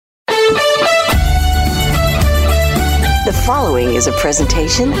The following is a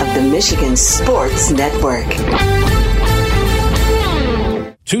presentation of the Michigan Sports Network.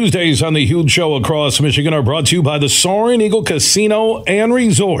 Tuesdays on the Huge Show across Michigan are brought to you by the Soaring Eagle Casino and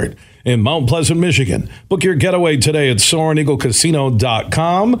Resort in Mount Pleasant, Michigan. Book your getaway today at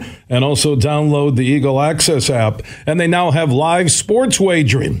SoaringEagleCasino.com and also download the Eagle Access app. And they now have live sports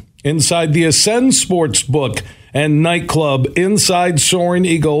wagering inside the Ascend Sportsbook and nightclub inside Soaring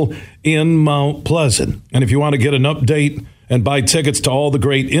Eagle in Mount Pleasant. And if you want to get an update and buy tickets to all the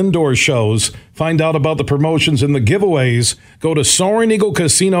great indoor shows, find out about the promotions and the giveaways, go to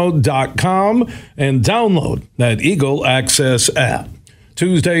SoaringEagleCasino.com and download that Eagle Access app.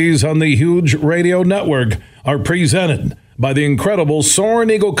 Tuesdays on the Huge Radio Network are presented by the incredible Soaring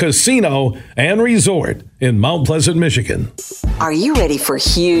Eagle Casino and Resort in Mount Pleasant, Michigan. Are you ready for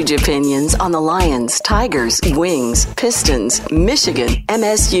huge opinions on the Lions, Tigers, Wings, Pistons, Michigan,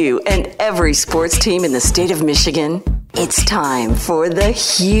 MSU, and every sports team in the state of Michigan? It's time for The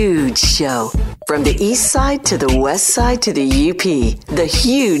Huge Show. From the east side to the west side to the UP, The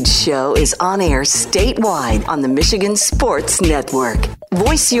Huge Show is on air statewide on the Michigan Sports Network.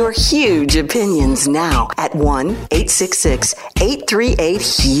 Voice your huge opinions now at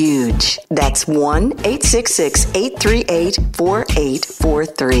 1-866-838-HUGE. That's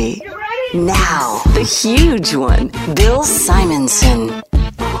 1-866-838-4843. Now, the huge one, Bill Simonson.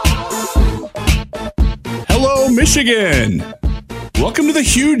 Hello, Michigan. Welcome to The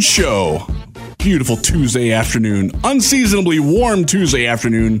Huge Show. Beautiful Tuesday afternoon, unseasonably warm Tuesday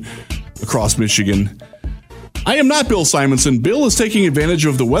afternoon across Michigan. I am not Bill Simonson. Bill is taking advantage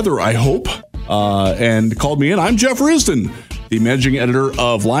of the weather, I hope, and called me in. I'm Jeff Risdon, the managing editor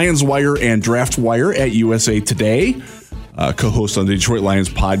of Lions Wire and Draft Wire at USA Today, co-host on the Detroit Lions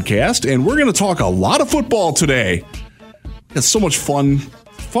podcast, and we're going to talk a lot of football today. Got so much fun,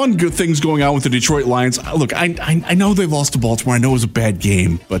 good things going on with the Detroit Lions. Look, I know they lost to Baltimore. I know it was a bad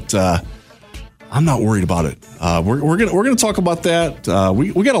game, but I'm not worried about it. We're gonna talk about that.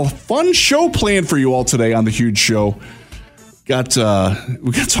 We got a fun show planned for you all today on the Huge Show. We got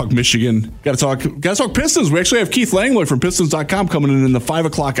to talk Michigan. Got to talk Pistons. We actually have Keith Langloy from Pistons.com coming in the 5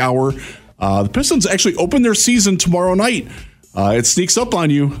 o'clock hour. The Pistons actually open their season tomorrow night. It sneaks up on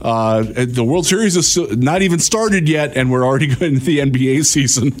you. The World Series is not even started yet, and we're already going into the NBA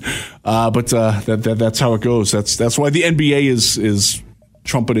season. But that's how it goes. That's why the NBA is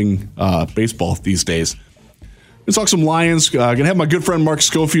trumpeting baseball these days. Let's talk some Lions. Going to have my good friend Mark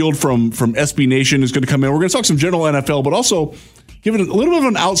Schofield from SB Nation is going to come in. We're going to talk some general NFL, but also give it a little bit of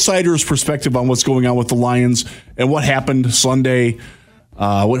an outsider's perspective on what's going on with the Lions and what happened Sunday.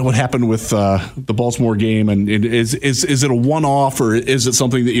 What happened with the Baltimore game, and is it a one-off, or is it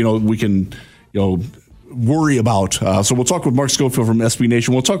something that we can worry about? So we'll talk with Mark Schofield from SB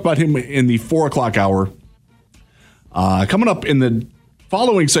Nation. We'll talk about him in the 4 o'clock hour. Coming up in the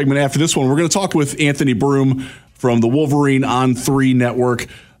following segment after this one, we're going to talk with Anthony Broom from the Wolverine on 3 Network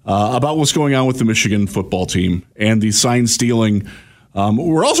about what's going on with the Michigan football team and the sign stealing.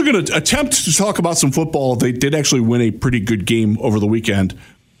 We're also going to attempt to talk about some football. They did actually win a pretty good game over the weekend.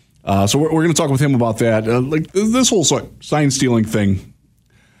 So we're going to talk with him about that. Like this whole sign stealing thing,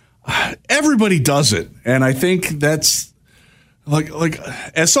 everybody does it. And I think that's like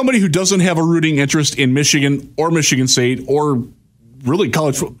as somebody who doesn't have a rooting interest in Michigan or Michigan State or really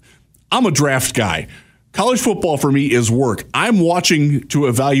college football, I'm a draft guy. College football for me is work. I'm watching to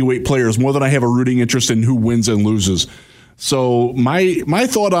evaluate players more than I have a rooting interest in who wins and loses. So my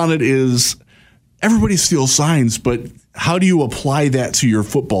thought on it is everybody steals signs, but how do you apply that to your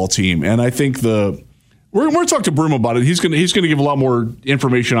football team? And I think we're going to talk to Broom about it. He's going to give a lot more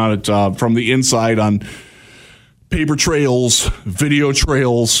information on it from the inside on paper trails, video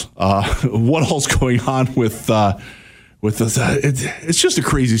trails, what all's going on with this. It's just a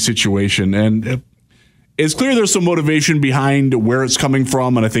crazy situation, and it's clear there's some motivation behind where it's coming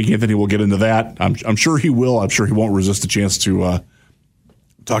from, and I think Anthony will get into that. I'm sure he will. I'm sure he won't resist a chance to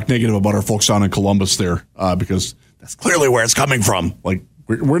talk negative about our folks down in Columbus there, because that's clearly where it's coming from. Like,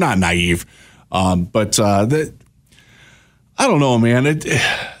 we're not naive. But I don't know, man.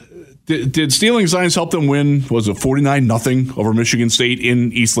 Did stealing signs help them win? Was it 49-0 over Michigan State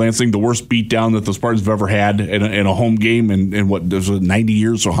in East Lansing, the worst beatdown that the Spartans have ever had in a home game in what, there's 90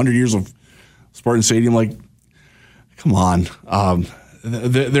 years or 100 years of Spartan Stadium? Like, come on. One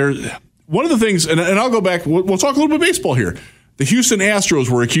of the things, and I'll go back, we'll talk a little bit of baseball here. The Houston Astros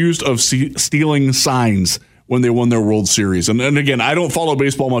were accused of stealing signs when they won their World Series. And again, I don't follow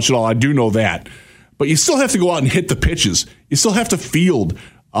baseball much at all. I do know that. But you still have to go out and hit the pitches. You still have to field.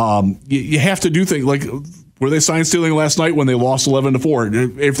 You have to do things like Were they sign stealing last night when they lost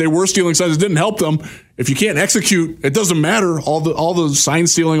 11-4? If they were stealing signs, it didn't help them. If you can't execute, it doesn't matter. All the sign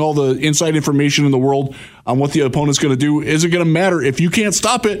stealing, all the inside information in the world on what the opponent's going to do isn't going to matter if you can't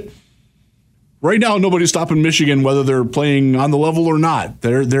stop it. Right now, nobody's stopping Michigan, whether they're playing on the level or not.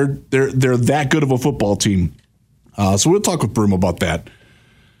 They're that good of a football team. So we'll talk with Broom about that.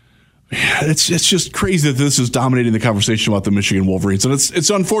 It's just crazy that this is dominating the conversation about the Michigan Wolverines. And it's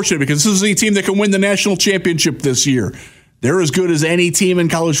unfortunate because this is a team that can win the national championship this year. They're as good as any team in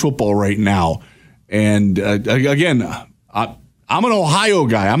college football right now. And again, I'm an Ohio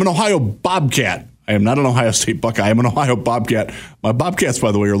guy. I'm an Ohio Bobcat. I am not an Ohio State Buckeye. I'm an Ohio Bobcat. My Bobcats,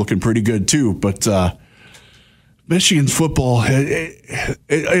 by the way, are looking pretty good too. But Michigan's football,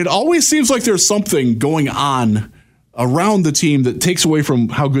 it always seems like there's something going on around the team that takes away from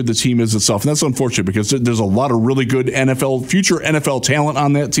how good the team is itself. And that's unfortunate because there's a lot of really good future NFL talent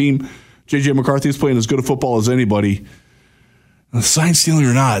on that team. J.J. McCarthy is playing as good a football as anybody. Sign stealing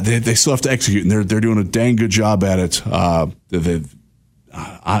or not, they still have to execute, and they're doing a dang good job at it.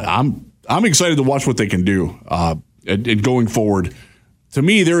 I'm excited to watch what they can do and going forward. To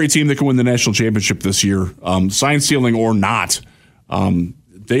me, they're a team that can win the national championship this year, sign stealing or not.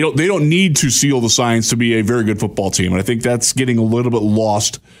 They don't need to steal the signs to be a very good football team, and I think that's getting a little bit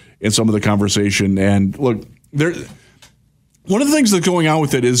lost in some of the conversation. And look, one of the things that's going on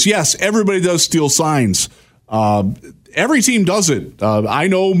with it is, yes, everybody does steal signs. Every team does it. I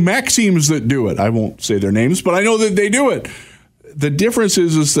know MAC teams that do it. I won't say their names, but I know that they do it. The difference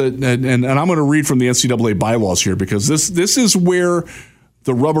is that, and I'm going to read from the NCAA bylaws here because this is where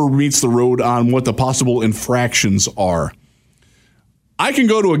the rubber meets the road on what the possible infractions are. I can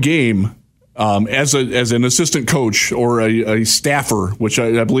go to a game as an assistant coach or a staffer, which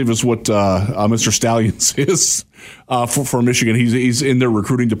I believe is what Mr. Stallions is for Michigan. He's in their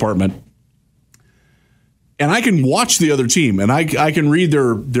recruiting department. And I can watch the other team, and I can read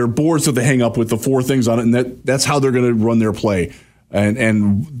their boards that they hang up with the 4 things on it, and that's how they're going to run their play.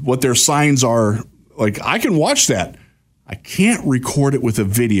 And what their signs are, like, I can watch that. I can't record it with a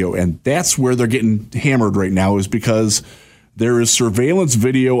video, and that's where they're getting hammered right now, is because there is surveillance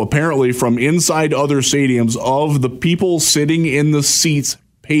video apparently from inside other stadiums of the people sitting in the seats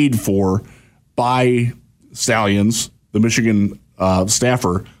paid for by Stallions, the Michigan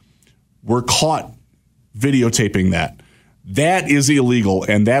staffer, were caught videotaping that. That is illegal,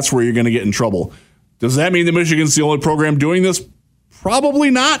 and that's where you're going to get in trouble. Does that mean that Michigan's the only program doing this?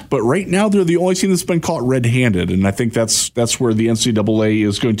 Probably not, but right now they're the only team that's been caught red-handed, and I think that's where the NCAA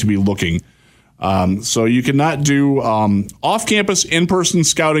is going to be looking. So you cannot do off-campus, in-person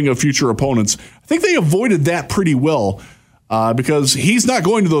scouting of future opponents. I think they avoided that pretty well because he's not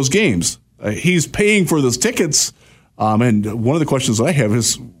going to those games. He's paying for those tickets. And one of the questions that I have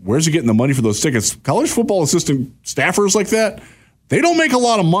is, where's he getting the money for those tickets? College football assistant staffers like that, they don't make a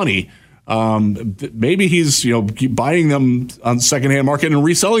lot of money. Maybe he's buying them on the secondhand market and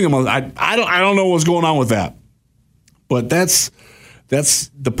reselling them. I don't know what's going on with that. But that's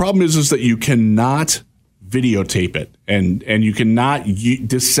the problem is that you cannot videotape it and you cannot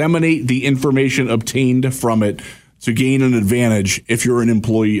disseminate the information obtained from it to gain an advantage if you're an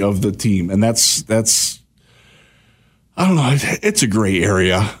employee of the team. And that's I don't know. It's a gray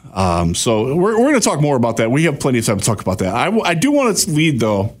area. So we're going to talk more about that. We have plenty of time to talk about that. I do want to lead,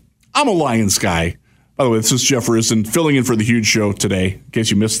 though. I'm a Lions guy. By the way, this is Jeff Risdon filling in for the huge show today, in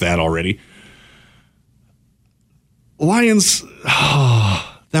case you missed that already. Lions,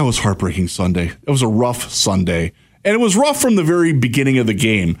 that was heartbreaking Sunday. It was a rough Sunday. And it was rough from the very beginning of the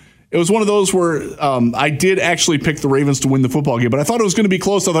game. It was one of those where I did actually pick the Ravens to win the football game, but I thought it was going to be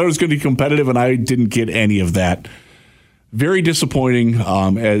close. I thought it was going to be competitive, and I didn't get any of that. Very disappointing.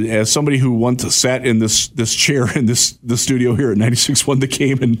 As somebody who once sat in this chair in this studio here at 96.1 The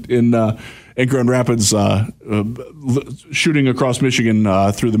Game in Grand Rapids, shooting across Michigan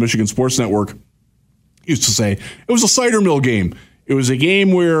through the Michigan Sports Network, used to say it was a cider mill game. It was a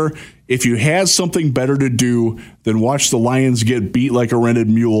game where if you had something better to do than watch the Lions get beat like a rented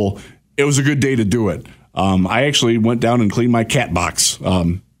mule, it was a good day to do it. I actually went down and cleaned my cat box.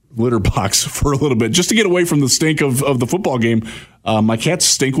 Litter box for a little bit just to get away from the stink of the football game. My cat's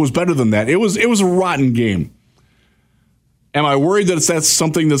stink was better than that. It was a rotten game. Am I worried that that's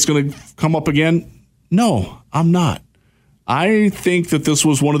something that's going to come up again? No, I'm not. I think that this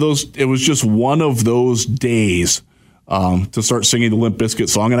was it was just one of those days to start singing the Limp Bizkit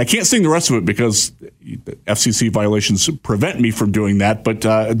song. And I can't sing the rest of it because FCC violations prevent me from doing that. But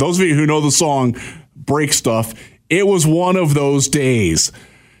those of you who know the song, Break Stuff, it was one of those days.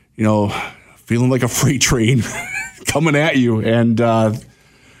 Feeling like a freight train coming at you. And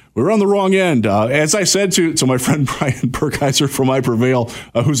we were on the wrong end. As I said to my friend Brian Burkheiser from I Prevail,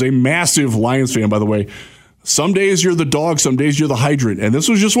 who's a massive Lions fan, by the way, some days you're the dog, some days you're the hydrant. And this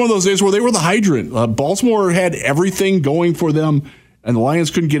was just one of those days where they were the hydrant. Baltimore had everything going for them, and the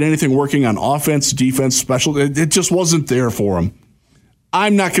Lions couldn't get anything working on offense, defense, special. It just wasn't there for them.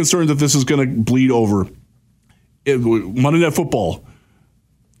 I'm not concerned that this is going to bleed over. Monday Night Football,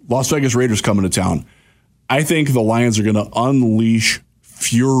 Las Vegas Raiders coming to town. I think the Lions are going to unleash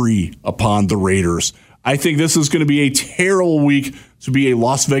fury upon the Raiders. I think this is going to be a terrible week to be a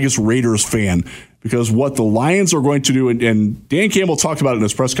Las Vegas Raiders fan, because what the Lions are going to do, and Dan Campbell talked about it in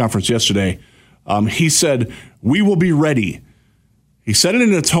his press conference yesterday, he said, we will be ready. He said it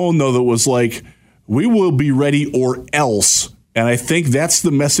in a tone, though, that was like, we will be ready or else. And I think that's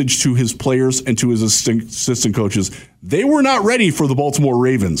the message to his players and to his assistant coaches. They were not ready for the Baltimore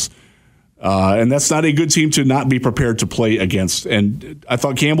Ravens. And that's not a good team to not be prepared to play against. And I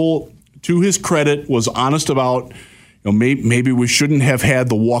thought Campbell, to his credit, was honest about, maybe we shouldn't have had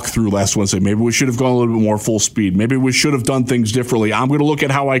the walkthrough last Wednesday. Maybe we should have gone a little bit more full speed. Maybe we should have done things differently. I'm going to look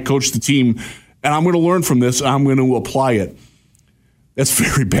at how I coach the team, and I'm going to learn from this, and I'm going to apply it. That's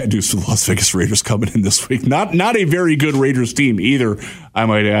very bad news for the Las Vegas Raiders coming in this week. Not a very good Raiders team either, I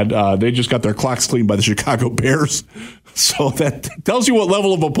might add. They just got their clocks cleaned by the Chicago Bears. So that tells you what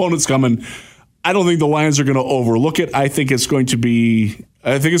level of opponent's coming. I don't think the Lions are going to overlook it. I think it's going to be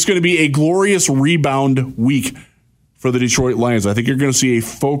a glorious rebound week for the Detroit Lions. I think you're going to see a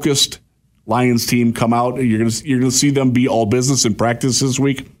focused Lions team come out. You're going to see them be all business in practice this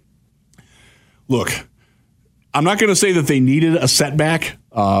week. Look, I'm not going to say that they needed a setback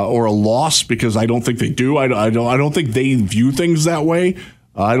or a loss, because I don't think they do. I don't think they view things that way.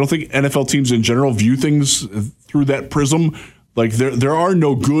 I don't think NFL teams in general view things through that prism. Like there are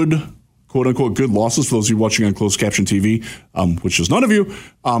no good, quote unquote, good losses for those of you watching on closed caption TV, which is none of you.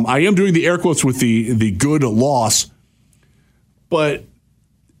 I am doing the air quotes with the good loss, but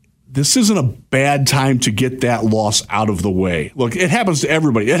this isn't a bad time to get that loss out of the way. Look, it happens to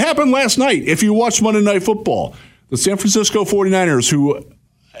everybody. It happened last night. If you watch Monday Night Football, the San Francisco 49ers, who,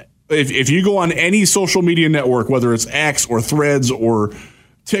 if you go on any social media network, whether it's X or Threads or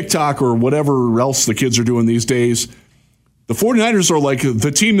TikTok or whatever else the kids are doing these days, the 49ers are like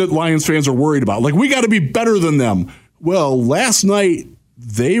the team that Lions fans are worried about. Like, we got to be better than them. Well, last night,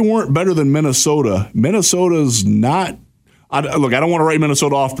 they weren't better than Minnesota. Minnesota's not. Look, I don't want to write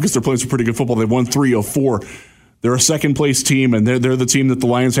Minnesota off because they're playing some pretty good football. They've won 3 of 4. They're a second-place team, and they're the team that the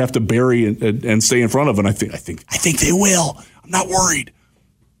Lions have to bury and stay in front of. And I think they will. I'm not worried.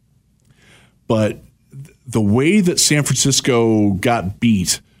 But the way that San Francisco got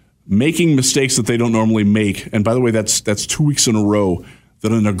beat, making mistakes that they don't normally make, and by the way, that's 2 weeks in a row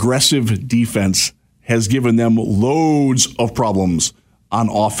that an aggressive defense has given them loads of problems on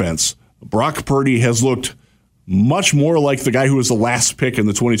offense. Brock Purdy has looked much more like the guy who was the last pick in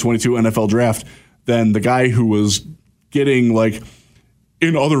the 2022 NFL draft than the guy who was getting, like,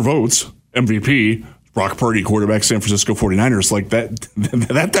 in other votes, MVP, Brock Purdy, quarterback, San Francisco 49ers. Like,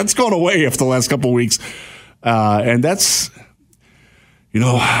 that's gone away after the last couple of weeks. And that's,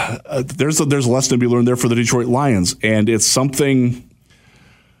 there's a lesson to be learned there for the Detroit Lions. And it's something,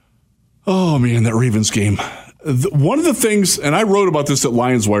 oh, man, that Ravens game. One of the things, and I wrote about this at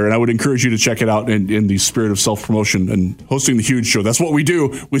Lions Wire, and I would encourage you to check it out in the spirit of self-promotion and hosting the Huge Show. That's what we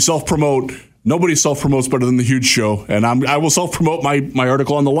do. We self-promote. Nobody self-promotes better than the Huge Show. And I will self-promote my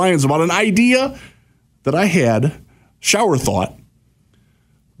article on the Lions about an idea that I had, shower thought.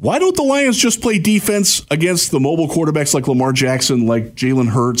 Why don't the Lions just play defense against the mobile quarterbacks like Lamar Jackson, like Jalen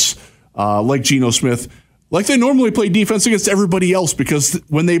Hurts, like Geno Smith, like they normally play defense against everybody else? Because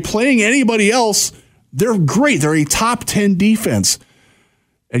when they're playing anybody else, they're great. They're a top 10 defense.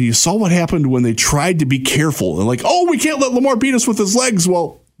 And you saw what happened when they tried to be careful. And like, oh, we can't let Lamar beat us with his legs.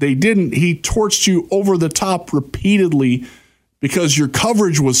 Well, they didn't. He torched you over the top repeatedly because your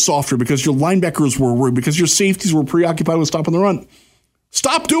coverage was softer, because your linebackers were worried, because your safeties were preoccupied with stopping the run.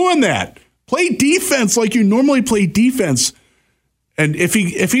 Stop doing that. Play defense like you normally play defense. And if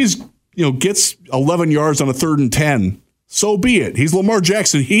he's gets 11 yards on a 3rd and 10, so be it. He's Lamar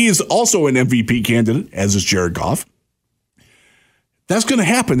Jackson. He is also an MVP candidate, as is Jared Goff. That's going to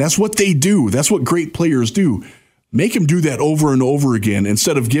happen. That's what they do. That's what great players do. Make him do that over and over again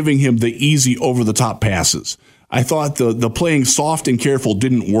instead of giving him the easy over-the-top passes. I thought the playing soft and careful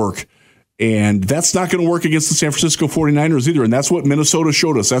didn't work, and that's not going to work against the San Francisco 49ers either, and that's what Minnesota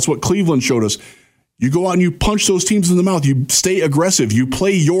showed us. That's what Cleveland showed us. You go out and you punch those teams in the mouth. You stay aggressive. You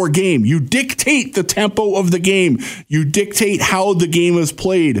play your game. You dictate the tempo of the game. You dictate how the game is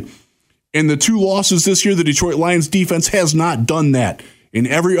played. In the 2 losses this year, the Detroit Lions defense has not done that. In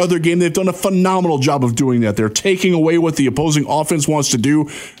every other game, they've done a phenomenal job of doing that. They're taking away what the opposing offense wants to do.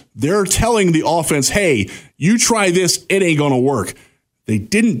 They're telling the offense, hey, you try this, it ain't going to work. They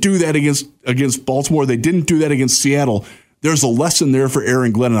didn't do that against Baltimore. They didn't do that against Seattle. There's a lesson there for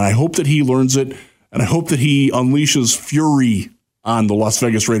Aaron Glenn, and I hope that he learns it, and I hope that he unleashes fury on the Las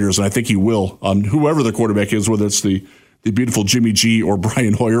Vegas Raiders, and I think he will, on whoever the quarterback is, whether it's the beautiful Jimmy G or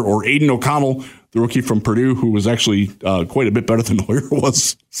Brian Hoyer or Aiden O'Connell, the rookie from Purdue, who was actually quite a bit better than Hoyer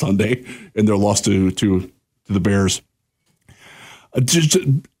was Sunday in their loss to the Bears.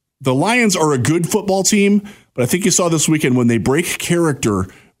 The Lions are a good football team, but I think you saw this weekend when they break character,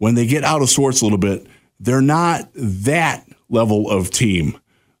 when they get out of sorts a little bit, they're not that level of team.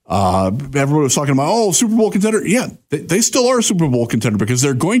 Everybody was talking about, Super Bowl contender. Yeah, they still are a Super Bowl contender because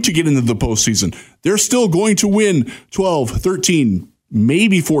they're going to get into the postseason. They're still going to win 12, 13,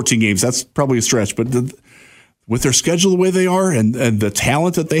 maybe 14 games. That's probably a stretch. But with their schedule the way they are and the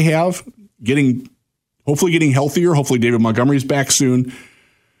talent that they have, hopefully getting healthier, hopefully David Montgomery's back soon,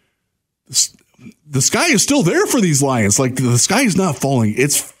 the sky is still there for these Lions. Like, the sky is not falling.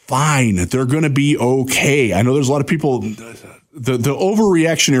 It's fine. They're going to be okay. I know there's a lot of people, the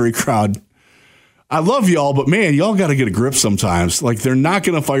overreactionary crowd. I love y'all, but man, y'all got to get a grip sometimes. Like, they're not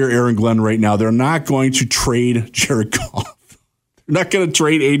going to fire Aaron Glenn right now. They're not going to trade Jared Goff. They're not going to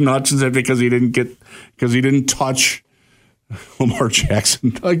trade Aiden Hutchinson because he didn't touch Lamar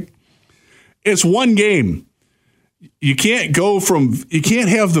Jackson. Like, it's one game. You can't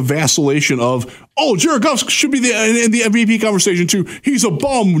have the vacillation of, Jared Goff should be in the MVP conversation too. He's a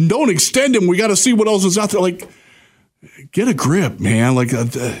bum. Don't extend him. We got to see what else is out there. Like, get a grip, man. Like,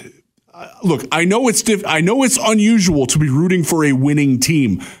 look, I know it's unusual to be rooting for a winning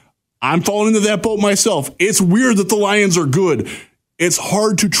team. I'm falling into that boat myself. It's weird that the Lions are good. It's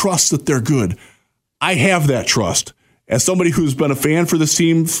hard to trust that they're good. I have that trust. As somebody who's been a fan for this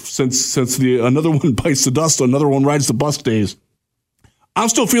team since another one bites the dust, another one rides the bus days, I'm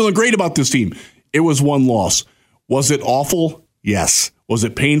still feeling great about this team. It was one loss. Was it awful? Yes. Was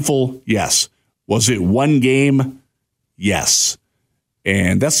it painful? Yes. Was it one game? Yes.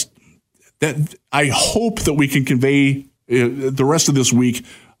 And that. I hope that we can convey the rest of this week,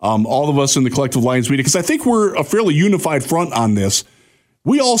 all of us in the collective Lions media, because I think we're a fairly unified front on this.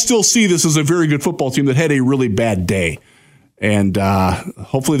 We all still see this as a very good football team that had a really bad day. And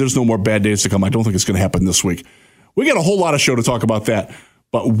hopefully there's no more bad days to come. I don't think it's going to happen this week. We got a whole lot of show to talk about that.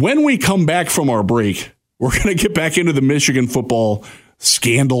 But when we come back from our break, we're going to get back into the Michigan football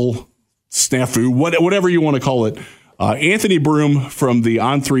scandal, snafu, whatever you want to call it. Anthony Broom from the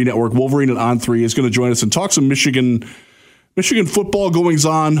On3 Network, Wolverine and On3, is going to join us and talk some Michigan football goings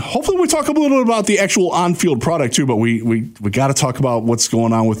on. Hopefully we talk a little bit about the actual on-field product too, but we got to talk about what's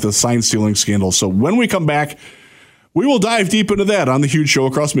going on with the sign stealing scandal. So when we come back, we will dive deep into that on the Huge Show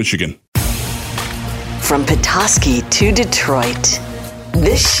Across Michigan. From Petoskey to Detroit,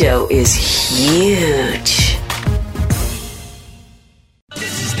 this show is huge.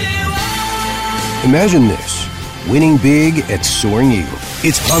 Imagine this, winning big at Soaring Eagle.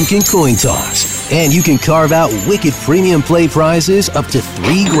 It's pumpkin coin toss, and you can carve out wicked premium play prizes up to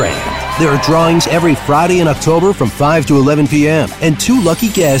 $3,000. There are drawings every Friday in October from 5 to 11 p.m. and 2 lucky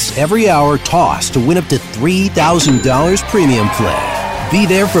guests every hour toss to win up to $3,000 premium play. Be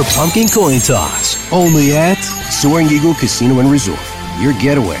there for pumpkin coin toss, only at Soaring Eagle Casino and Resort. Your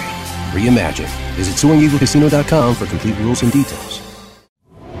getaway reimagined. Visit SoaringEagleCasino.com for complete rules and details.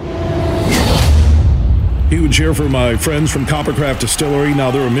 Huge here for my friends from Coppercraft Distillery. Now,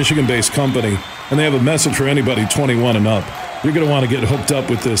 they're a Michigan-based company, and they have a message for anybody 21 and up. You're going to want to get hooked up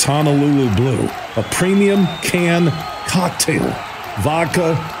with this Honolulu Blue, a premium can cocktail.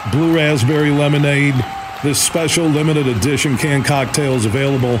 Vodka, blue raspberry lemonade. This special limited edition canned cocktail is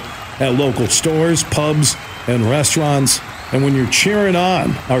available at local stores, pubs, and restaurants. And when you're cheering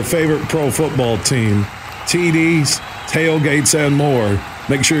on our favorite pro football team, TDs, tailgates, and more,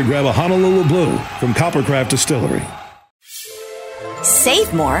 make sure you grab a Honolulu Blue from Coppercraft Distillery.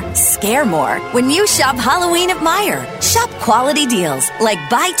 Save more, scare more when you shop Halloween at Meijer. Shop quality deals like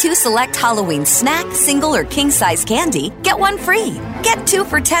buy 2 select Halloween snack, single, or king-size candy, get 1 free. Get 2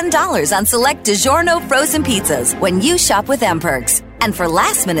 for $10 on select DiGiorno frozen pizzas when you shop with M-Perks. And for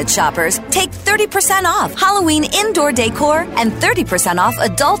last-minute shoppers, take 30% off Halloween indoor decor and 30% off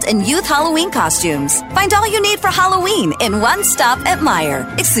adult and youth Halloween costumes. Find all you need for Halloween in one stop at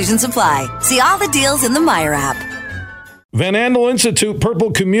Meijer. Exclusions apply. See all the deals in the Meijer app. Van Andel Institute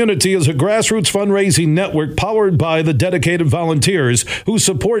Purple Community is a grassroots fundraising network powered by the dedicated volunteers who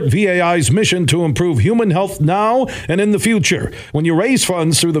support VAI's mission to improve human health now and in the future. When you raise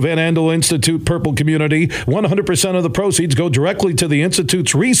funds through the Van Andel Institute Purple Community, 100% of the proceeds go directly to the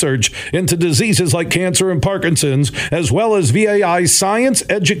Institute's research into diseases like cancer and Parkinson's, as well as VAI's science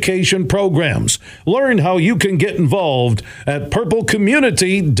education programs. Learn how you can get involved at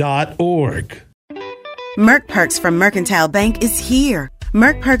purplecommunity.org. Merck Perks from Mercantile Bank is here.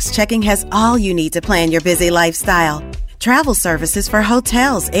 Merck Perks checking has all you need to plan your busy lifestyle. Travel services for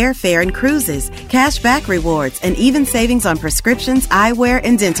hotels, airfare, and cruises, cashback rewards, and even savings on prescriptions, eyewear,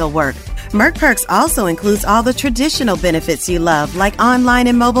 and dental work. Merck Perks also includes all the traditional benefits you love, like online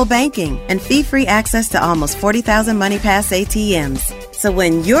and mobile banking, and fee-free access to almost 40,000 MoneyPass ATMs. So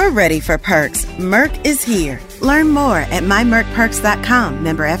when you're ready for perks, Merck is here. Learn more at mymerckperks.com,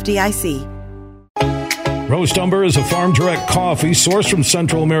 member FDIC. Roast Umber is a farm direct coffee sourced from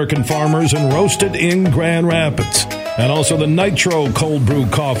Central American farmers and roasted in Grand Rapids. And also the Nitro Cold Brew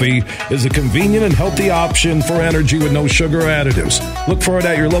Coffee is a convenient and healthy option for energy with no sugar additives. Look for it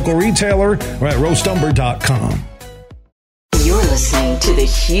at your local retailer or at roastumber.com. You're listening to The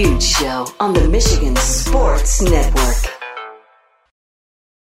Huge Show on the Michigan Sports Network.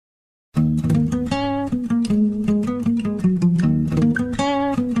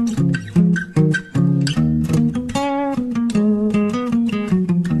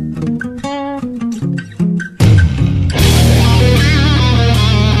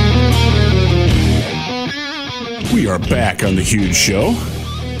 Back on the Huge Show.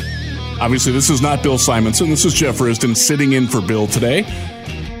 Obviously, this is not Bill Simonson. This is Jeff Risdon sitting in for Bill today.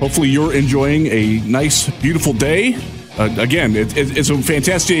 Hopefully, you're enjoying a nice, beautiful day. Again, it's a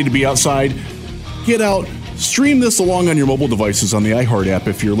fantastic day to be outside. Get out, stream this along on your mobile devices on the iHeart app.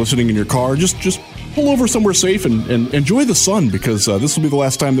 If you're listening in your car, just pull over somewhere safe and enjoy the sun, because this will be the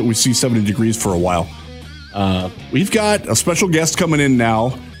last time that we see 70 degrees for a while. We've got a special guest coming in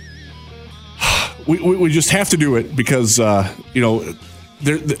now. We just have to do it because, as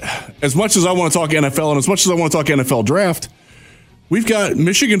much as I want to talk NFL and as much as I want to talk NFL draft, we've got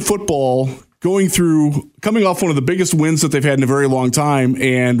Michigan football coming off one of the biggest wins that they've had in a very long time,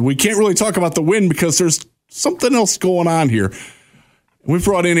 and we can't really talk about the win because there's something else going on here. We've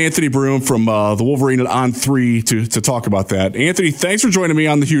brought in Anthony Broom from the Wolverine at On 3 to talk about that. Anthony, thanks for joining me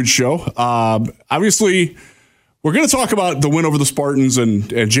on the Huge Show. Obviously, we're going to talk about the win over the Spartans and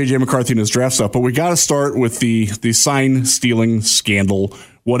J.J. McCarthy and his draft stuff, but we got to start with the sign stealing scandal,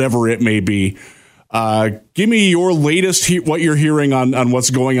 whatever it may be. Give me your latest, what you're hearing on what's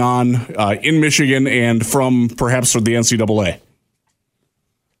going on in Michigan and from perhaps the NCAA.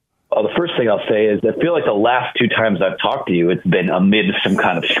 Well, the first thing I'll say is I feel like the last two times I've talked to you, it's been amid some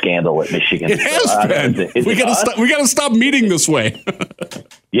kind of scandal at Michigan. It has been. We got to stop meeting this way.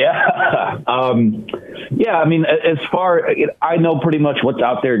 Yeah. I mean, I know pretty much what's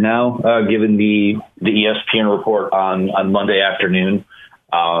out there now, given the ESPN report on Monday afternoon.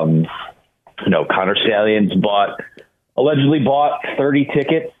 Connor Stalions allegedly bought 30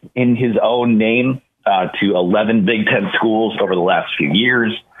 tickets in his own name to 11 Big Ten schools over the last few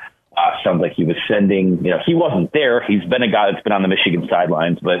years. Sounds like he was sending, he wasn't there. He's been a guy that's been on the Michigan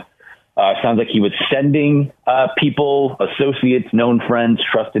sidelines, but sounds like he was sending people, associates, known friends,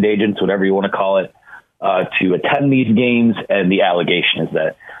 trusted agents, whatever you want to call it, to attend these games. And the allegation is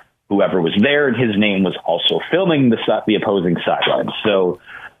that whoever was there in his name was also filming the opposing sidelines. So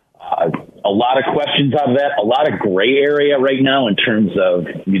a lot of questions on that, a lot of gray area right now in terms of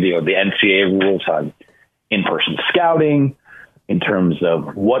the NCAA rules on in-person scouting, in terms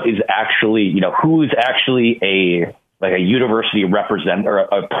of what is actually, who is actually a university representative or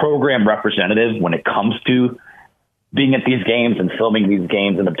a program representative when it comes to being at these games and filming these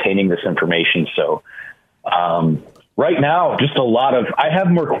games and obtaining this information. So right now, just I have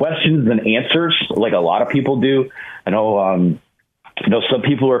more questions than answers, like a lot of people do. I know, some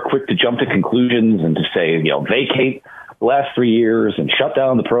people are quick to jump to conclusions and to say, vacate the last 3 years and shut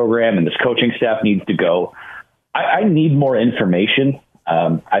down the program and this coaching staff needs to go. I need more information.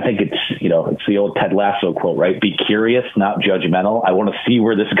 I think it's the old Ted Lasso quote, right? Be curious, not judgmental. I want to see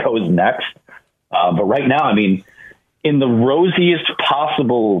where this goes next. But right now, I mean, in the rosiest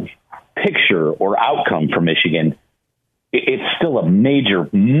possible picture or outcome for Michigan, it's still a major,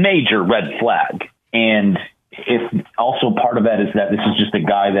 major red flag. And if also part of that is that this is just a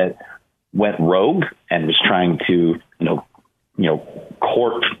guy that went rogue and was trying to,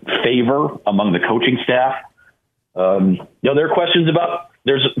 court favor among the coaching staff. There are questions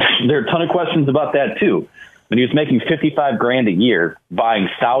there are a ton of questions about that too. when he was making $55,000 a year, buying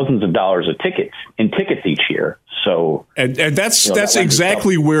thousands of dollars of tickets each year. So, and that's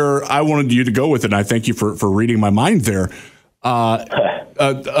exactly where I wanted you to go with it. And I thank you for reading my mind there. A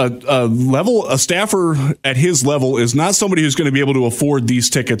staffer at his level is not somebody who's going to be able to afford these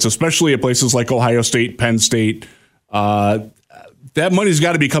tickets, especially at places like Ohio State, Penn State. That money's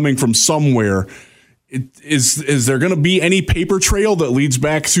got to be coming from somewhere. Is there going to be any paper trail that leads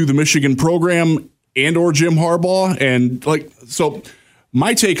back to the Michigan program and or Jim Harbaugh? And so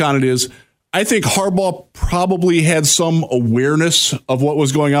my take on it is, I think Harbaugh probably had some awareness of what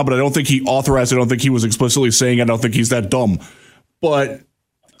was going on, but I don't think he authorized it. I don't think he was explicitly saying it. I don't think he's that dumb. But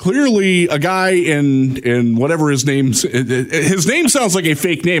clearly a guy in whatever his name sounds like a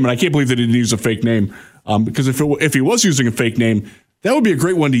fake name, and I can't believe that he didn't use a fake name, because if he was using a fake name, that would be a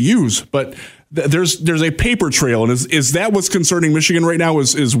great one to use. But there's a paper trail, and is that what's concerning Michigan right now,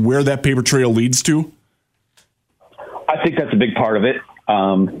 is where that paper trail leads to? I think that's a big part of it.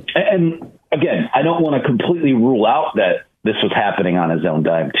 And again, I don't want to completely rule out that this was happening on his own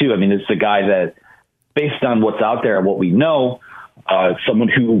dime too. I mean, it's a guy that, based on what's out there and what we know, someone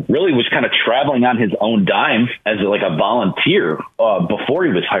who really was kind of traveling on his own dime as like a volunteer before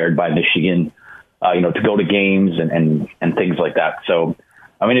he was hired by Michigan, to go to games and things like that. So,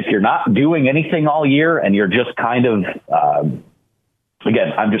 I mean, if you're not doing anything all year and you're just kind of,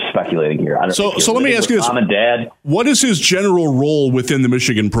 again, I'm just speculating here. So let me ask you this. Mom and Dad. What is his general role within the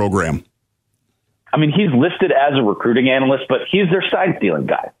Michigan program? I mean, he's listed as a recruiting analyst, but he's their sign stealing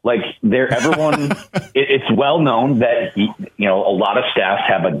guy. Like, everyone, it's well known that a lot of staffs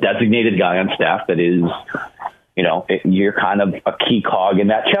have a designated guy on staff that is, you're kind of a key cog in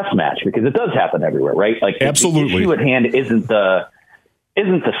that chess match, because it does happen everywhere, right? Like, absolutely. The issue at hand isn't the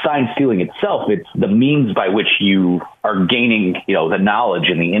sign stealing itself; it's the means by which you are gaining, the knowledge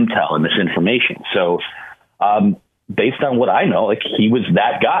and the intel and this information. So, based on what I know, like, he was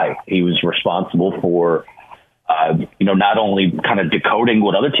that guy. He was responsible for, not only kind of decoding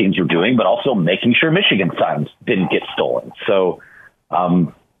what other teams were doing, but also making sure Michigan signs didn't get stolen. So,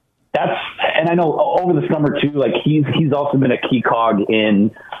 and I know over the summer too, like, he's also been a key cog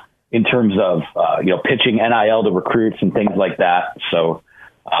in terms of, pitching NIL to recruits and things like that. So,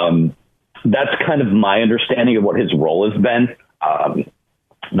 that's kind of my understanding of what his role has been.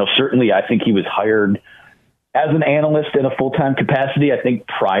 Certainly I think he was hired as an analyst in a full-time capacity, I think,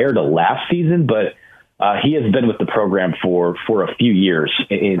 prior to last season, but he has been with the program for a few years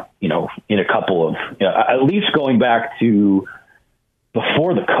in a couple of, at least going back to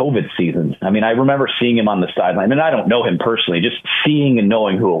before the COVID season. I mean, I remember seeing him on the sideline, and I don't know him personally, just seeing and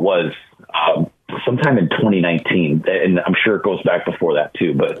knowing who it was sometime in 2019. And I'm sure it goes back before that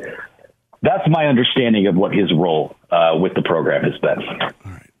too, but that's my understanding of what his role with the program has been. All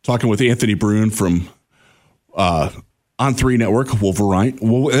right. Talking with Anthony Brune from On3 Network, Wolverine.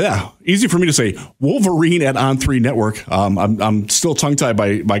 Well, yeah, easy for me to say. Wolverine at On3 Network. I'm still tongue-tied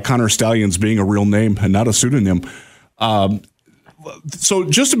by Connor Stallions being a real name and not a pseudonym. So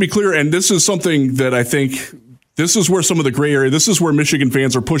just to be clear, and this is something that I think this is where some of the gray area, this is where Michigan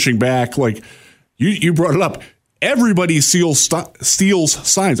fans are pushing back. Like you brought it up. Everybody steals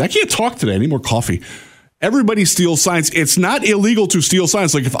signs. I can't talk today. I need more coffee. Everybody steals signs. It's not illegal to steal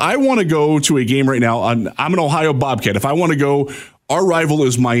signs. Like, if I want to go to a game right now, I'm an Ohio Bobcat. If I want to go, our rival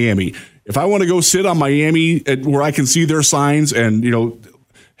is Miami. If I want to go sit on Miami where I can see their signs and,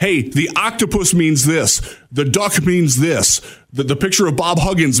 hey, the octopus means this. The duck means this. The picture of Bob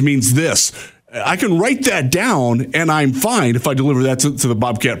Huggins means this. I can write that down, and I'm fine if I deliver that to the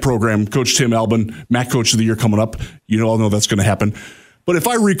Bobcat program. Coach Tim Albin, MAC Coach of the Year coming up. All know that's going to happen. But if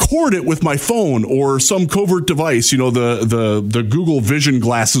I record it with my phone or some covert device, the Google Vision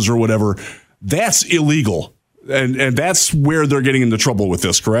glasses or whatever, that's illegal. And that's where they're getting into trouble with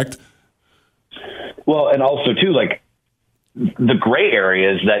this, correct? Well, and also, too, like, the gray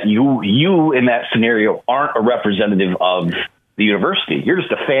area is that you in that scenario aren't a representative of the university. You're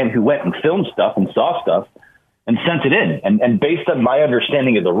just a fan who went and filmed stuff and saw stuff and sent it in. And based on my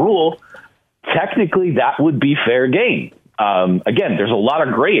understanding of the rule, technically that would be fair game. Again, there's a lot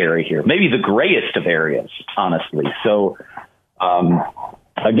of gray area here, maybe the grayest of areas, honestly. So,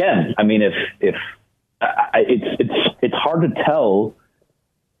 again, I mean, if it's hard to tell,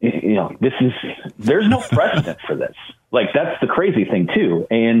 there's no precedent for this. Like, that's the crazy thing too.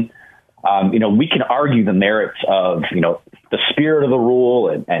 And, we can argue the merits of, the spirit of the rule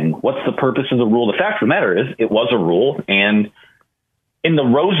and what's the purpose of the rule. The fact of the matter is it was a rule, and in the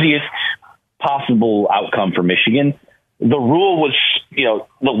rosiest possible outcome for Michigan, the rule was,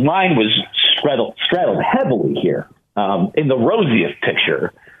 the line was straddled heavily here. In the rosiest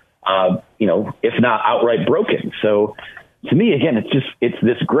picture, if not outright broken. So to me, again, it's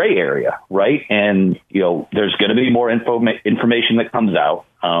this gray area, right? And, there's going to be more information that comes out.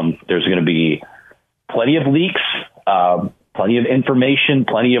 There's going to be plenty of leaks, plenty of information,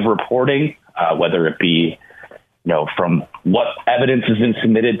 plenty of reporting, whether it be, from what evidence has been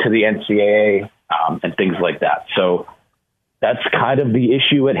submitted to the NCAA and things like that. So that's kind of the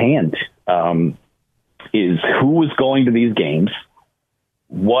issue at hand, is who was going to these games?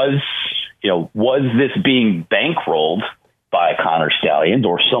 Was this being bankrolled by Connor Stallions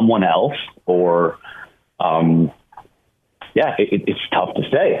or someone else? Or, it's tough to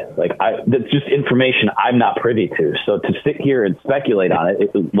say. That's just information I'm not privy to. So to sit here and speculate on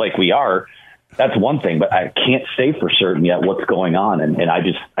it like we are, that's one thing, but I can't say for certain yet what's going on. And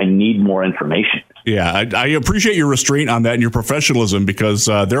I need more information. Yeah, I appreciate your restraint on that and your professionalism, because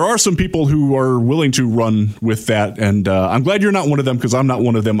there are some people who are willing to run with that. And I'm glad you're not one of them, because I'm not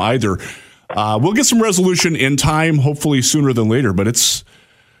one of them either. We'll get some resolution in time, hopefully sooner than later. But it's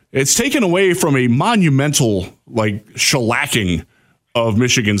taken away from a monumental shellacking of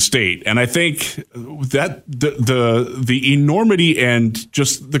Michigan State. And I think that the enormity and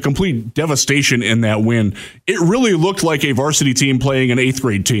just the complete devastation in that win, it really looked like a varsity team playing an 8th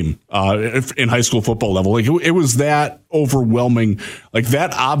grade team in high school football level. It was that overwhelming,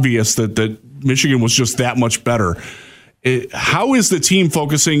 that obvious that Michigan was just that much better. How is the team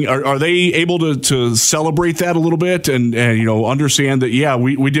focusing? Are they able to celebrate that a little bit and understand that,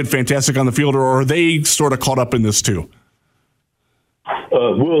 we did fantastic on the field, or are they sort of caught up in this too?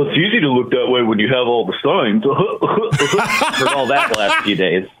 Well, it's easy to look that way when you have all the signs. For all that the last few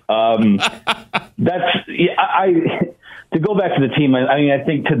days. To go back to the team, I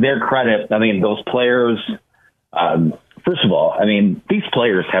think to their credit, those players, first of all, these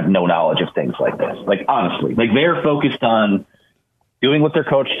players have no knowledge of things like this. Honestly, they're focused on doing what they're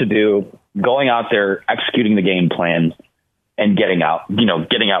coached to do, going out there, executing the game plan, and getting out with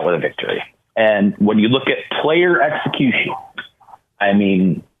a victory. And when you look at player execution, and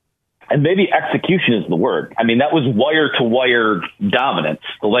maybe execution is the word. That was wire-to-wire dominance,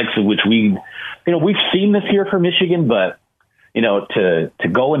 the likes of which we've seen this here for Michigan, but, to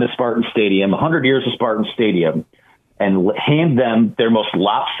go into Spartan Stadium, 100 years of Spartan Stadium, and hand them their most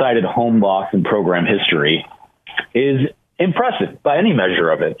lopsided home loss in program history is impressive by any measure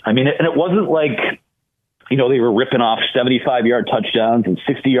of it. And it wasn't like, they were ripping off 75-yard touchdowns and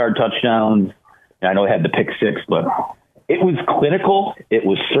 60-yard touchdowns. And I know they had the pick six, but it was clinical, it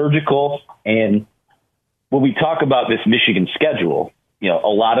was surgical. And when we talk about this Michigan schedule, a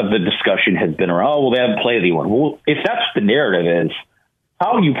lot of the discussion has been around, they haven't played anyone. Well, if that's the narrative is,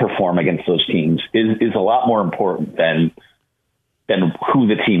 how you perform against those teams is a lot more important than who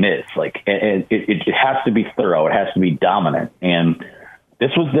the team is. And it has to be thorough. It has to be dominant. And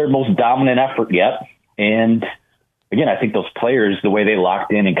this was their most dominant effort yet. And again, I think those players, the way they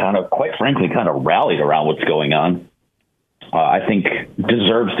locked in and quite frankly, rallied around what's going on, I think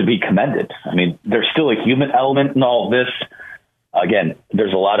deserves to be commended. There's still a human element in all of this. Again,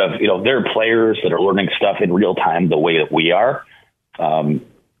 there's a lot of, there are players that are learning stuff in real time the way that we are. Again,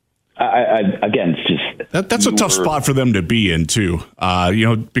 it's just that's a tough spot for them to be in too.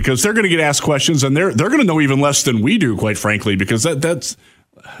 Because they're going to get asked questions, and they're going to know even less than we do, quite frankly. Because that's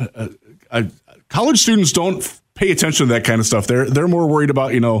college students don't pay attention to that kind of stuff. They're more worried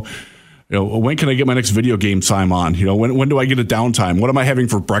about when can I get my next video game time on? When do I get a downtime? What am I having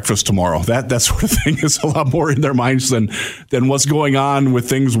for breakfast tomorrow? That sort of thing is a lot more in their minds than what's going on with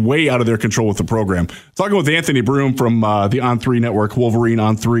things way out of their control with the program. Talking with Anthony Broom from the On 3 Network, Wolverine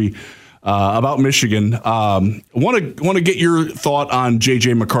On 3, about Michigan. Want to get your thought on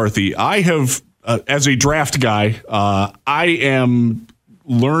J.J. McCarthy. I have, as a draft guy, I am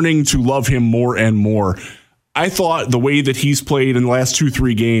learning to love him more and more. I thought the way that he's played in the last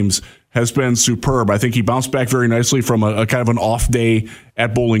 2-3 games has been superb. I think he bounced back very nicely from a kind of an off day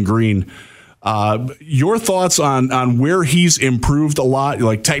at Bowling Green. Your thoughts on where he's improved a lot,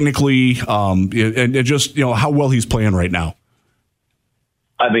 technically, and just how well he's playing right now?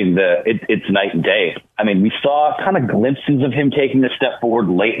 It's night and day. We saw kind of glimpses of him taking a step forward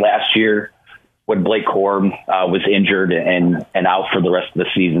late last year when Blake Corum was injured and out for the rest of the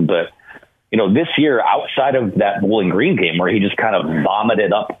season. But this year, outside of that Bowling Green game where he just kind of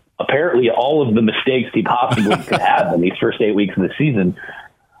vomited up apparently all of the mistakes he possibly could have in these first 8 weeks of the season,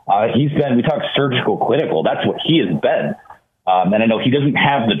 we talk surgical clinical. That's what he has been. And I know he doesn't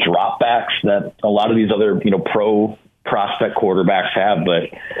have the dropbacks that a lot of these other, pro prospect quarterbacks have, but,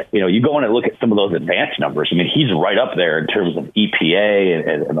 you go in and look at some of those advanced numbers. He's right up there in terms of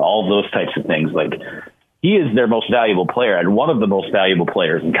EPA and all those types of things. he is their most valuable player and one of the most valuable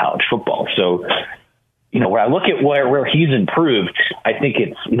players in college football. So, when I look at where he's improved, I think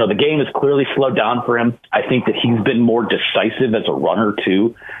it's, the game has clearly slowed down for him. I think that he's been more decisive as a runner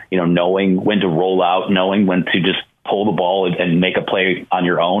too, knowing when to roll out, knowing when to just pull the ball and make a play on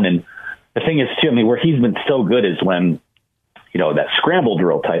your own. And the thing is too, where he's been so good is when, that scramble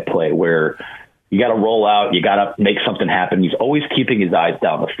drill type play where you got to roll out, you got to make something happen. He's always keeping his eyes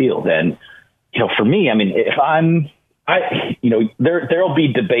down the field. And, for me, if there'll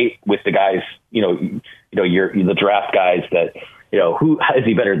be debate with the guys, the draft guys that, who is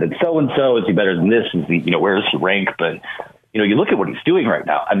he better than so-and-so? Is he better than this? Is he, where does he rank? But, you look at what he's doing right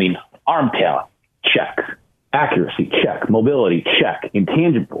now. Arm talent, check. Accuracy, check. Mobility, check.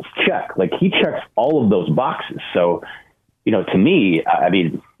 Intangibles, check. Like, he checks all of those boxes. So, to me,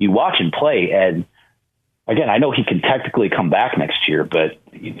 you watch him play, and again, I know he can technically come back next year, but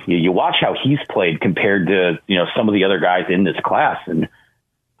you watch how he's played compared to, some of the other guys in this class. And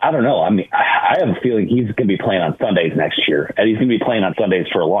I don't know. I have a feeling he's going to be playing on Sundays next year, and he's going to be playing on Sundays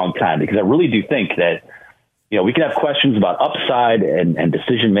for a long time, because I really do think that, we can have questions about upside and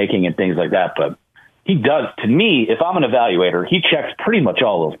decision-making and things like that, but he does, to me, if I'm an evaluator, he checks pretty much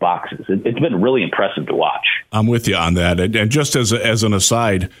all those boxes. It's been really impressive to watch. I'm with you on that. And just as an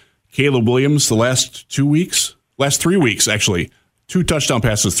aside, Caleb Williams, the last 3 weeks, actually, 2 touchdown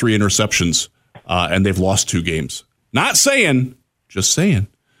passes, 3 interceptions, and they've lost 2 games. Not saying, just saying.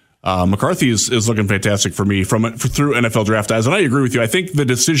 McCarthy is looking fantastic for me through NFL Draft Eyes, and I agree with you. I think the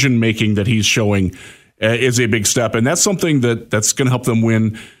decision-making that he's showing is a big step, and that's something that's going to help them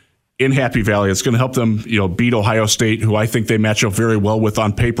win in Happy Valley. It's going to help them, beat Ohio State, who I think they match up very well with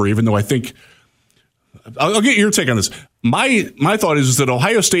on paper, even though I think I'll get your take on this. My thought is that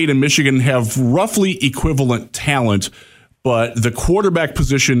Ohio State and Michigan have roughly equivalent talent, but the quarterback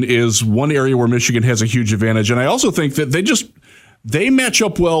position is one area where Michigan has a huge advantage. And I also think that they match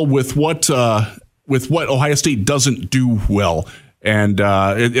up well with what Ohio State doesn't do well. And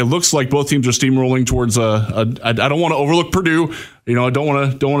it looks like both teams are steamrolling towards I don't want to overlook Purdue. I don't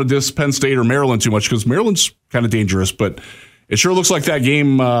want to diss Penn State or Maryland too much, because Maryland's kind of dangerous. But it sure looks like that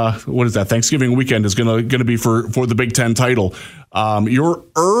game. What is that? Thanksgiving weekend is going to be for the Big Ten title. Your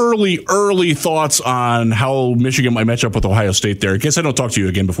early thoughts on how Michigan might match up with Ohio State there. I guess I don't talk to you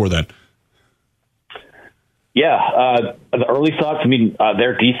again before that. Yeah, the early thoughts,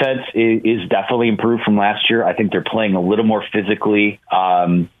 their defense is definitely improved from last year. I think they're playing a little more physically.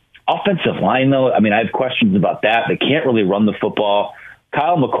 Offensive line, though, I have questions about that. They can't really run the football.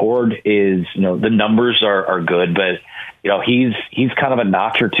 Kyle McCord is, the numbers are good, but, he's kind of a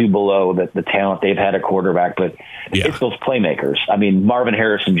notch or two below the talent they've had at quarterback. But It's those playmakers. Marvin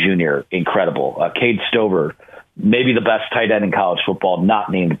Harrison Jr., incredible. Cade Stover, maybe the best tight end in college football,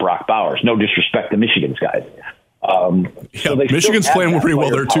 not named Brock Bowers. No disrespect to Michigan's guys. So Michigan's playing pretty well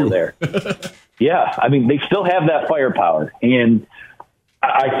there, too. Yeah, they still have that firepower. And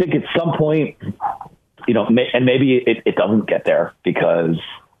I think at some point, and maybe it doesn't get there because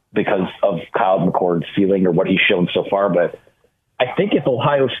of Kyle McCord's ceiling or what he's shown so far. But I think if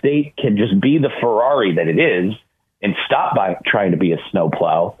Ohio State can just be the Ferrari that it is and stop by trying to be a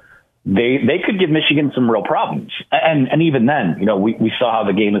snowplow, they could give Michigan some real problems. And even then, we saw how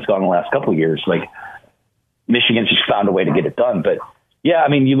the game has gone the last couple of years. Like, Michigan's just found a way to get it done. But yeah,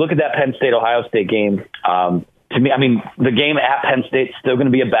 you look at that Penn State Ohio State game. To me, the game at Penn State is still going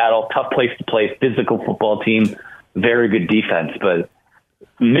to be a battle, tough place to play, physical football team, very good defense. But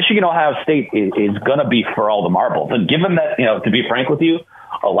Michigan Ohio State is going to be for all the marbles. And given that, to be frank with you,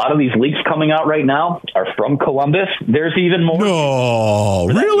 a lot of these leaks coming out right now are from Columbus. There's even more. No,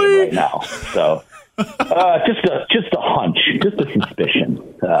 really? Right now. So just a hunch, just a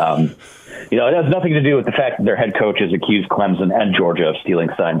suspicion. It has nothing to do with the fact that their head coach has accused Clemson and Georgia of stealing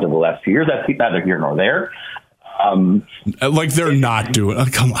signs over the last few years. That's neither here nor there. Like, they're not doing.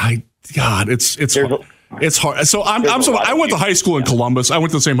 God, it's hard. It's hard. So I went to high school in Columbus. I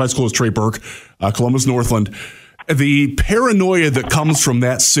went to the same high school as Trey Burke, Columbus Northland. The paranoia that comes from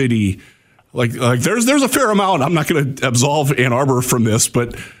that city, like there's a fair amount. I'm not going to absolve Ann Arbor from this,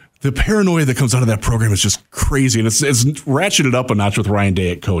 but the paranoia that comes out of that program is just crazy, and it's ratcheted up a notch with Ryan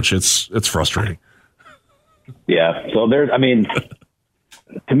Day at coach. It's frustrating. Yeah. So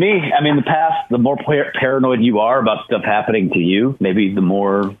to me, the past, the more paranoid you are about stuff happening to you, maybe the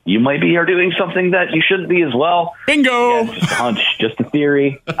more you might be are doing something that you shouldn't be as well. Bingo! Yeah, just a hunch, just a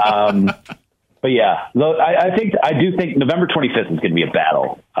theory. But yeah, I do think November 25th is going to be a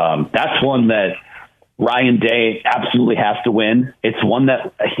battle. That's one that Ryan Day absolutely has to win. It's one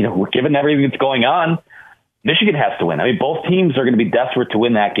that, given everything that's going on, Michigan has to win. Both teams are going to be desperate to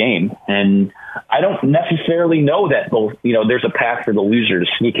win that game. And I don't necessarily know that both, there's a path for the loser to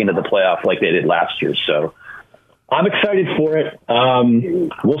sneak into the playoff like they did last year. So I'm excited for it.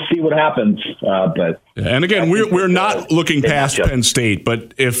 We'll see what happens. And again, we're not looking past Penn State,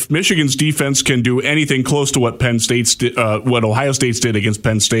 but if Michigan's defense can do anything close to what what Ohio State's did against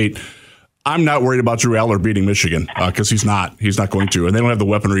Penn State, I'm not worried about Drew Aller beating Michigan because he's not going to, and they don't have the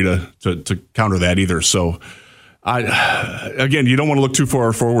weaponry to counter that either. So, again, you don't want to look too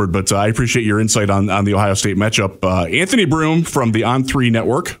far forward, but I appreciate your insight on the Ohio State matchup. Anthony Broom from the On3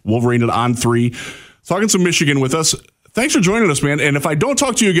 Network, Wolverine at On3, talking some Michigan with us. Thanks for joining us, man. And if I don't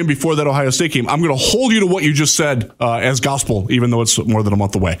talk to you again before that Ohio State game, I'm going to hold you to what you just said as gospel, even though it's more than a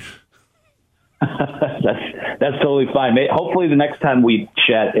month away. That's totally fine. Hopefully the next time we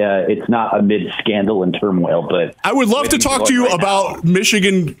chat, it's not amid scandal and turmoil. But I would love to talk to you about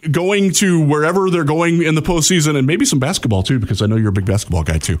Michigan going to wherever they're going in the postseason, and maybe some basketball too, because I know you're a big basketball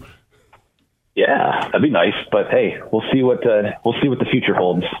guy too. Yeah, that'd be nice. But hey, we'll see what the future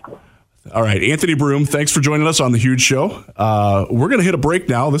holds. All right, Anthony Broom, thanks for joining us on the Huge Show. We're going to hit a break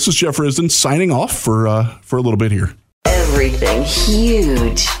now. This is Jeff Risdon signing off for a little bit here. Everything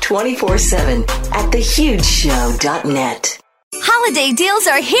huge 24/7 at thehugeshow.net. Holiday deals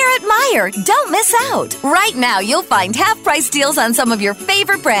are here at Meijer. Don't miss out. Right now, you'll find half-price deals on some of your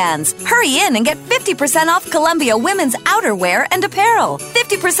favorite brands. Hurry in and get 50% off Columbia women's outerwear and apparel,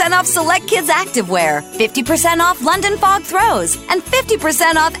 50% off select kids' activewear, 50% off London Fog Throws, and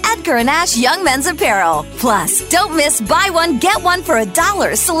 50% off Edgar & Ash Young Men's Apparel. Plus, don't miss buy one, get one for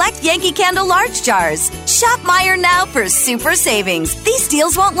 $1 select Yankee Candle large jars. Shop Meijer now for super savings. These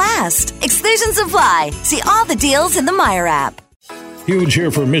deals won't last. Exclusions apply. See all the deals in the Meijer app. Huge here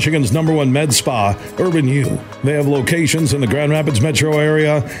for Michigan's #1 med spa, Urban U. They have locations in the Grand Rapids metro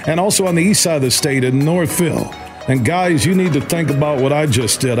area and also on the east side of the state in Northville. And guys, you need to think about what I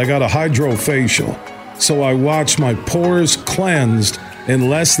just did. I got a hydrofacial. So I watched my pores cleansed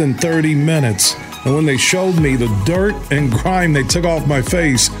in less than 30 minutes. And when they showed me the dirt and grime they took off my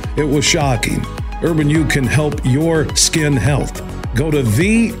face, it was shocking. Urban U can help your skin health. Go to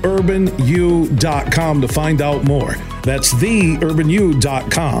theurbanu.com to find out more. That's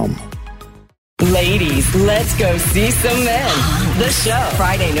theurbanu.com. Ladies, let's go see some men. The show,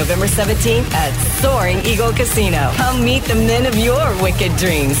 Friday, November 17th at Soaring Eagle Casino. Come meet the men of your wicked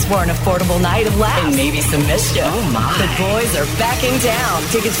dreams for an affordable night of laughs and maybe some mischief. Oh my. The boys are back in town.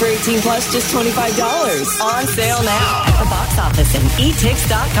 Tickets for 18 plus, just $25. On sale now at the box office and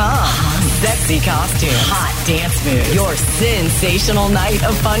etix.com. Sexy costumes, hot dance moves. Your sensational night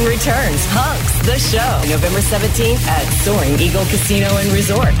of fun returns. Hunks, the show, November 17th at Soaring Eagle Casino and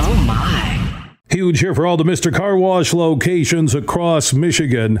Resort. Oh my. Huge here for all the Mr. Car Wash locations across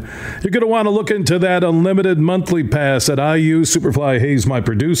Michigan. You're going to want to look into that unlimited monthly pass that I use. Superfly Hayes, my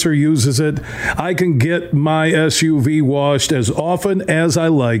producer, uses it. I can get my SUV washed as often as I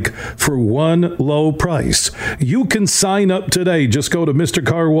like for one low price. You can sign up today. Just go to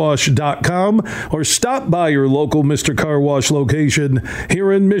MrCarWash.com or stop by your local Mr. Car Wash location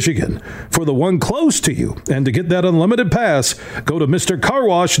here in Michigan for the one close to you. And to get that unlimited pass, go to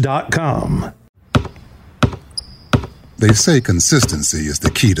MrCarWash.com. They say consistency is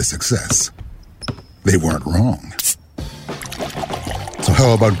the key to success. They weren't wrong. So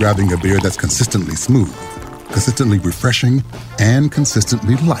how about grabbing a beer that's consistently smooth, consistently refreshing, and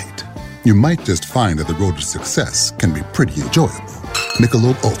consistently light? You might just find that the road to success can be pretty enjoyable.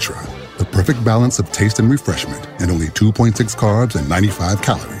 Michelob Ultra, the perfect balance of taste and refreshment, and only 2.6 carbs and 95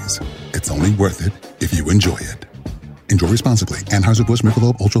 calories. It's only worth it if you enjoy it. Enjoy responsibly. Anheuser-Busch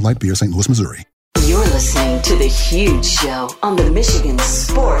Michelob Ultra Light Beer, St. Louis, Missouri. You're listening to The Huge Show on the Michigan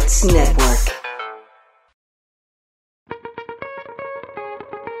Sports Network.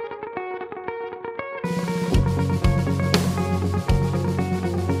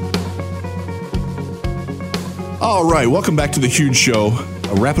 All right, welcome back to The Huge Show.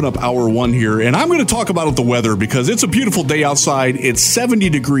 Wrapping up hour one here, and I'm going to talk about the weather because it's a beautiful day outside. It's 70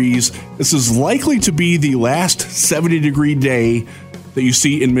 degrees. This is likely to be the last 70-degree day that you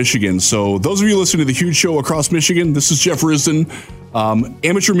see in Michigan. So those of you listening to The Huge Show across Michigan, this is Jeff Risdon,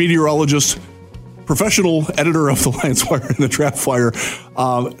 amateur meteorologist, professional editor of the Lions Wire and the Draft Wire.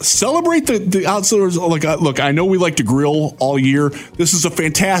 Celebrate the outdoors. Look, I know we like to grill all year. This is a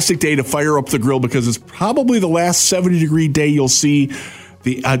fantastic day to fire up the grill because it's probably the last 70-degree day you'll see.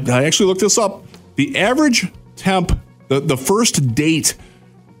 I actually looked this up. The average temp, the first date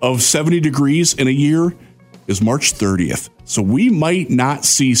of 70 degrees in a year is March 30th. So we might not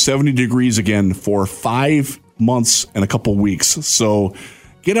see 70 degrees again for 5 months and a couple weeks. So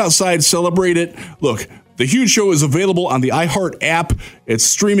get outside, celebrate it. Look, The Huge Show is available on the iHeart app. It's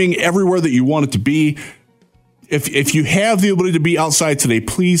streaming everywhere that you want it to be. If you have the ability to be outside today,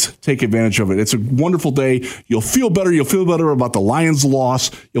 please take advantage of it. It's a wonderful day. You'll feel better. You'll feel better about the Lions'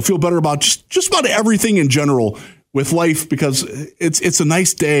 loss. You'll feel better about just about everything in general with life because it's a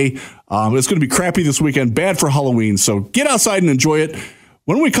nice day. It's going to be crappy this weekend, bad for Halloween. So get outside and enjoy it.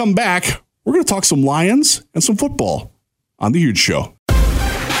 When we come back, we're going to talk some Lions and some football on The Huge Show.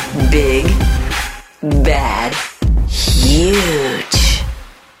 Big, bad, huge.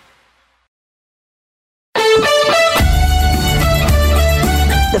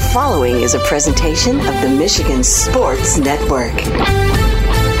 The following is a presentation of the Michigan Sports Network.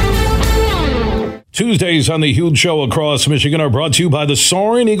 Tuesdays on the Huge Show across Michigan are brought to you by the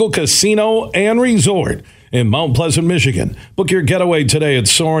Soaring Eagle Casino and Resort in Mount Pleasant, Michigan. Book your getaway today at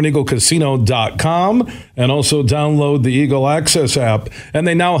SoaringEagleCasino.com and also download the Eagle Access app. And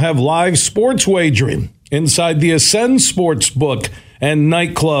they now have live sports wagering inside the Ascend Sportsbook and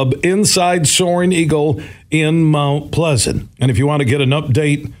nightclub inside Soaring Eagle in Mount Pleasant. And if you want to get an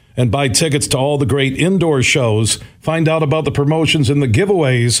update and buy tickets to all the great indoor shows, find out about the promotions and the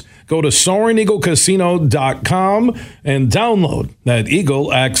giveaways, go to SoaringEagleCasino.com and download that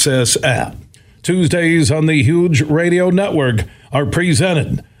Eagle Access app. Tuesdays on the Huge Radio Network are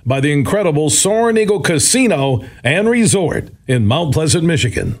presented by the incredible Soaring Eagle Casino and Resort in Mount Pleasant,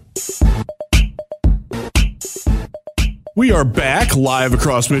 Michigan. We are back live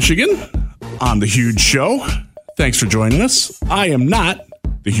across Michigan on The Huge Show. Thanks for joining us. I am not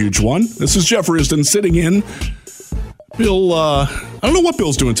the huge one. This is Jeff Risdon sitting in. Bill, I don't know what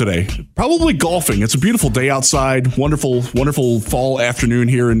Bill's doing today. Probably golfing. It's a beautiful day outside. Wonderful, wonderful fall afternoon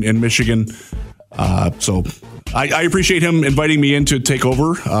here in Michigan. So I appreciate him inviting me in to take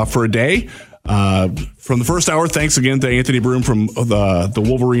over for a day. From the first hour, thanks again to Anthony Broom from the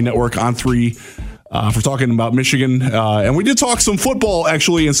Wolverine Network on 3 for talking about Michigan. And we did talk some football,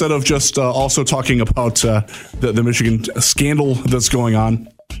 actually, instead of just also talking about the Michigan scandal that's going on.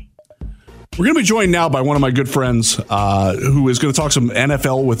 We're going to be joined now by one of my good friends who is going to talk some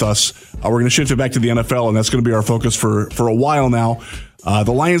NFL with us. We're going to shift it back to the NFL, and that's going to be our focus for a while now.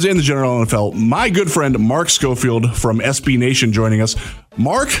 The Lions and the general NFL. My good friend, Mark Schofield from SB Nation joining us.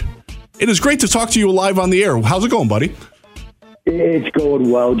 Mark, it is great to talk to you live on the air. How's it going, buddy? It's going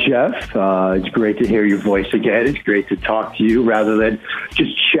well, Jeff. It's great to hear your voice again. It's great to talk to you rather than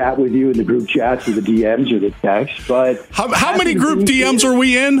just chat with you in the group chats or the DMs or the texts. But how many group DMs are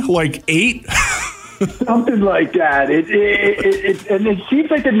we in? Like 8? Something like that. And it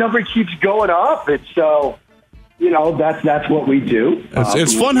seems like the number keeps going up. And so, that's what we do.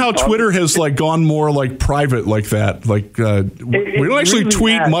 It's fun how Twitter has gone more private like that. We don't actually really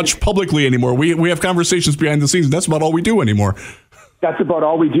tweet much publicly anymore. We have conversations behind the scenes. And that's about all we do anymore. That's about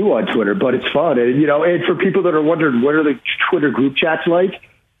all we do on Twitter, but it's fun. And, and for people that are wondering what are the Twitter group chats like,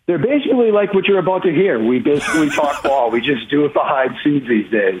 they're basically like what you're about to hear. We basically talk ball. We just do it behind scenes these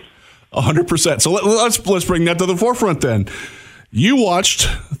days. 100%. So let's bring that to the forefront then. You watched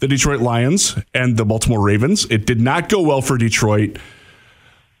the Detroit Lions and the Baltimore Ravens. It did not go well for Detroit.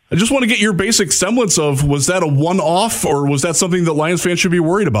 I just want to get your basic semblance of, was that a one-off or was that something that Lions fans should be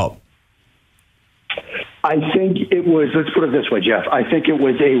worried about? I think it was, let's put it this way, Jeff. I think it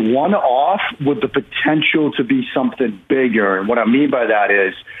was a one-off with the potential to be something bigger. And what I mean by that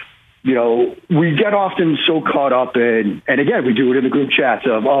is, we get often so caught up in, and again, we do it in the group chats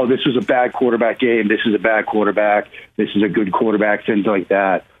of, oh, this was a bad quarterback game. This is a bad quarterback. This is a good quarterback, things like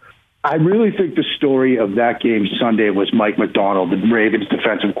that. I really think the story of that game Sunday was Mike Macdonald, the Ravens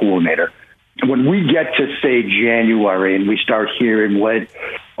defensive coordinator. When we get to, say, January and we start hearing what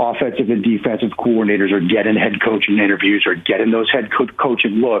offensive and defensive coordinators are getting head coaching interviews or getting those head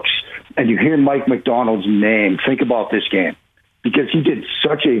coaching looks, and you hear Mike Macdonald's name, think about this game. Because he did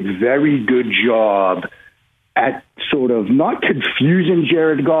such a very good job at sort of not confusing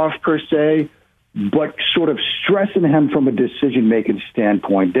Jared Goff per se, but sort of stressing him from a decision-making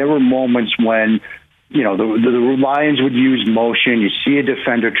standpoint. There were moments when, the Lions would use motion. You see a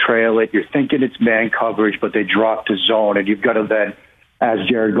defender trail it. You're thinking it's man coverage, but they drop to zone, and you've got to then, as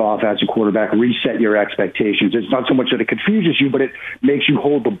Jared Goff, as a quarterback, reset your expectations. It's not so much that it confuses you, but it makes you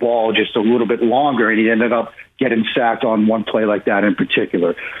hold the ball just a little bit longer, and he ended up getting sacked on one play like that in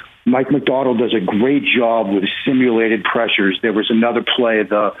particular. Mike Macdonald does a great job with simulated pressures. There was another play,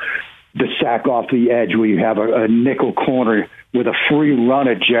 the sack off the edge where you have a nickel corner with a free run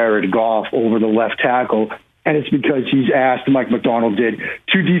at Jared Goff over the left tackle. And it's because he's asked, Mike Macdonald did,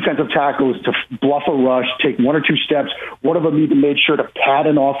 2 defensive tackles to bluff a rush, take 1 or 2 steps. One of them even made sure to pad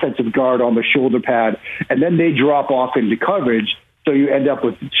an offensive guard on the shoulder pad. And then they drop off into coverage. So you end up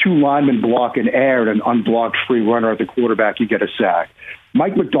with two linemen blocking air and an unblocked free runner at the quarterback, you get a sack.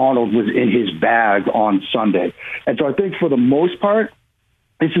 Mike McDonald was in his bag on Sunday. And so I think for the most part,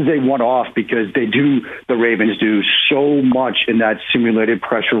 this is a one-off because the Ravens do so much in that simulated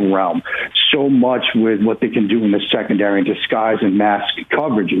pressure realm, so much with what they can do in the secondary and disguise and mask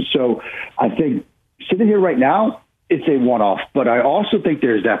coverages. So I think sitting here right now, it's a one-off. But I also think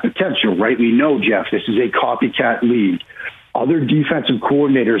there's that potential, right? We know, Jeff, this is a copycat league. Other defensive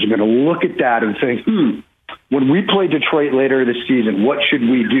coordinators are going to look at that and think, when we play Detroit later this season, what should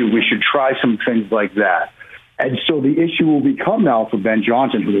we do? We should try some things like that. And so the issue will become now for Ben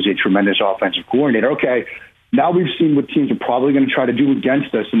Johnson, who is a tremendous offensive coordinator. Okay, now we've seen what teams are probably going to try to do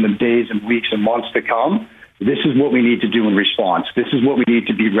against us in the days and weeks and months to come. This is what we need to do in response. This is what we need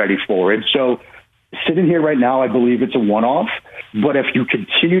to be ready for. And so sitting here right now, I believe it's a one-off. But if you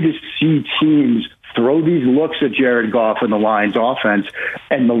continue to see teams throw these looks at Jared Goff and the Lions offense,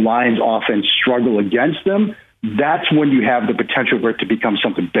 and the Lions offense struggle against them, that's when you have the potential for it to become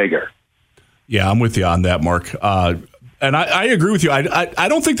something bigger. Yeah, I'm with you on that, Mark. And I agree with you. I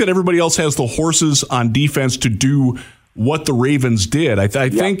don't think that everybody else has the horses on defense to do what the Ravens did. I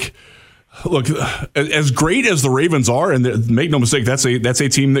think, look, as great as the Ravens are, and make no mistake, that's a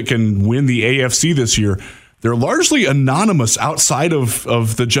team that can win the AFC this year. They're largely anonymous outside of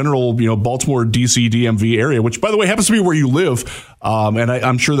the general, Baltimore, D.C., DMV area, which, by the way, happens to be where you live. And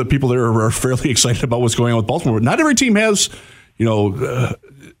I'm sure that people there are fairly excited about what's going on with Baltimore. Not every team has,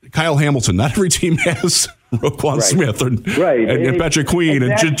 Kyle Hamilton. Not every team has Roquan Smith and Patrick Queen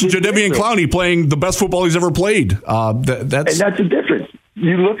and Jadeveon Clowney playing the best football he's ever played. And that's the difference.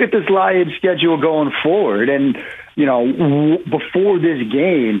 You look at this Lions schedule going forward, and, before this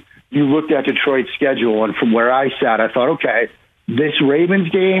game, you looked at Detroit's schedule, and from where I sat, I thought, okay, this Ravens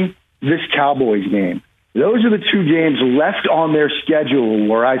game, this Cowboys game, those are the two games left on their schedule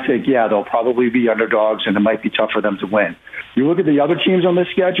where I think, they'll probably be underdogs and it might be tough for them to win. You look at the other teams on this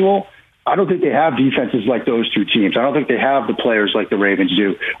schedule, I don't think they have defenses like those two teams. I don't think they have the players like the Ravens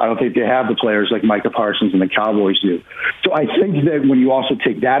do. I don't think they have the players like Micah Parsons and the Cowboys do. So I think that when you also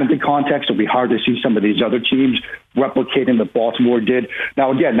take that into context, it'll be hard to see some of these other teams replicating what Baltimore did.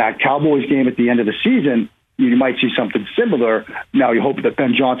 Now, again, that Cowboys game at the end of the season, you might see something similar. Now, you hope that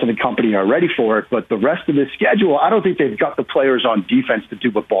Ben Johnson and company are ready for it. But the rest of the schedule, I don't think they've got the players on defense to do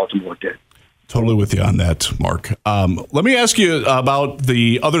what Baltimore did. Totally with you on that, Mark. Let me ask you about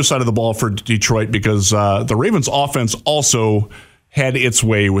the other side of the ball for Detroit, because the Ravens offense also had its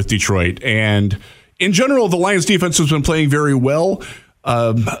way with Detroit. And in general, the Lions defense has been playing very well.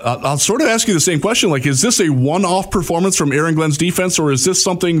 I'll sort of ask you the same question. Like, is this a one-off performance from Aaron Glenn's defense, or is this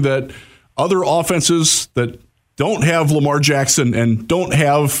something that other offenses that don't have Lamar Jackson and don't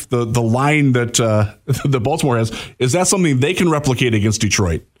have the line that Baltimore has, is that something they can replicate against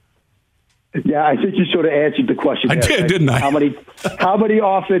Detroit? Yeah, I think you sort of answered the question. I did, didn't I? How many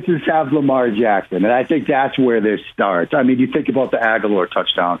offenses have Lamar Jackson? And I think that's where this starts. I mean, you think about the Aguilar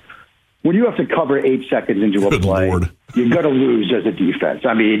touchdown. When you have to cover 8 seconds into a play, you're going to lose as a defense.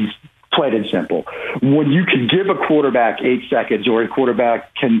 I mean, plain and simple. When you can give a quarterback 8 seconds, or a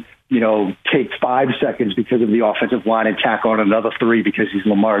quarterback can, take 5 seconds because of the offensive line and tack on another 3 because he's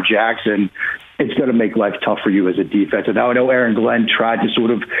Lamar Jackson, it's going to make life tough for you as a defense. And now I know Aaron Glenn tried to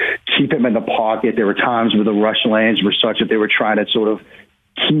sort of keep him in the pocket. There were times where the rush lanes were such that they were trying to sort of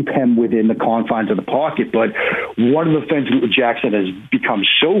keep him within the confines of the pocket. But one of the things that Jackson has become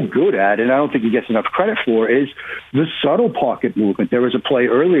so good at, and I don't think he gets enough credit for, is the subtle pocket movement. There was a play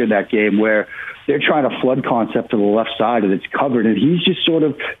earlier in that game where they're trying to flood concept to the left side and it's covered, and he's just sort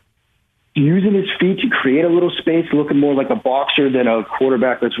of using his feet to create a little space, looking more like a boxer than a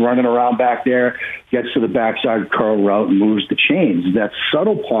quarterback that's running around back there, gets to the backside curl route and moves the chains. That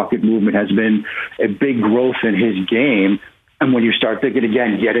subtle pocket movement has been a big growth in his game. And when you start thinking,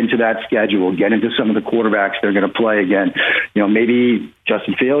 again, get into that schedule, get into some of the quarterbacks they're going to play again, maybe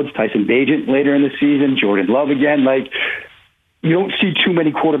Justin Fields, Tyson Bagent later in the season, Jordan Love again, you don't see too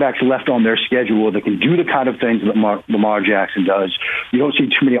many quarterbacks left on their schedule that can do the kind of things that Lamar Jackson does. You don't see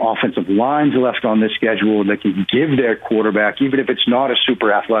too many offensive lines left on this schedule that can give their quarterback, even if it's not a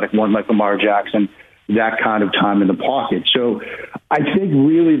super athletic one like Lamar Jackson, that kind of time in the pocket. So I think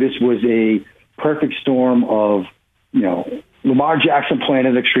really this was a perfect storm of, Lamar Jackson playing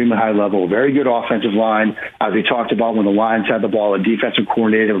at an extremely high level, very good offensive line. As we talked about, when the Lions had the ball, a defensive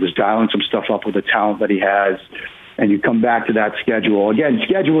coordinator was dialing some stuff up with the talent that he has. And you come back to that schedule. Again,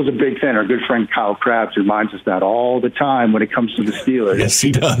 schedule is a big thing. Our good friend Kyle Krabs reminds us that all the time when it comes to the Steelers. Yes,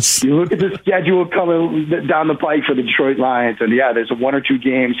 he does. You look at the schedule coming down the pike for the Detroit Lions, and there's 1 or 2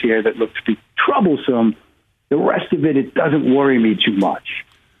 games here that look to be troublesome. The rest of it doesn't worry me too much.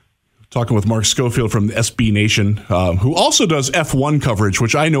 Talking with Mark Schofield from the SB Nation, who also does F1 coverage,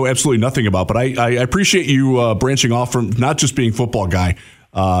 which I know absolutely nothing about, but I appreciate you branching off from not just being football guy.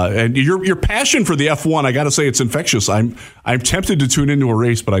 And your passion for the F1, I got to say, it's infectious. I'm tempted to tune into a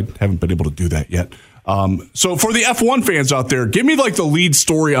race, but I haven't been able to do that yet. So for the F1 fans out there, give me like the lead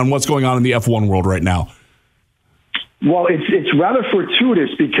story on what's going on in the F1 world right now. Well, it's rather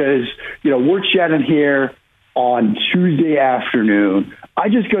fortuitous because, we're chatting here on Tuesday afternoon. I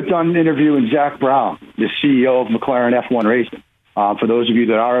just got done interviewing Zach Brown, the CEO of McLaren F1 Racing. For those of you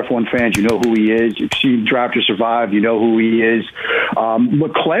that are F1 fans, you know who he is. You've seen Drive to Survive, you know who he is.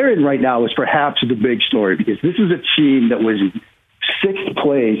 McLaren right now is perhaps the big story because this is a team that was in 6th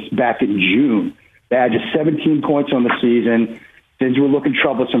place back in June. They had just 17 points on the season. Things were looking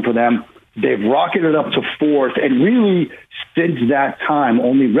troublesome for them. They've rocketed up to 4th, and really, since that time,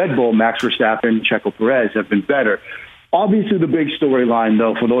 only Red Bull, Max Verstappen, Checo Perez have been better. Obviously, the big storyline,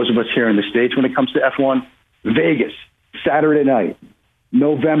 though, for those of us here in the States when it comes to F1, Vegas, Saturday night,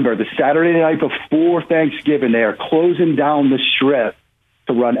 November, the Saturday night before Thanksgiving, they are closing down the Strip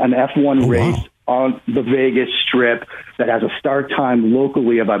to run an F1 race on the Vegas Strip that has a start time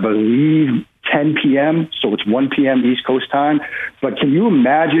locally of, I believe, 10 p.m., so it's 1 p.m. East Coast time. But can you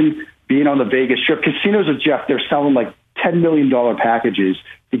imagine being on the Vegas Strip? Casinos are, Jeff, they're selling like $10 million packages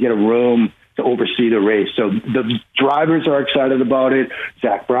to get a room to oversee the race. So the drivers are excited about it.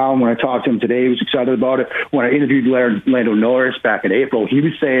 Zach Brown, when I talked to him today, he was excited about it. When I interviewed Lando Norris back in April, he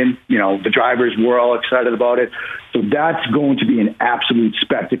was saying, the drivers were all excited about it. So that's going to be an absolute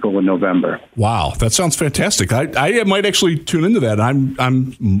spectacle in November. Wow, that sounds fantastic. I might actually tune into that.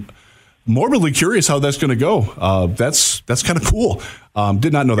 I'm morbidly curious how that's going to go. That's kind of cool.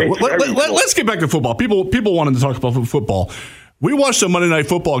 Did not know that. Let's get back to football. People wanted to talk about football. We watched a Monday Night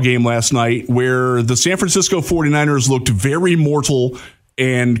Football game last night where the San Francisco 49ers looked very mortal,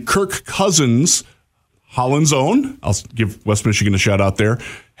 and Kirk Cousins, Holland's own, I'll give West Michigan a shout out there,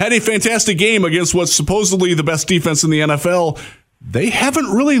 had a fantastic game against what's supposedly the best defense in the NFL. They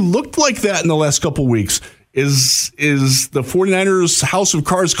haven't really looked like that in the last couple weeks. Is the 49ers house of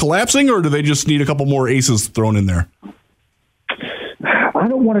cards collapsing, or do they just need a couple more aces thrown in there? I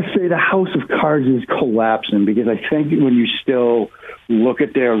don't want to say the house of cards is collapsing because I think when you still look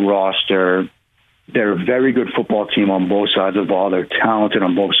at their roster, they're a very good football team on both sides of the ball. They're talented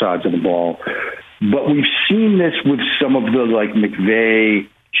on both sides of the ball. But we've seen this with some of the McVay,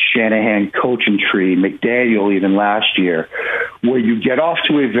 Shanahan coaching tree, McDaniel even last year, where you get off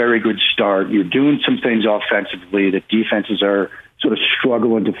to a very good start. You're doing some things offensively that defenses are sort of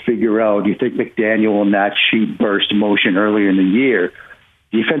struggling to figure out. You think McDaniel and that cheap burst motion earlier in the year,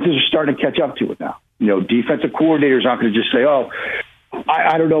 defenses are starting to catch up to it now. Defensive coordinators aren't going to just say,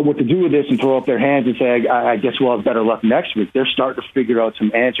 I don't know what to do with this and throw up their hands and say, I guess we'll have better luck next week. They're starting to figure out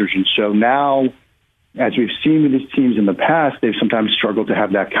some answers. And so now, as we've seen with these teams in the past, they've sometimes struggled to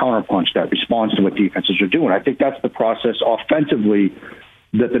have that counterpunch, that response to what defenses are doing. I think that's the process offensively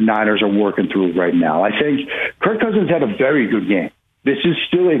that the Niners are working through right now. I think Kirk Cousins had a very good game. This is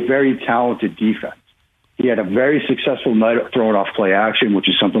still a very talented defense. He had a very successful night of throwing off play action, which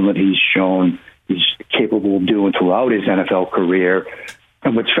is something that he's shown he's capable of doing throughout his NFL career.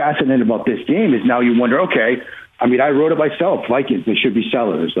 And what's fascinating about this game is now you wonder, okay, I wrote it myself. Vikings, they should be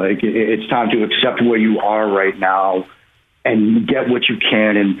sellers. It's time to accept where you are right now and get what you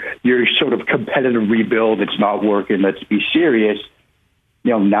can. And your sort of competitive rebuild, it's not working. Let's be serious.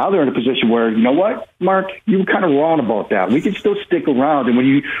 Now they're in a position where, you know what, Mark, you were kind of wrong about that. We can still stick around. And when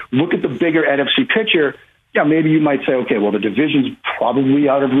you look at the bigger NFC picture, maybe you might say, okay, well, the division's probably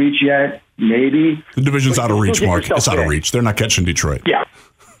out of reach yet. Maybe. The division's out of reach, Mark. It's out of reach. They're not catching Detroit. Yeah.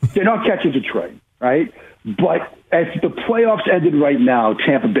 They're not catching Detroit, right? But if the playoffs ended right now,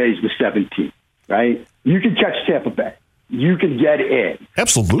 Tampa Bay's the 17th, right? You can catch Tampa Bay. You can get in.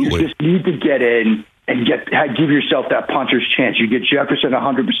 Absolutely. You just need to get in and give yourself that puncher's chance. You get Jefferson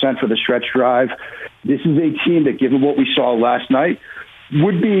 100% for the stretch drive. This is a team that, given what we saw last night,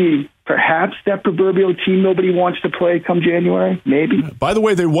 would be perhaps that proverbial team nobody wants to play come January, maybe. By the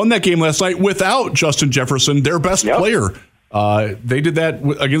way, they won that game last night without Justin Jefferson, their best player. They did that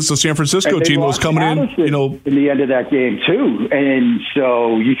against the San Francisco team that was coming in, in the end of that game too. And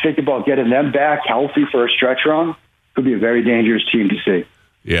so you think about getting them back healthy for a stretch run, could be a very dangerous team to see.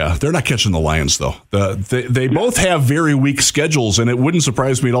 Yeah, they're not catching the Lions, though. They both have very weak schedules, and it wouldn't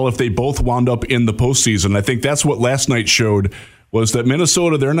surprise me at all if they both wound up in the postseason. I think that's what last night showed, was that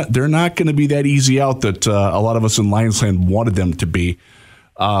Minnesota, they're not going to be that easy out that a lot of us in Lionsland wanted them to be.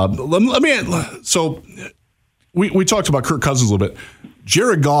 So we talked about Kirk Cousins a little bit.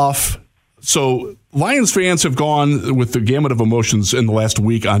 Jared Goff, So Lions fans have gone with the gamut of emotions in the last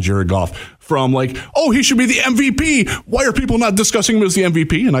week on Jared Goff, from like, oh, he should be the MVP. Why are people not discussing him as the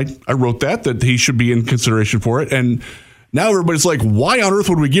MVP? And I wrote that he should be in consideration for it. And now everybody's like, why on earth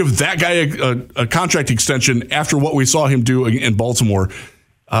would we give that guy a contract extension after what we saw him do in Baltimore?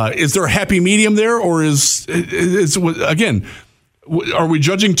 Is there a happy medium there, or is again, are we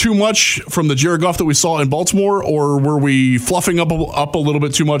judging too much from the Jared Goff that we saw in Baltimore, or were we fluffing up a little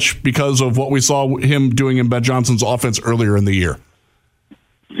bit too much because of what we saw him doing in Ben Johnson's offense earlier in the year?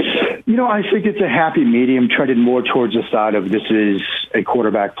 I think it's a happy medium, trending more towards the side of this is a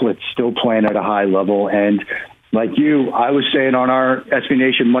quarterback blitz, still playing at a high level. And like you, I was saying on our SB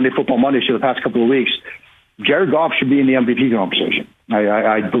Nation Monday Football Monday show the past couple of weeks, Jared Goff should be in the MVP conversation.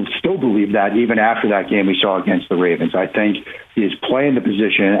 I still believe that even after that game we saw against the Ravens. I think he is playing the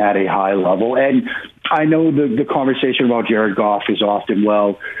position at a high level. And I know the conversation about Jared Goff is often,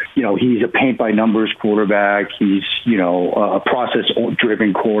 he's a paint-by-numbers quarterback. He's, a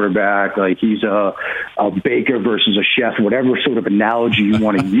process-driven quarterback. Like he's a baker versus a chef, whatever sort of analogy you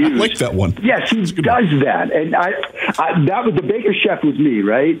want to use. I like that one. Yes, he does that. And that was the baker chef was me,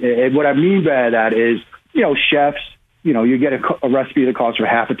 right? And what I mean by that is, chefs, you get a recipe that calls for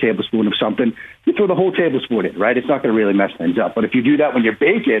half a tablespoon of something, you throw the whole tablespoon in, right? It's not going to really mess things up. But if you do that when you're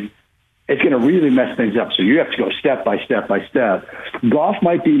baking, it's going to really mess things up. So you have to go step by step by step. Goff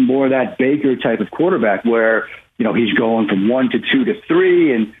might be more that baker type of quarterback where, he's going from 1 to 2 to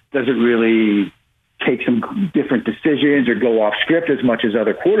 3 and doesn't really take some different decisions or go off script as much as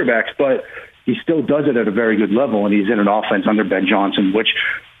other quarterbacks, but he still does it at a very good level. And he's in an offense under Ben Johnson, which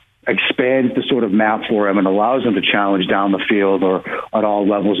expands the sort of map for him and allows him to challenge down the field or at all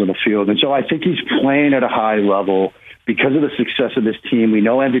levels of the field. And so I think he's playing at a high level because of the success of this team. We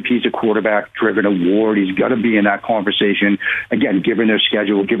know MVP is a quarterback-driven award. He's going to be in that conversation, again, given their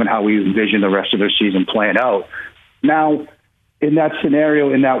schedule, given how we envision the rest of their season playing out. Now, in that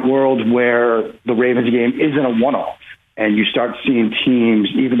scenario, in that world where the Ravens game isn't a one-off, and you start seeing teams,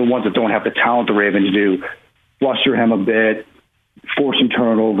 even the ones that don't have the talent the Ravens do, fluster him a bit, force some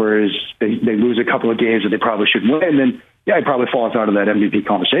turnovers, they lose a couple of games that they probably should win, then he probably falls out of that MVP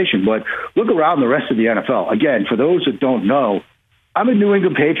conversation. But look around the rest of the NFL. Again, for those that don't know, I'm a New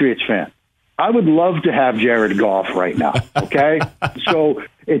England Patriots fan. I would love to have Jared Goff right now, okay? So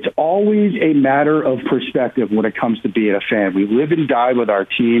it's always a matter of perspective when it comes to being a fan. We live and die with our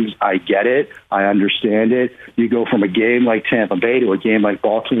teams. I get it. I understand it. You go from a game like Tampa Bay to a game like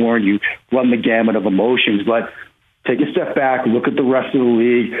Baltimore, and you run the gamut of emotions. But take a step back, look at the rest of the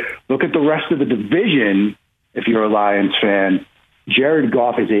league, look at the rest of the division. If you're a Lions fan, Jared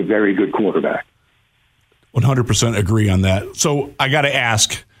Goff is a very good quarterback. 100% agree on that. So I got to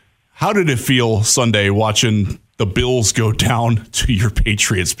ask, how did it feel Sunday watching the Bills go down to your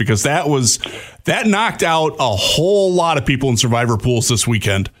Patriots? Because that knocked out a whole lot of people in survivor pools this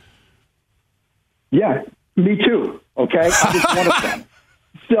weekend. Yeah, me too. Okay, I was one of them.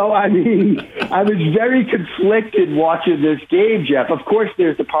 So, I was very conflicted watching this game, Jeff. Of course,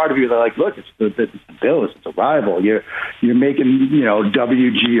 there's the part of you that like, look, it's the Bills, it's a rival. You're making,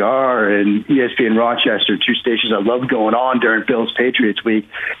 WGR and ESPN Rochester, two stations I love going on during Bills Patriots week.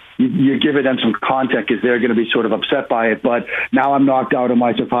 You're giving them some context because they're going to be sort of upset by it. But now I'm knocked out of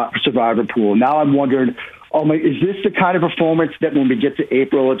my survivor pool. Now I'm wondering, is this the kind of performance that when we get to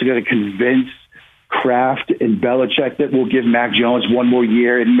April, it's going to convince Kraft and Belichick that we'll give Mac Jones one more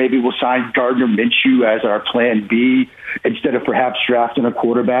year and maybe we'll sign Gardner Minshew as our plan B instead of perhaps drafting a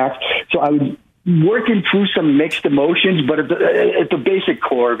quarterback? So I was working through some mixed emotions, but at the basic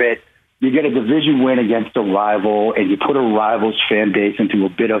core of it, you get a division win against a rival and you put a rival's fan base into a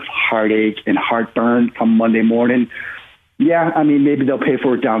bit of heartache and heartburn come Monday morning. Yeah, maybe they'll pay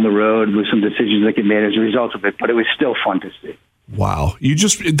for it down the road with some decisions they can make as a result of it, but it was still fun to see. Wow.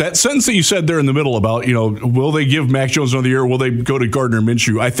 That sentence that you said there in the middle about, will they give Mac Jones another year or will they go to Gardner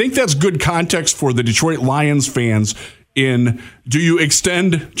Minshew? I think that's good context for the Detroit Lions fans do you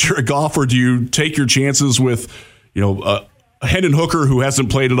extend Jared Goff or do you take your chances with, Hendon Hooker, who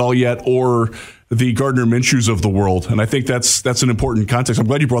hasn't played it all yet, or the Gardner Minshews of the world? And I think that's an important context. I'm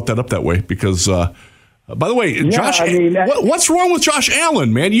glad you brought that up that way because, by the way, Josh, what's wrong with Josh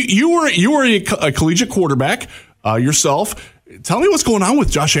Allen, man? You were a collegiate quarterback yourself. Tell me what's going on with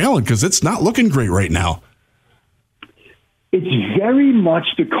Josh Allen because it's not looking great right now. It's very much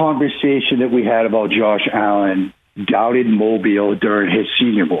the conversation that we had about Josh Allen doubted Mobile during his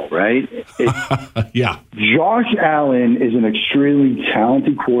Senior Bowl, right? Yeah. Josh Allen is an extremely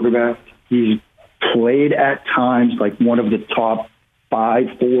talented quarterback. He's played at times like one of the top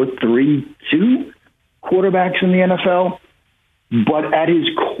 5, 4, 3, 2 quarterbacks in the NFL. But at his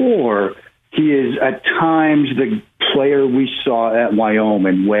core, he is at times the player we saw at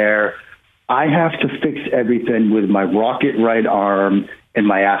Wyoming, where I have to fix everything with my rocket right arm and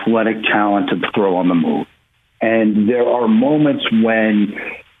my athletic talent to throw on the move. And there are moments when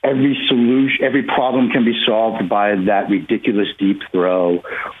every problem can be solved by that ridiculous deep throw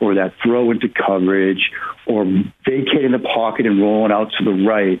or that throw into coverage or vacating the pocket and rolling out to the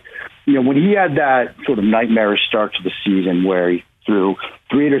right. You know, when he had that sort of nightmarish start to the season where he threw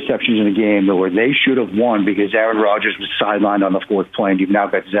 3 interceptions in a game where they should have won because Aaron Rodgers was sidelined on the 4th play and you've now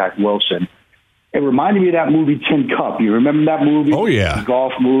got Zach Wilson. It reminded me of that movie Tin Cup. You remember that movie? Oh, yeah. The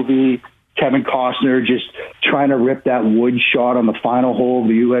golf movie. Kevin Costner just trying to rip that wood shot on the final hole of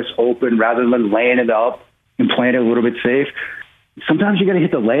the U.S. Open rather than laying it up and playing it a little bit safe. Sometimes you got to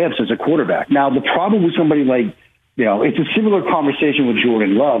hit the layups as a quarterback. Now, the problem with somebody like, you know, it's a similar conversation with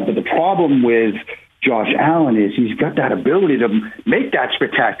Jordan Love, but the problem with Josh Allen is he's got that ability to make that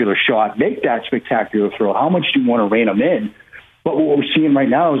spectacular shot, make that spectacular throw. How much do you want to rein him in? But what we're seeing right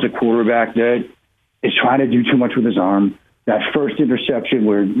now is a quarterback that is trying to do too much with his arm. That first interception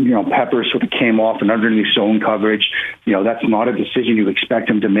where, you know, Pepper sort of came off and underneath zone coverage, you know, that's not a decision you expect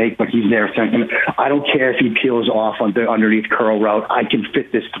him to make, but he's there thinking, I don't care if he peels off on the underneath curl route. I can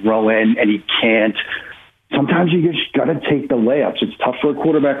fit this throw in, and he can't. Sometimes you just got to take the layups. It's tough for a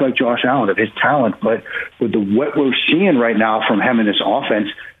quarterback like Josh Allen of his talent, but with what we're seeing right now from him in this offense,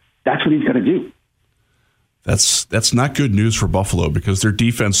 that's what he's got to do. That's not good news for Buffalo because their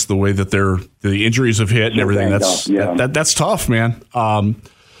defense, the way that the injuries have hit and everything, that's tough, man. Talking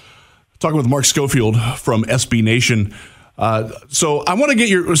with Mark Schofield from SB Nation. So I want to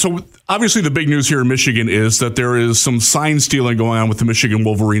get so obviously the big news here in Michigan is that there is some sign stealing going on with the Michigan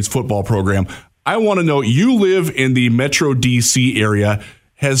Wolverines football program. I want to know, you live in the Metro DC area.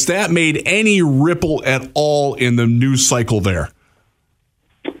 Has that made any ripple at all in the news cycle there?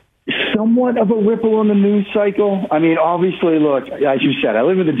 Somewhat of a ripple in the news cycle. I mean, obviously, look, as you said, I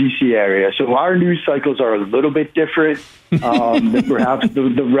live in the D.C. area, so our news cycles are a little bit different than perhaps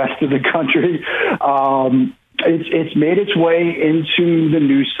the rest of the country. It's made its way into the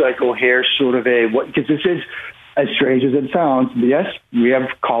news cycle here, sort of because this is, as strange as it sounds, yes, we have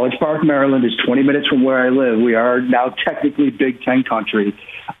College Park, Maryland is 20 minutes from where I live. We are now technically Big Ten country.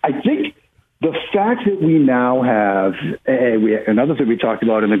 I think the fact that we now have, another thing we talked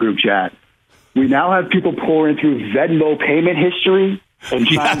about in the group chat, we now have people pouring through Venmo payment history and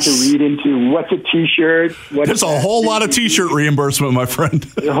trying to read into what's a T-shirt. There's a whole lot of T-shirt reimbursement, my friend.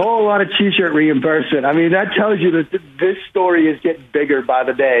 A whole lot of T-shirt reimbursement. I mean, that tells you that this story is getting bigger by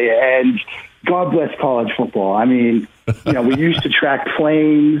the day, and God bless college football. I mean, you know, we used to track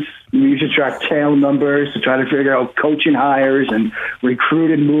planes. We used to track tail numbers to try to figure out coaching hires and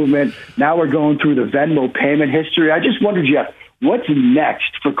recruiting movement. Now we're going through the Venmo payment history. I just wondered, Jeff, what's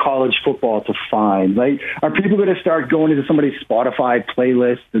next for college football to find? Like, are people going to start going into somebody's Spotify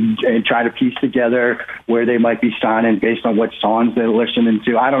playlist and try to piece together where they might be signing based on what songs they're listening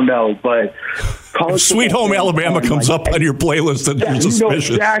to? I don't know, but college Sweet Home Alabama comes up on your playlist, and you're suspicious. You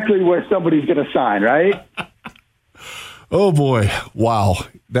know exactly where somebody's going to sign, right? Oh boy! Wow,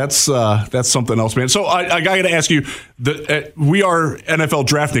 that's something else, man. So I got to ask you, we are NFL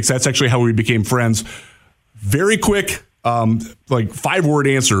Draftniks. That's actually how we became friends. Very quick, like 5-word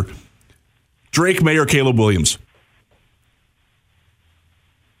answer: Drake May or Caleb Williams?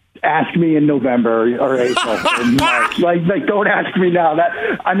 Ask me in November or April or March. Like, don't ask me now. Let's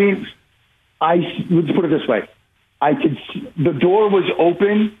put it this way: the door was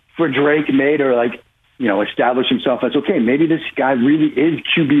open for Drake May to establish himself as, okay, maybe this guy really is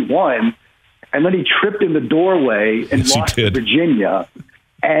QB1. And then he tripped in the doorway and lost to Virginia.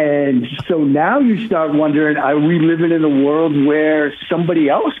 And so now you start wondering, are we living in a world where somebody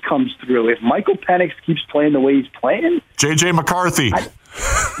else comes through? If Michael Penix keeps playing the way he's playing. J.J. McCarthy. That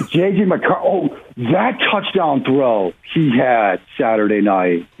touchdown throw he had Saturday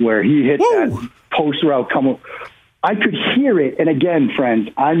night where he hit that post route come. I could hear it. And again, friends,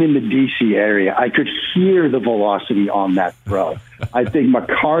 I'm in the D.C. area. I could hear the velocity on that throw. I think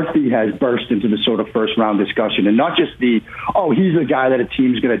McCarthy has burst into the sort of first-round discussion. And not just he's the guy that a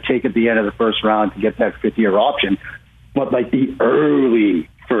team's going to take at the end of the first round to get that fifth-year option, but like the early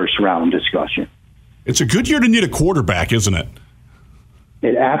first-round discussion. It's a good year to need a quarterback, isn't it?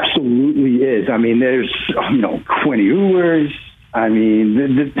 It absolutely is. I mean, there's, Quinn Ewers. I mean,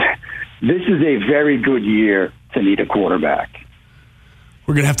 this is a very good year to need a quarterback.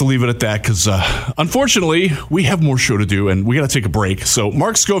 We're going to have to leave it at that because, unfortunately, we have more show to do, and we got to take a break. So,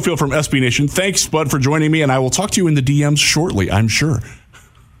 Mark Schofield from SB Nation, thanks, bud, for joining me, and I will talk to you in the DMs shortly, I'm sure.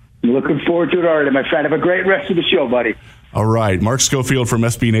 Looking forward to it already, my friend. Have a great rest of the show, buddy. All right. Mark Schofield from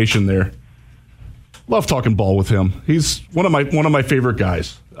SB Nation there. Love talking ball with him. He's one of my favorite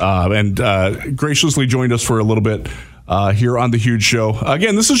guys, and graciously joined us for a little bit here on the Huge Show.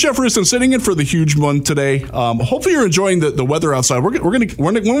 Again, this is Jeff Risdon sitting in for the Huge one today. Hopefully, you're enjoying the weather outside. We're gonna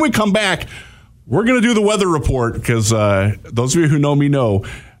when we come back, we're gonna do the weather report because those of you who know me know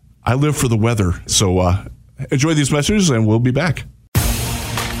I live for the weather. So enjoy these messages, and we'll be back.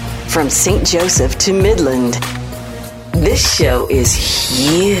 From St. Joseph to Midland, this show is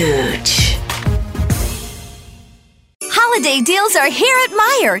huge. Holiday deals are here at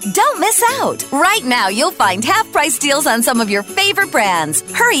Meijer. Don't miss out. Right now, you'll find half-price deals on some of your favorite brands.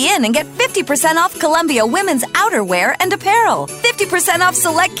 Hurry in and get 50% off Columbia women's outerwear and apparel, 50% off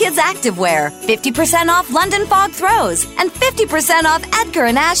select kids' activewear, 50% off London Fog Throws, and 50% off Edgar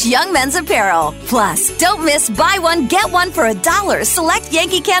 & Ash Young Men's Apparel. Plus, don't miss buy one, get one for $1 select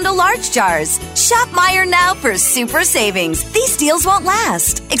Yankee Candle large jars. Shop Meijer now for super savings. These deals won't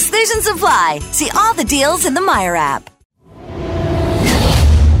last. Exclusions apply. See all the deals in the Meijer app.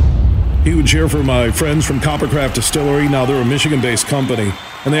 Huge here for my friends from Coppercraft Distillery. Now, they're a Michigan-based company,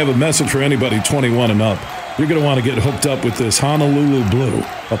 and they have a message for anybody 21 and up. You're going to want to get hooked up with this Honolulu Blue,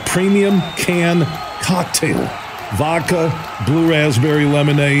 a premium can cocktail. Vodka, blue raspberry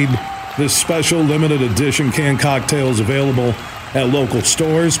lemonade. This special limited edition can cocktail is available at local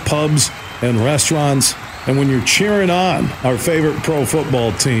stores, pubs, and restaurants. And when you're cheering on our favorite pro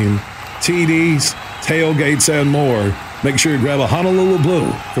football team, TDs, tailgates, and more, make sure you grab a Honolulu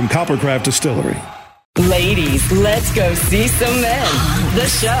Blue from Coppercraft Distillery. Ladies, let's go see some men. The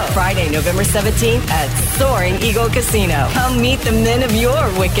show, Friday, November 17th at Soaring Eagle Casino. Come meet the men of your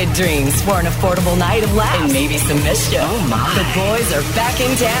wicked dreams for an affordable night of laughs and maybe some mischief. Oh my. The boys are back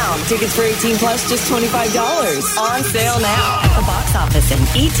in town. Tickets for 18 plus, just $25. On sale now at the box office and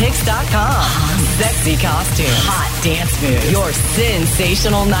etix.com. Sexy costumes, hot dance moves. Your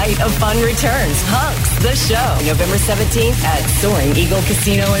sensational night of fun returns. Hunks, the show, November 17th at Soaring Eagle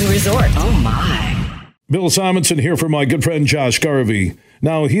Casino and Resort. Oh my. Bill Simonson here for my good friend Josh Garvey.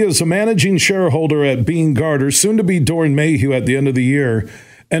 Now, he is a managing shareholder at Bean Garter, soon to be Doran Mayhew at the end of the year.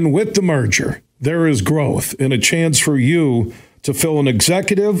 And with the merger, there is growth and a chance for you to fill an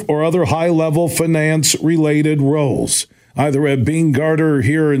executive or other high-level finance-related roles, either at Bean Garter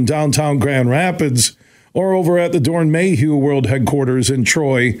here in downtown Grand Rapids or over at the Doran Mayhew World Headquarters in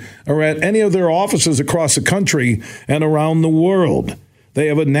Troy, or at any of their offices across the country and around the world. They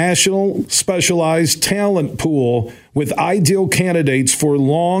have a national specialized talent pool with ideal candidates for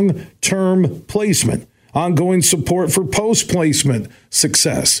long-term placement, ongoing support for post-placement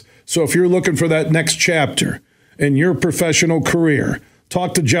success. So if you're looking for that next chapter in your professional career,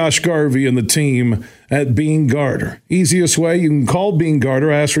 talk to Josh Garvey and the team at Bean Garter. Easiest way, you can call Bean Garter,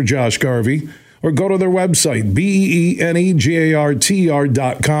 ask for Josh Garvey, or go to their website,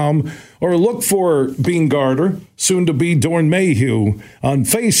 BENEGARTR.com, or look for Bean Garter, soon to be Doran Mayhew, on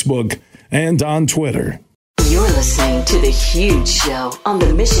Facebook and on Twitter. You're listening to The Huge Show on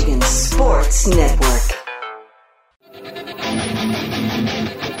the Michigan Sports Network.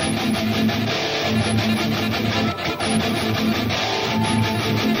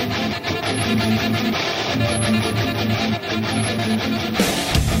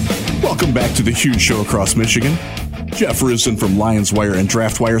 Welcome back to the Huge Show across Michigan. Jeff Risdon from Lions Wire and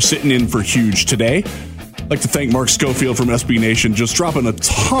Draft Wire sitting in for Huge today. I'd like to thank Mark Schofield from SB Nation, just dropping a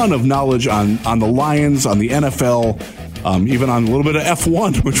ton of knowledge on the Lions, on the NFL, even on a little bit of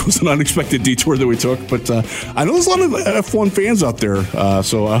F1, which was an unexpected detour that we took. But I know there's a lot of F1 fans out there,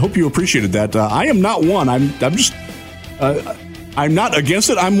 so I hope you appreciated that. I am not one. I'm not against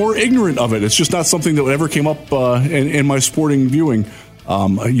it. I'm more ignorant of it. It's just not something that ever came up in my sporting viewing.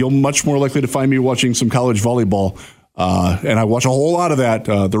 You're much more likely to find me watching some college volleyball. And I watch a whole lot of that.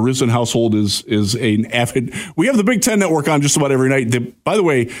 The Risdon household is an avid. We have the Big Ten Network on just about every night. By the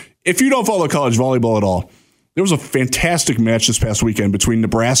way, if you don't follow college volleyball at all, there was a fantastic match this past weekend between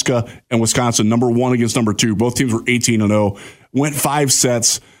Nebraska and Wisconsin, number 1 against number 2. Both teams were 18-0, went 5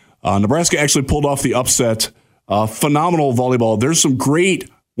 sets. Nebraska actually pulled off the upset. Phenomenal volleyball. There's some great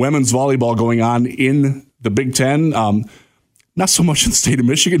women's volleyball going on in the Big Ten. Not so much in the state of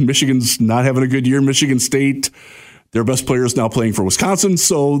Michigan. Michigan's not having a good year. Michigan State, their best players now playing for Wisconsin,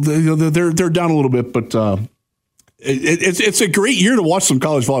 so they're down a little bit. But it's a great year to watch some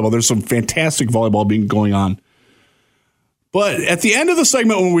college volleyball. There's some fantastic volleyball going on. But at the end of the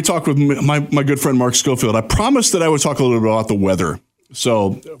segment, when we talk with my good friend Mark Schofield, I promised that I would talk a little bit about the weather.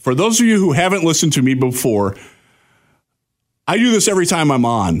 So for those of you who haven't listened to me before, I do this every time I'm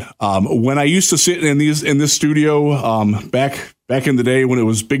on. When I used to sit in this studio back in the day when it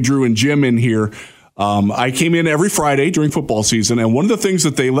was Big Drew and Jim in here, I came in every Friday during football season, and one of the things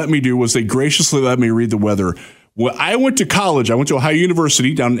that they let me do was they graciously let me read the weather. When I went to college, I went to Ohio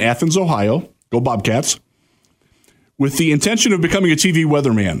University down in Athens, Ohio. Go Bobcats. With the intention of becoming a TV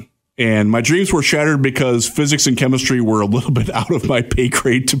weatherman. And my dreams were shattered because physics and chemistry were a little bit out of my pay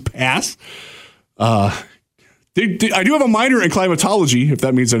grade to pass. I do have a minor in climatology, if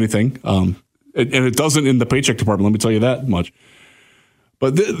that means anything. And it doesn't in the paycheck department, let me tell you that much.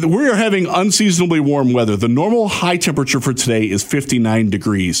 But we are having unseasonably warm weather. The normal high temperature for today is 59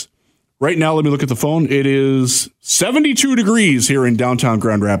 degrees. Right now, let me look at the phone. It is 72 degrees here in downtown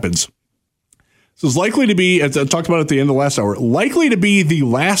Grand Rapids. This is likely to be, as I talked about at the end of the last hour, likely to be the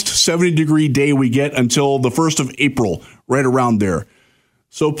last 70-degree day we get until the 1st of April, right around there.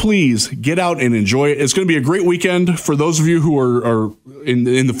 So please get out and enjoy it. It's going to be a great weekend for those of you who are in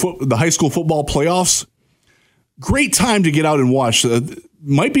the high school football playoffs. Great time to get out and watch.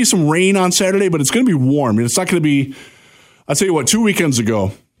 Might be some rain on Saturday, but it's going to be warm. And it's not going to be, I'll tell you what, 2 weekends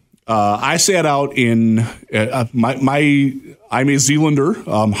ago, I sat out in I'm a Zealander,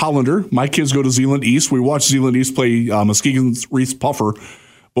 Hollander. My kids go to Zeeland East. We watch Zeeland East play Muskegon's Reese Puffer.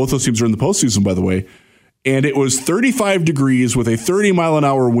 Both those teams are in the postseason, by the way. And it was 35 degrees with a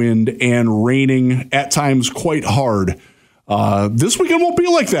 30-mile-an-hour wind and raining at times quite hard. This weekend won't be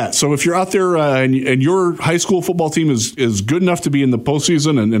like that. So if you're out there and your high school football team is good enough to be in the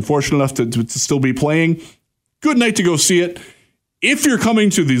postseason and fortunate enough to still be playing, good night to go see it. If you're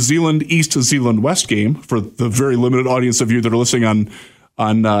coming to the Zeeland East to Zeeland West game, for the very limited audience of you that are listening on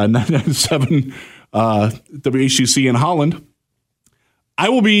 997 WHCC in Holland, I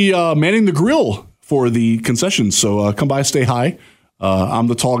will be manning the grill for the concessions. So come by, stay high. I'm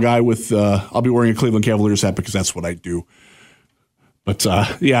the tall guy with, I'll be wearing a Cleveland Cavaliers hat because that's what I do. But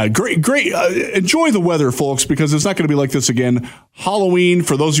yeah, great. Enjoy the weather, folks, because it's not going to be like this again. Halloween,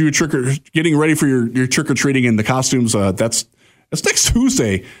 for those of you getting ready for your trick-or-treating in the costumes, it's next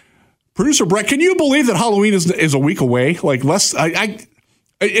Tuesday. Producer Brett, can you believe that Halloween is a week away? Like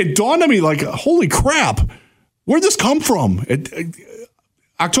it dawned on me like, holy crap, where'd this come from?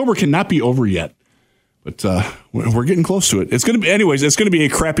 October cannot be over yet, but we're getting close to it. It's going to be a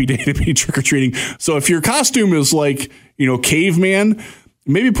crappy day to be trick-or-treating. So if your costume is like, caveman,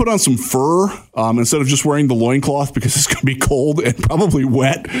 maybe put on some fur instead of just wearing the loincloth because it's going to be cold and probably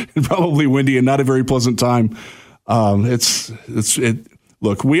wet and probably windy and not a very pleasant time.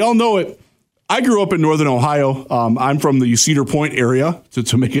 Look, we all know it. I grew up in Northern Ohio. I'm from the Cedar Point area,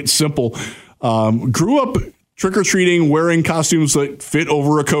 to make it simple. Grew up trick-or-treating, wearing costumes that fit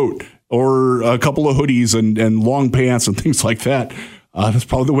over a coat or a couple of hoodies and long pants and things like that. That's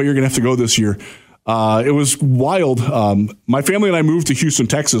probably the way you're going to have to go this year. It was wild. My family and I moved to Houston,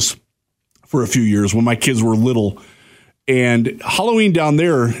 Texas for a few years when my kids were little. And Halloween down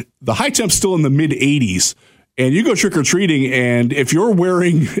there, the high temp's still in the mid-80s. And you go trick-or-treating, and if you're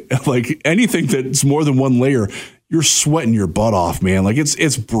wearing like anything that's more than one layer, you're sweating your butt off, man. Like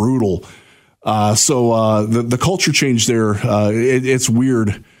it's brutal. So the culture change there, it's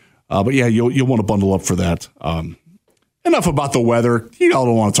weird. But yeah, you'll want to bundle up for that. Enough about the weather. You all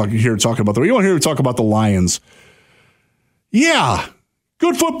don't want to talk about the weather. You want to hear me talk about the Lions. Yeah,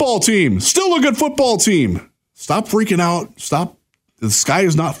 good football team. Still a good football team. Stop freaking out. Stop. The sky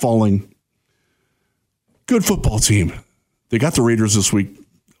is not falling. Good football team. They got the Raiders this week.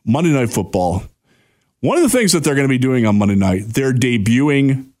 Monday Night Football. One of the things that they're going to be doing on Monday night, they're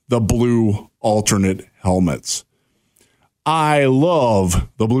debuting the blue alternate helmets. I love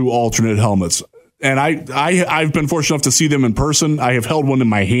the blue alternate helmets. And I've been fortunate enough to see them in person. I have held one in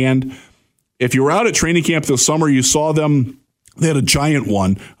my hand. If you were out at training camp this summer, you saw them. They had a giant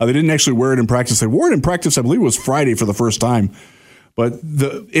one. They didn't actually wear it in practice. They wore it in practice, I believe it was Friday for the first time. But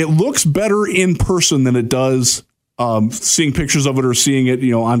it looks better in person than it does seeing pictures of it or seeing it,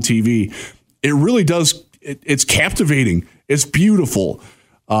 on TV. It really does. It's captivating. It's beautiful.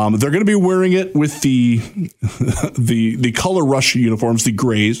 They're going to be wearing it with the Color Rush uniforms, the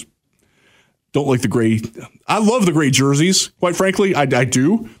grays. Don't like the gray. I love the gray jerseys. Quite frankly, I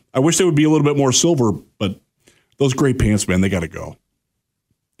do. I wish they would be a little bit more silver, but those gray pants, man, they got to go.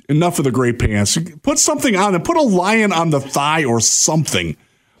 Enough of the gray pants. Put something on them. Put a lion on the thigh or something.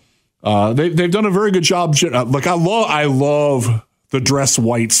 They've done a very good job. Like I love the dress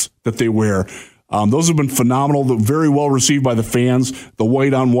whites that they wear. Those have been phenomenal. They're very well received by the fans. The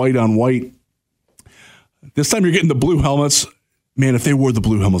white on white on white. This time you're getting the blue helmets. Man, if they wore the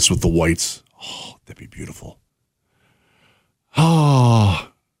blue helmets with the whites, that'd be beautiful.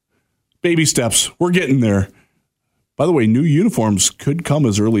 Baby steps. We're getting there. By the way, new uniforms could come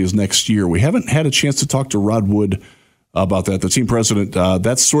as early as next year. We haven't had a chance to talk to Rod Wood about that. The team president,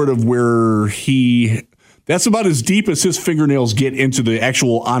 that's sort of where that's about as deep as his fingernails get into the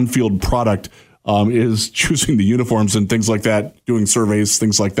actual on-field product, is choosing the uniforms and things like that, doing surveys,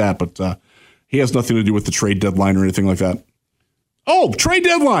 things like that. But he has nothing to do with the trade deadline or anything like that. Oh, trade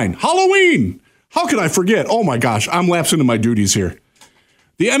deadline, Halloween. How could I forget? Oh, my gosh, I'm lapsing into my duties here.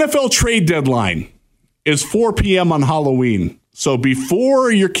 The NFL trade deadline is 4 p.m. on Halloween. So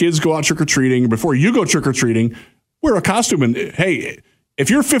before your kids go out trick-or-treating, before you go trick-or-treating, wear a costume. And, hey, if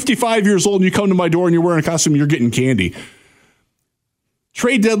you're 55 years old and you come to my door and you're wearing a costume, you're getting candy.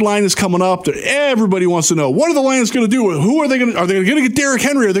 Trade deadline is coming up. Everybody wants to know, what are the Lions going to do? Who are they going to? Are they going to get Derrick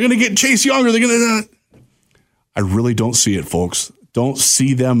Henry? Are they going to get Chase Young? Are they going to? I really don't see it, folks. Don't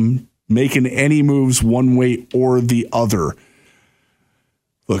see them making any moves one way or the other.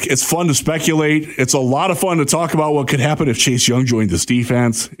 Look, it's fun to speculate. It's a lot of fun to talk about what could happen if Chase Young joined this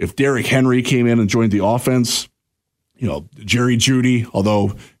defense, if Derrick Henry came in and joined the offense. You know, Jerry Jeudy,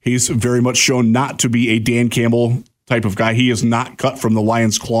 although he's very much shown not to be a Dan Campbell type of guy. He is not cut from the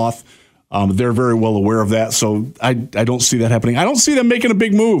Lions cloth. They're very well aware of that. So I don't see that happening. I don't see them making a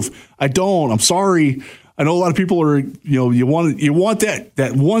big move. I don't. I'm sorry. I know a lot of people are, you want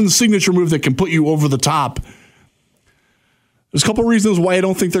that one signature move that can put you over the top. There's a couple of reasons why I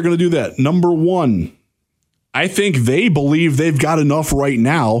don't think they're going to do that. Number one, I think they believe they've got enough right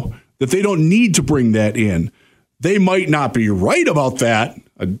now that they don't need to bring that in. They might not be right about that.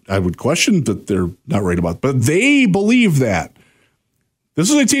 I would question that they're not right about it, but they believe that.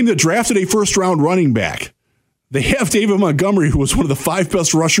 This is a team that drafted a first-round running back. They have David Montgomery, who was one of the 5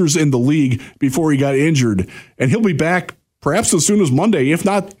 best rushers in the league before he got injured, and he'll be back perhaps as soon as Monday. If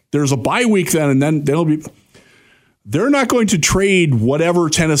not, there's a bye week then, and then they'll be. They're not going to trade whatever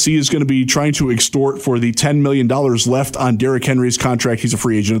Tennessee is going to be trying to extort for the $10 million left on Derrick Henry's contract. He's a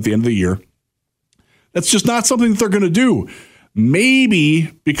free agent at the end of the year. That's just not something that they're going to do. Maybe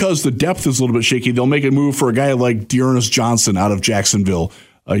because the depth is a little bit shaky, they'll make a move for a guy like Dearness Johnson out of Jacksonville,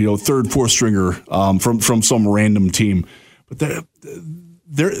 third, fourth stringer from some random team. But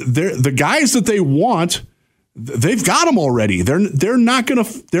the guys that they want, they've got them already. They're not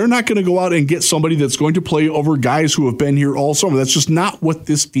gonna go out and get somebody that's going to play over guys who have been here all summer. That's just not what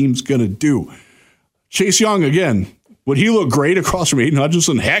this team's gonna do. Chase Young again. Would he look great across from Aiden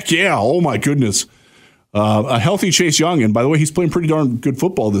Hutchinson? Heck yeah! Oh my goodness. A healthy Chase Young, and by the way, he's playing pretty darn good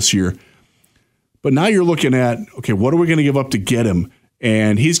football this year. But now you're looking at, okay, what are we going to give up to get him?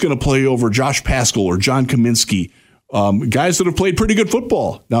 And he's going to play over Josh Paschal or John Kaminsky, guys that have played pretty good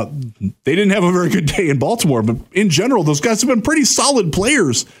football. Now, they didn't have a very good day in Baltimore, but in general, those guys have been pretty solid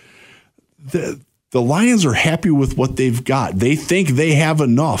players. The Lions are happy with what they've got. They think they have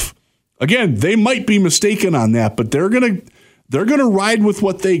enough. Again, they might be mistaken on that, but they're gonna ride with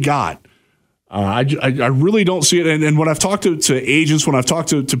what they got. I really don't see it. And when I've talked to agents, when I've talked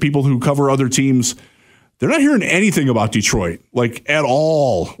to people who cover other teams, they're not hearing anything about Detroit, like at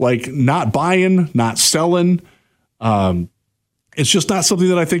all. Like not buying, not selling. It's just not something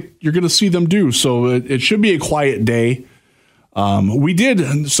that I think you're going to see them do. So it should be a quiet day.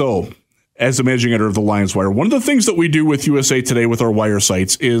 So as the managing editor of the Lions Wire, one of the things that we do with USA Today with our wire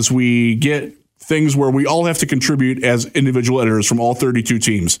sites is we get things where we all have to contribute as individual editors from all 32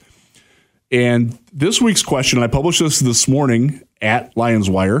 teams. And this week's question, I published this morning at Lions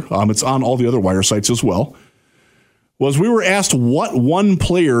Wire, it's on all the other wire sites as well, was we were asked what one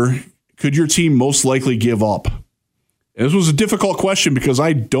player could your team most likely give up? And this was a difficult question because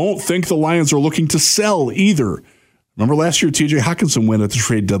I don't think the Lions are looking to sell either. Remember last year, T.J. Hockenson went at the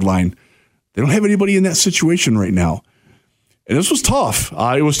trade deadline. They don't have anybody in that situation right now. And this was tough.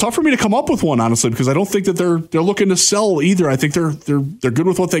 It was tough for me to come up with one, honestly, because I don't think that they're looking to sell either. I think they're good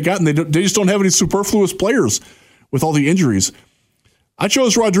with what they got, and they just don't have any superfluous players with all the injuries. I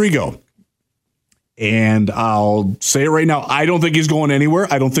chose Rodrigo, and I'll say it right now. I don't think he's going anywhere.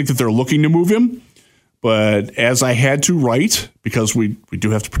 I don't think that they're looking to move him. But as I had to write, because we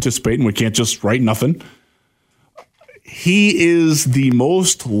do have to participate and we can't just write nothing, he is the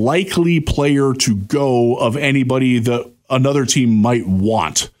most likely player to go of anybody that another team might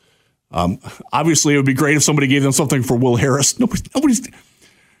want. Obviously, it would be great if somebody gave them something for Will Harris. Nobody's.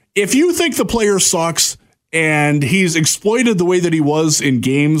 If you think the player sucks and he's exploited the way that he was in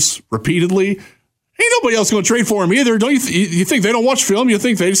games repeatedly, ain't nobody else going to trade for him either. Don't you? You think they don't watch film? You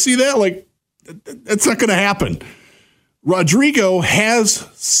think they see that? Like, that's not going to happen. Rodrigo has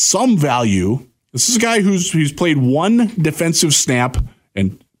some value. This is a guy who's played one defensive snap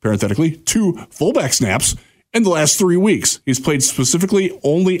and parenthetically 2 fullback snaps in the last 3 weeks. He's played specifically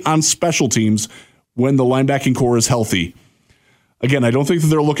only on special teams when the linebacking core is healthy. Again, I don't think that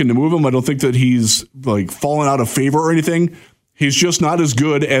they're looking to move him. I don't think that he's like fallen out of favor or anything. He's just not as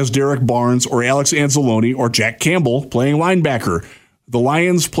good as Derek Barnes or Alex Anzalone or Jack Campbell playing linebacker. The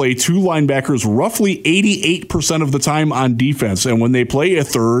Lions play two linebackers roughly 88% of the time on defense. And when they play a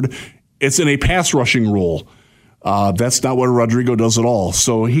third, it's in a pass rushing role. That's not what Rodrigo does at all.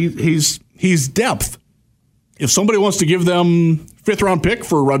 So he's depth. If somebody wants to give them 5th round pick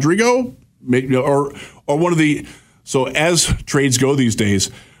for Rodrigo, or one of the, so as trades go these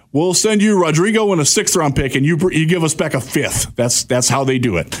days, we'll send you Rodrigo and a 6th round pick, and you give us back a 5th. That's how they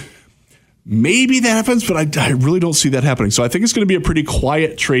do it. Maybe that happens, but I really don't see that happening. So I think it's going to be a pretty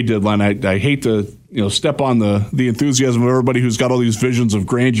quiet trade deadline. I hate to step on the enthusiasm of everybody who's got all these visions of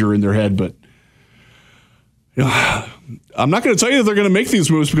grandeur in their head, but I'm not going to tell you that they're going to make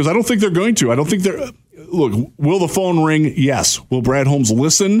these moves because I don't think they're going to. I don't think they're. Look, will the phone ring? Yes. Will Brad Holmes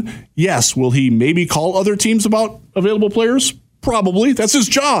listen? Yes. Will he maybe call other teams about available players? Probably. That's his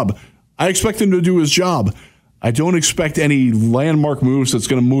job. I expect him to do his job. I don't expect any landmark moves that's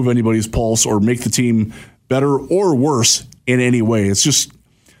going to move anybody's pulse or make the team better or worse in any way. It's just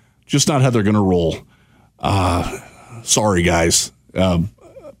not how they're going to roll. Sorry, guys.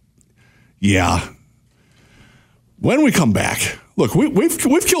 Yeah. When we come back, look, we've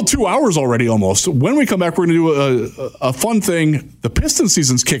killed 2 hours already almost. When we come back, we're going to do a fun thing. The Pistons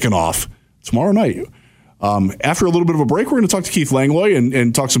season's kicking off tomorrow night. After a little bit of a break, we're going to talk to Keith Langlois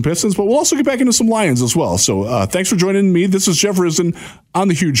and talk some Pistons, but we'll also get back into some Lions as well. So thanks for joining me. This is Jeff Risdon on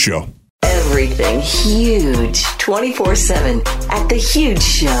The Huge Show. Everything huge 24/7 at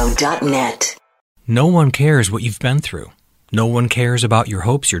thehugeshow.net. No one cares what you've been through. No one cares about your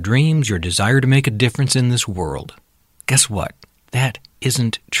hopes, your dreams, your desire to make a difference in this world. Guess what? That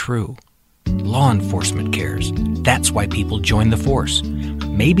isn't true. Law enforcement cares. That's why people join the force.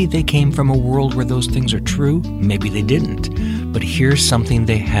 Maybe they came from a world where those things are true. Maybe they didn't. But here's something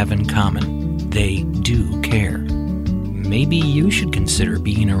they have in common. They do care. Maybe you should consider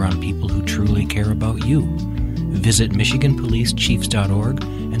being around people who truly care about you. Visit MichiganPoliceChiefs.org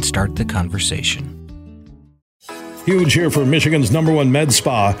and start the conversation. Huge here for Michigan's #1 med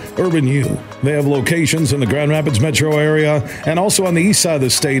spa, Urban U. They have locations in the Grand Rapids metro area and also on the east side of the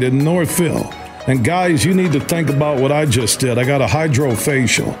state in Northville. And guys, you need to think about what I just did. I got a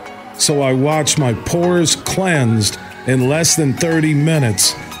hydrofacial. So I watched my pores cleansed in less than 30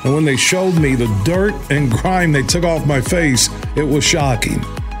 minutes. And when they showed me the dirt and grime they took off my face, it was shocking.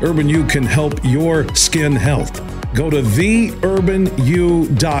 Urban U can help your skin health. Go to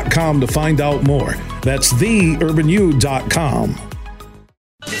theurbanu.com to find out more. That's theurbanu.com.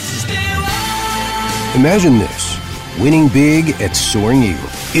 Imagine this, winning big at Soaring Eagle.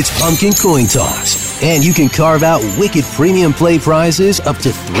 It's pumpkin coin toss, and you can carve out wicked premium play prizes up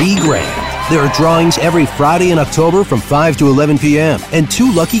to $3,000. There are drawings every Friday in October from 5 to 11 p.m. and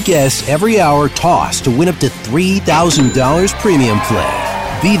 2 lucky guests every hour toss to win up to $3,000 premium play.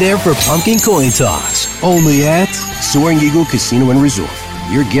 Be there for Pumpkin Coin Toss, only at Soaring Eagle Casino and Resort.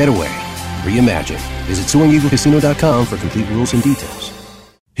 Your getaway reimagined. Visit SoaringEagleCasino.com for complete rules and details.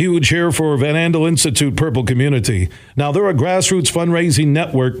 Huge here for Van Andel Institute Purple Community. Now, they're a grassroots fundraising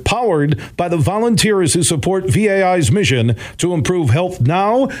network powered by the volunteers who support VAI's mission to improve health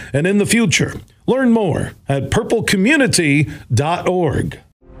now and in the future. Learn more at purplecommunity.org.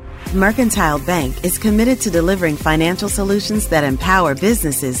 Mercantile Bank is committed to delivering financial solutions that empower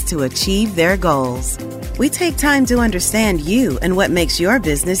businesses to achieve their goals. We take time to understand you and what makes your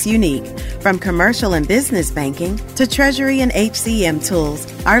business unique. From commercial and business banking to treasury and HCM tools,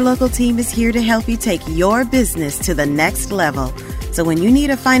 our local team is here to help you take your business to the next level. So when you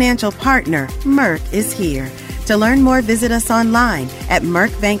need a financial partner, Merc is here. To learn more, visit us online at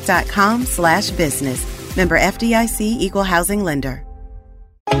mercbank.com/business. Member FDIC, Equal Housing Lender.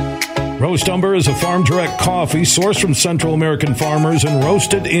 Roast Umber is a farm-direct coffee sourced from Central American farmers and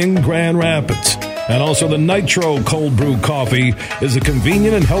roasted in Grand Rapids. And also the Nitro Cold Brew Coffee is a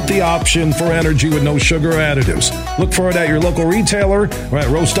convenient and healthy option for energy with no sugar additives. Look for it at your local retailer or at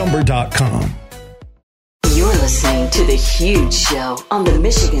roastumber.com. You're listening to The Huge Show on the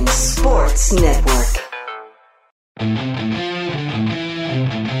Michigan Sports Network.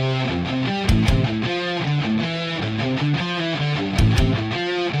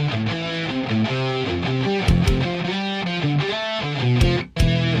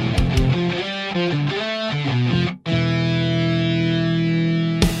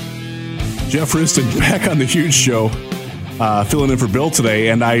 Jeff Risdon back on The Huge Show, filling in for Bill today,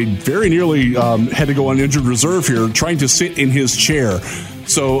 and I very nearly had to go on injured reserve here, trying to sit in his chair.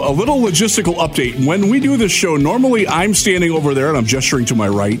 So a little logistical update. When we do this show, normally I'm standing over there, and I'm gesturing to my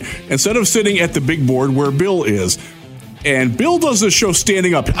right, instead of sitting at the big board where Bill is. And Bill does this show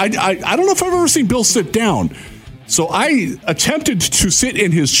standing up. I don't know if I've ever seen Bill sit down. So I attempted to sit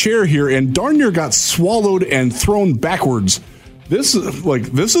in his chair here and darn near got swallowed and thrown backwards. This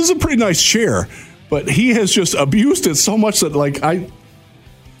is a pretty nice chair, but he has just abused it so much that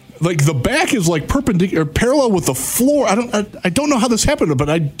the back is like perpendicular, parallel with the floor. I don't know how this happened, but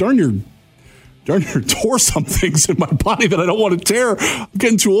I darn near tore some things in my body that I don't want to tear. I'm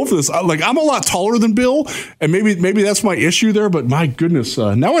getting too old for this. I'm a lot taller than Bill, and maybe that's my issue there. But my goodness,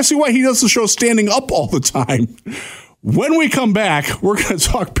 now I see why he does the show standing up all the time. When we come back, we're going to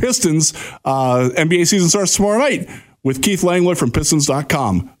talk Pistons. NBA season starts tomorrow night with Keith Langlois from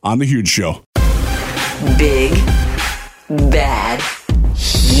Pistons.com on The Huge Show. Big, bad,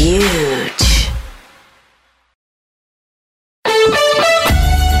 huge.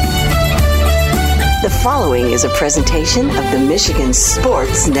 The following is a presentation of the Michigan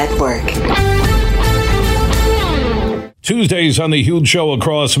Sports Network. Tuesdays on the Huge Show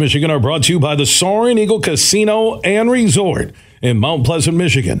across Michigan are brought to you by the Soaring Eagle Casino and Resort in Mount Pleasant,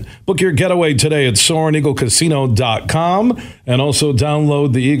 Michigan. Book your getaway today at SoaringEagleCasino.com and also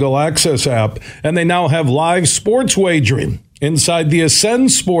download the Eagle Access app. And they now have live sports wagering inside the Ascend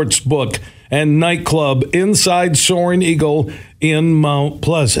Sportsbook and nightclub inside Soaring Eagle in Mount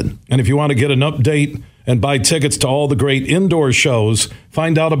Pleasant. And if you want to get an update and buy tickets to all the great indoor shows,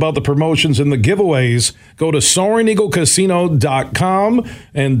 find out about the promotions and the giveaways, go to SoaringEagleCasino.com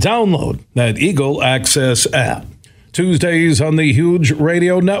and download that Eagle Access app. Tuesdays on the Huge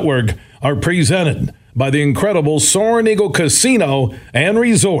Radio Network are presented by the incredible Soaring Eagle Casino and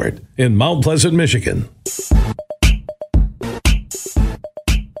Resort in Mount Pleasant, Michigan.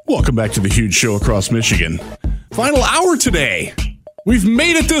 Welcome back to the Huge Show across Michigan. Final hour today. We've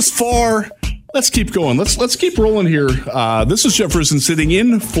made it this far. Let's keep going. Let's keep rolling here. This is Jefferson sitting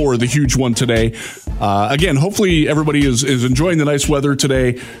in for the huge one today. Again, hopefully everybody is enjoying the nice weather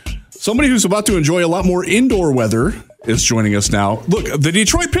today. Somebody who's about to enjoy a lot more indoor weather is joining us now. Look, the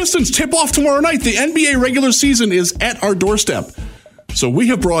Detroit Pistons tip off tomorrow night. The NBA regular season is at our doorstep. So we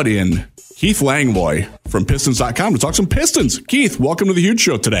have brought in Keith Langlois from Pistons.com to talk some Pistons. Keith, welcome to the Huge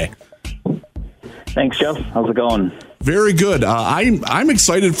Show today. Thanks, Jeff. How's it going? Very good. I'm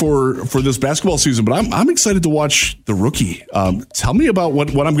excited for this basketball season, but I'm excited to watch the rookie. Tell me about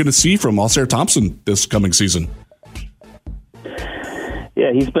what I'm going to see from Alsare Thompson this coming season.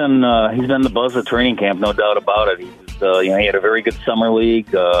 Yeah, he's been the buzz at training camp, no doubt about it. He had a very good summer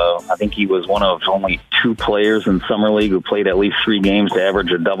league. I think he was one of only 2 players in summer league who played at least 3 games to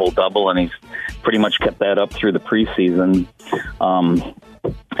average a double-double, and he's pretty much kept that up through the preseason.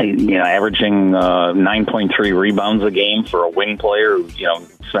 Averaging 9.3 rebounds a game for a wing player who,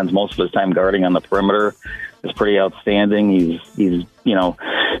 spends most of his time guarding on the perimeter is pretty outstanding. He's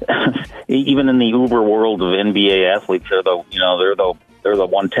even in the uber world of NBA athletes, they're the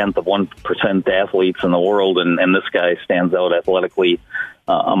 1/10 of 1% athletes in the world, and this guy stands out athletically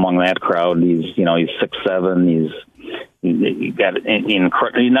among that crowd. He's 6'7". He's got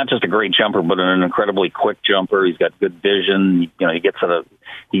not just a great jumper, but an incredibly quick jumper. He's got good vision. He gets a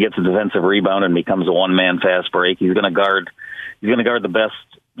defensive rebound and becomes a one-man fast break. He's going to guard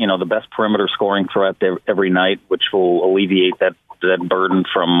the best perimeter scoring threat every night, which will alleviate that burden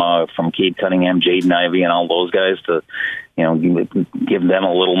from Cade Cunningham, Jaden Ivey, and all those guys to give them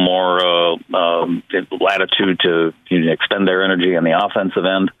a little more latitude to extend their energy on the offensive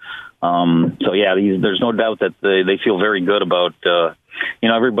end. There's no doubt that they feel very good about.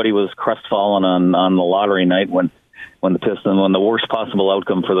 Everybody was crestfallen on the lottery night when the worst possible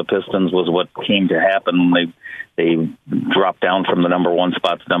outcome for the Pistons was what came to happen. They dropped down from the number 1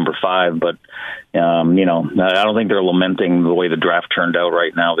 spot to number 5, but I don't think they're lamenting the way the draft turned out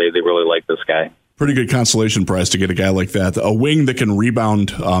right now. They really like this guy. Pretty good consolation prize to get a guy like that, a wing that can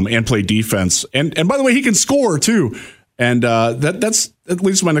rebound and play defense, and by the way, he can score too. And that's at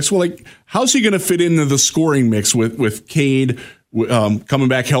least my next one. Like, how's he going to fit into the scoring mix with Cade coming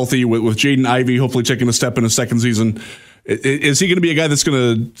back healthy, with Jaden Ivey hopefully taking a step in his second season? Is he going to be a guy that's going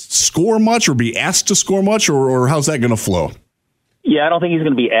to score much or be asked to score much, or how's that going to flow? Yeah, I don't think he's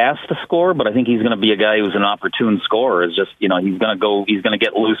going to be asked to score, but I think he's going to be a guy who's an opportune scorer. It's just, he's going to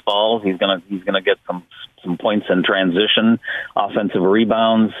get loose balls. He's going to get some points in transition, offensive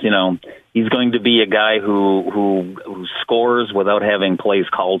rebounds. He's going to be a guy who scores without having plays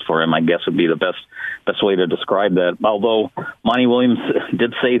called for him, I guess would be the best way to describe that. Although Monty Williams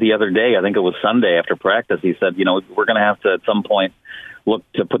did say the other day, I think it was Sunday after practice, he said, we're going to have to at some point look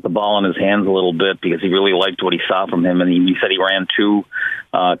to put the ball in his hands a little bit because he really liked what he saw from him. And he said he ran two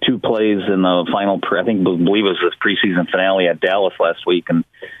plays in the final, believe it was his preseason finale at Dallas last week. And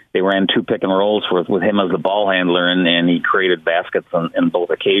they ran 2 pick and rolls with him as the ball handler, and he created baskets on both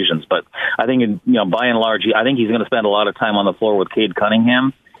occasions. But I think, by and large, I think he's going to spend a lot of time on the floor with Cade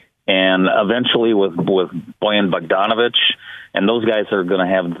Cunningham, and eventually with Bojan Bogdanovic. And those guys are going to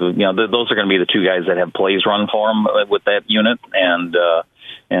have, those are going to be the 2 guys that have plays run for him with that unit. And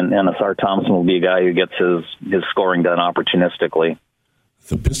Asar Thompson will be a guy who gets his scoring done opportunistically.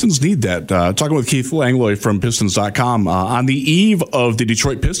 The Pistons need that. Talking with Keith Langlois from Pistons.com on the eve of the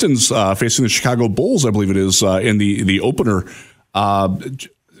Detroit Pistons facing the Chicago Bulls, I believe it is, in the opener.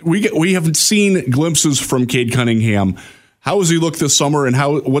 We haven't seen glimpses from Cade Cunningham. How has he looked this summer, and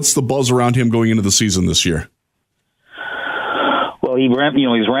what's the buzz around him going into the season this year? Well, he's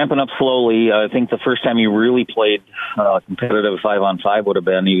ramping up slowly. I think the first time he really played competitive 5-on-5 would have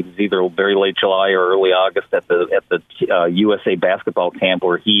been either very late July or early August at the USA basketball camp,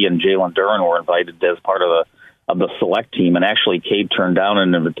 where he and Jalen Duren were invited as part of the select team. And actually, Cade turned down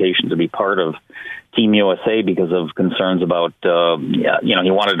an invitation to be part of Team USA because of concerns about he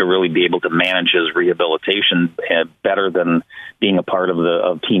wanted to really be able to manage his rehabilitation better than being a part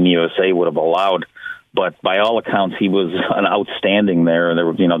of Team USA would have allowed. But by all accounts, he was an outstanding there. And there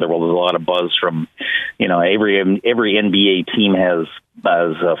was a lot of buzz from, every NBA team has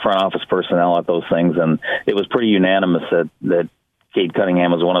front office personnel at those things. And it was pretty unanimous that Cade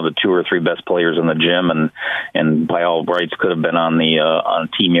Cunningham was one of the 2 or 3 best players in the gym, and by all rights could have been on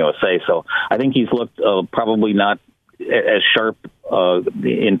Team USA. So I think he's looked probably not as sharp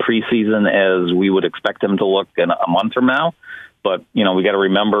in preseason as we would expect him to look in a month from now. But, we got to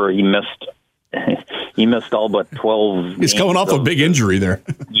remember he missed all but 12 He's coming off a big injury there.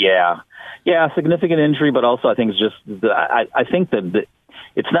 Yeah, significant injury, but also I think it's just I think that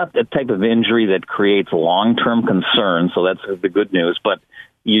it's not the type of injury that creates long-term concern, so that's the good news. But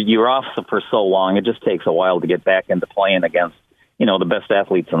you're off for so long, it just takes a while to get back into playing against the best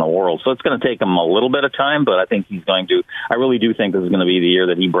athletes in the world. So it's going to take him a little bit of time, but I think I really do think this is going to be the year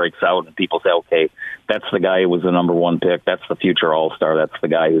that he breaks out and people say, okay, that's the guy who was the number 1 pick. That's the future all-star. That's the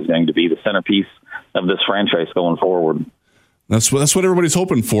guy who's going to be the centerpiece of this franchise going forward. That's what everybody's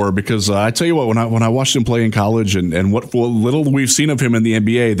hoping for, because I tell you what, when I watched him play in college and what little we've seen of him in the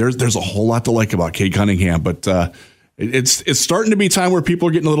NBA, there's a whole lot to like about Cade Cunningham, but it's starting to be time where people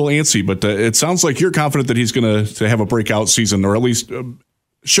are getting a little antsy. But it sounds like you're confident that he's going to have a breakout season, or at least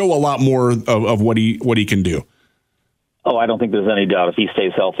show a lot more of what he can do. Oh, I don't think there's any doubt. If he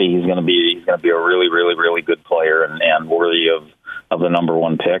stays healthy, he's going to be a really, really, really good player and worthy of the number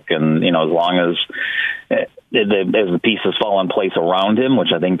 1 pick. And as long as the pieces fall in place around him, which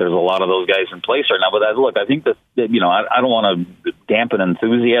I think there's a lot of those guys in place right now. But I think that I don't want to dampen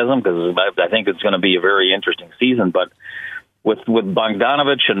enthusiasm, because I think it's going to be a very interesting season. But with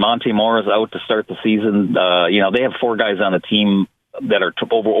Bogdanovic and Monte Morris out to start the season, they have 4 guys on the team that are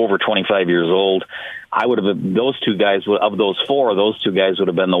over 25 years old. I would have those 2 guys of those 4. Those 2 guys would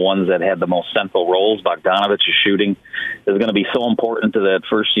have been the ones that had the most central roles. Bogdanovic's shooting is going to be so important to that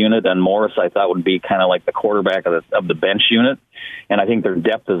first unit, and Morris I thought would be kind of like the quarterback of the bench unit. And I think their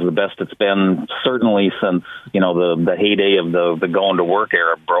depth is the best it's been certainly since the heyday of the going to work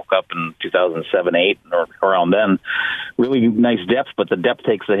era broke up in 2007-8 or around then. Really nice depth, but the depth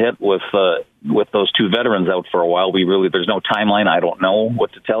takes a hit with those 2 veterans out for a while. There's no timeline. I don't know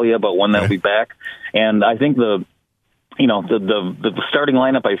what to tell you about when they'll be back. And I think the starting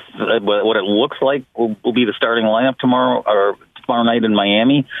lineup, what it looks like will be the starting lineup tomorrow night in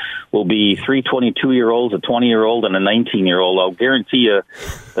Miami, will be 3 22-year-olds, a 20-year-old, and a 19-year-old. I'll guarantee you.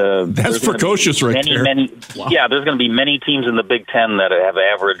 That's precocious right there. Wow. Yeah, there's going to be many teams in the Big Ten that have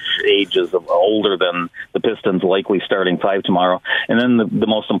average ages of older than the Pistons' likely starting 5 tomorrow. And then the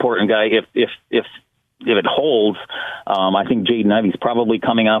most important guy, if it holds, I think Jaden Ivey's probably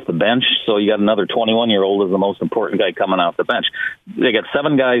coming off the bench. So you got another 21-year-old as the most important guy coming off the bench. They got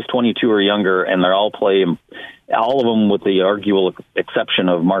 7 guys, 22 or younger, and they're all playing. All of them, with the arguable exception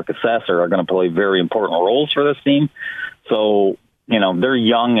of Marcus Sasser, are going to play very important roles for this team. So, they're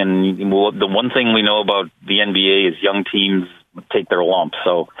young, and the one thing we know about the NBA is young teams take their lumps.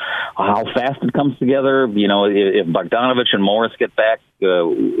 So how fast it comes together, if Bogdanovic and Morris get back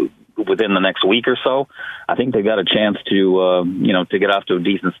within the next week or so, I think they've got a chance to get off to a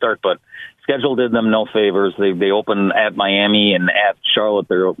decent start. But schedule did them no favors. They open at Miami and at Charlotte.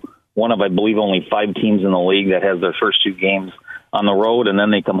 They're one of, I believe, only 5 teams in the league that has their first 2 games on the road, and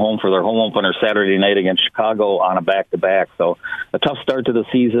then they come home for their home opener Saturday night against Chicago on a back-to-back. So a tough start to the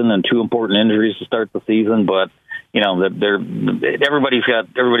season and 2 important injuries to start the season, but everybody's got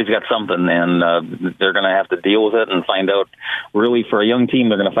something, and they're going to have to deal with it and find out. Really, for a young team,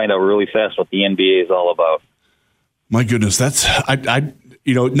 they're going to find out really fast what the NBA is all about. My goodness,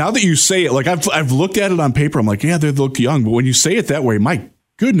 now that you say it, like I've looked at it on paper, I'm like, yeah, they look young. But when you say it that way, my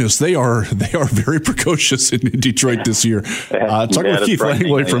goodness, they are very precocious in Detroit this year. Talking with Keith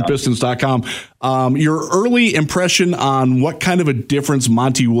Langley from Pistons.com. Your early impression on what kind of a difference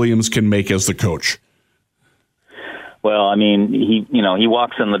Monty Williams can make as the coach. Well, I mean, he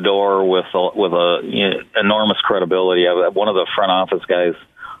walks in the door with enormous credibility. One of the front office guys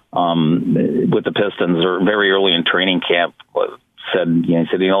with the Pistons, or very early in training camp, said,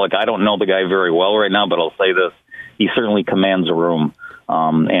 like, I don't know the guy very well right now, but I'll say this: he certainly commands a room.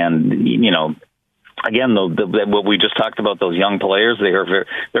 Again, what we just talked about, those young players, they're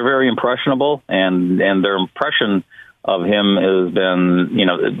very impressionable, and their impression of him has been,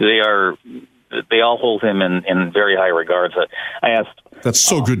 they all hold him in very high regards. I asked. That's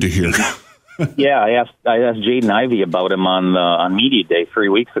so good to hear. Yeah, I asked Jaden Ivey about him on Media Day 3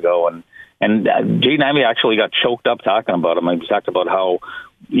 weeks ago, and Jaden Ivey actually got choked up talking about him. I talked about how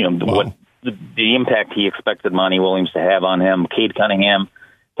what the impact he expected Monty Williams to have on him. Cade Cunningham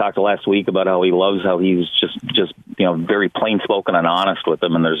talked last week about how he loves how he's just very plain spoken and honest with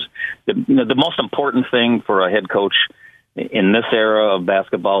them. And there's the most important thing for a head coach in this era of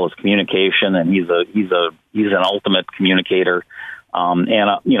basketball is communication, and he's an ultimate communicator.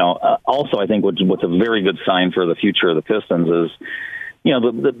 Also I think what's a very good sign for the future of the Pistons is,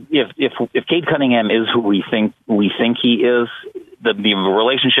 if Cade Cunningham is who we think he is, the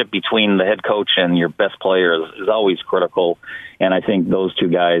relationship between the head coach and your best player is always critical. And I think those two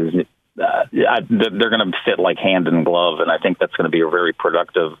guys, they're going to fit like hand in glove, and I think that's going to be a very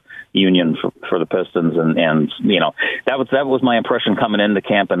productive union for the Pistons. And that was my impression coming into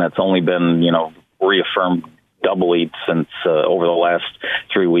camp, and it's only been reaffirmed doubly since over the last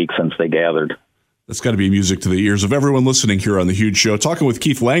 3 weeks since they gathered. That's got to be music to the ears of everyone listening here on The Huge Show. Talking with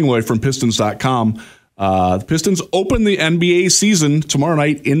Keith Langley from Pistons.com. The Pistons open the NBA season tomorrow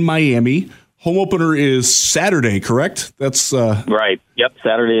night in Miami. Home opener is Saturday, correct? That's right. Yep,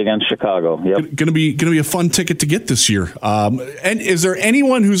 Saturday against Chicago. Yep, going to be a fun ticket to get this year. And is there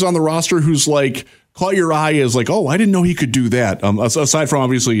anyone who's on the roster who's like caught your eye as like, oh, I didn't know he could do that? Aside from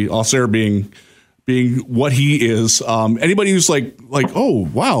obviously Alcer being what he is, anybody who's like, oh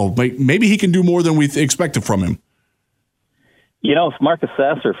wow, maybe he can do more than we expected from him. Marcus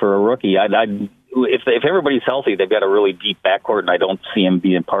Sasser for a rookie. If everybody's healthy, they've got a really deep backcourt, and I don't see him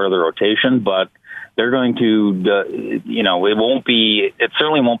being part of the rotation. But they're going to, it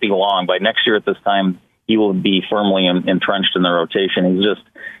certainly won't be long. By next year at this time, he will be firmly entrenched in the rotation.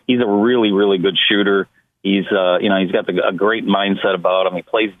 He's a really, really good shooter. He's got a great mindset about him. He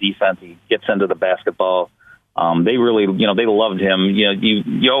plays defense. He gets into the basketball. They really, they loved him.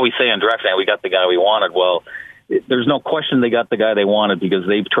 You always say on draft night, we got the guy we wanted. Well, there's no question they got the guy they wanted, because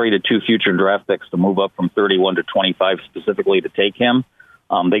they've traded 2 future draft picks to move up from 31 to 25 specifically to take him.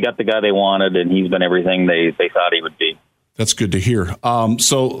 They got the guy they wanted, and he's been everything they thought he would be. That's good to hear.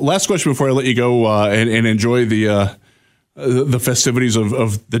 So last question before I let you go and enjoy the festivities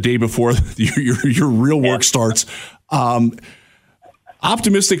of the day before your real work starts.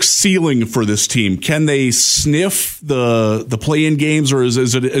 Optimistic ceiling for this team. Can they sniff the play-in games, or is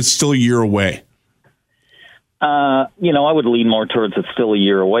it still a year away? I would lean more towards it's still a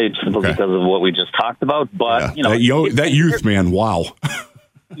year away simply because of what we just talked about. But, that youth, man, wow.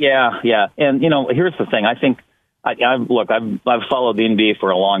 Yeah. And, here's the thing. I think, I've followed the NBA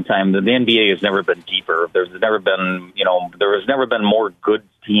for a long time. The NBA has never been deeper. There's never been, there has never been more good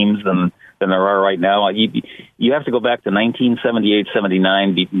teams than there are right now. You have to go back to 1978,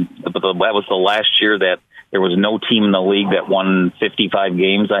 79. That was the last year that there was no team in the league that won 55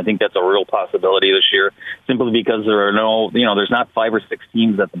 games. I think that's a real possibility this year, simply because there are there's not 5 or 6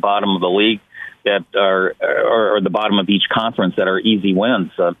 teams at the bottom of the league that are or the bottom of each conference that are easy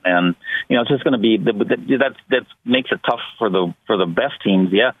wins. And it's just going to be that makes it tough for the best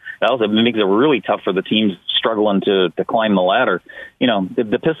teams. Yeah, that also makes it really tough for the teams struggling to climb the ladder.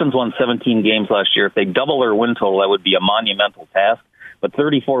 The Pistons won 17 games last year. If they double their win total, that would be a monumental task. But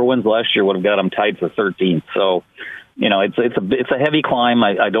 34 wins last year would have got them tied for 13th. So, it's a heavy climb.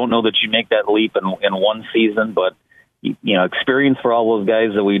 I don't know that you make that leap in one season, but experience for all those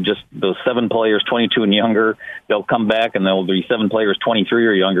guys those 7 players, 22 and younger, they'll come back, and there'll be 7 players, 23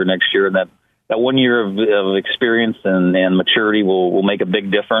 or younger next year. And that 1 year of experience and maturity will make a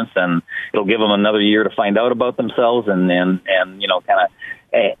big difference, and it'll give them another year to find out about themselves and kind of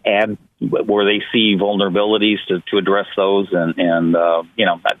add where they see vulnerabilities to address those.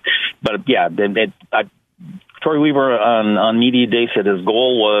 Troy Weaver on Media Day said his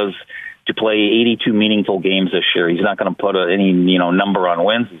goal was to play 82 meaningful games this year. He's not going to put any number on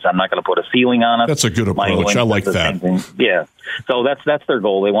wins. He's not going to put a ceiling on it. That's a good approach. I like that. Yeah. So that's their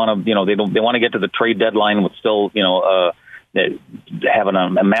goal. They want to they want to get to the trade deadline with still having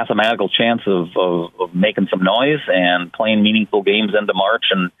a mathematical chance of making some noise and playing meaningful games into March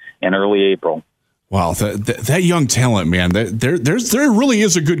and early April. Wow, that young talent, man. There really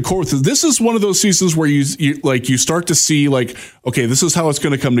is a good core. This is one of those seasons where you start to see okay, this is how it's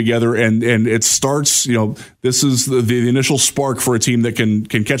going to come together, and it starts. This is the initial spark for a team that can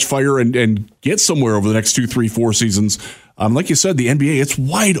catch fire and get somewhere over the next 2, 3, 4 seasons. Like you said, the NBA, it's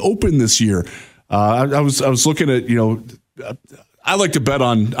wide open this year. I was looking at I like to bet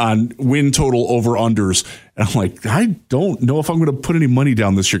on win total over unders, and I'm like, I don't know if I'm going to put any money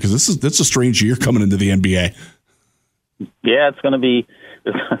down this year because that's a strange year coming into the NBA. Yeah, it's going to be.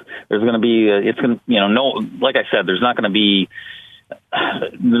 There's going to be. It's going to like I said, there's not going to be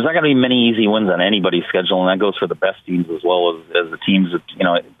many easy wins on anybody's schedule, and that goes for the best teams as well as the teams that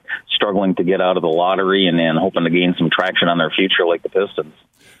struggling to get out of the lottery and hoping to gain some traction on their future, like the Pistons.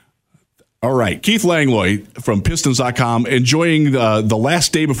 All right, Keith Langlois from Pistons.com, enjoying the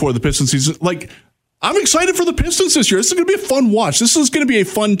last day before the Pistons season. I'm excited for the Pistons this year. This is going to be a fun watch. This is going to be a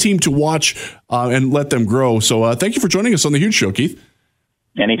fun team to watch and let them grow. So thank you for joining us on The Huge Show, Keith.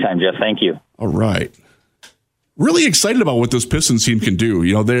 Anytime, Jeff. Thank you. All right. Really excited about what this Pistons team can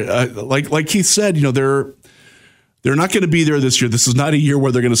do. They're like Keith said, they're not going to be there this year. This is not a year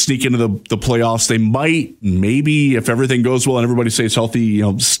where they're going to sneak into the playoffs. They might, maybe, if everything goes well and everybody stays healthy,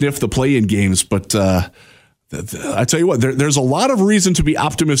 sniff the play-in games. But I tell you what, there's a lot of reason to be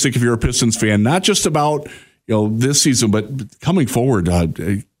optimistic if you're a Pistons fan, not just about this season, but coming forward.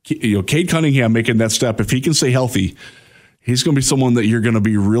 Cade Cunningham making that step. If he can stay healthy, he's going to be someone that you're going to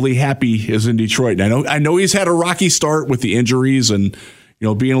be really happy is in Detroit. And I know he's had a rocky start with the injuries and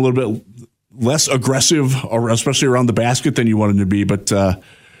being a little bit less aggressive, especially around the basket than you wanted to be, but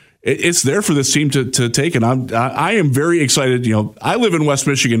it's there for this team to take. And I am very excited. I live in West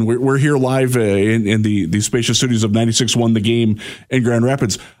Michigan. We're here live in the spacious studios of 96.1 The Game in Grand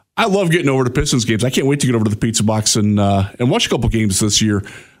Rapids. I love getting over to Pistons games. I can't wait to get over to the Pizza Box and watch a couple games this year.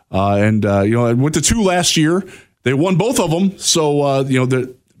 I went to 2 last year. They won both of them. So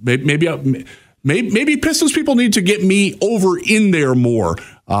maybe Pistons people need to get me over in there more.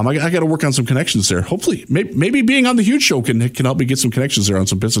 I got to work on some connections there. Hopefully, maybe being on the Huge Show can help me get some connections there on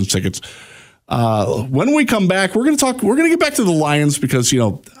some Pistons tickets. When we come back, we're going to get back to the Lions because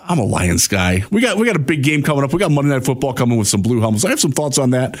I'm a Lions guy. We got a big game coming up. We got Monday Night Football coming with some blue helmets. I have some thoughts on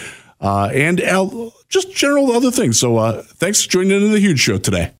that and just general other things. So thanks for joining in the Huge Show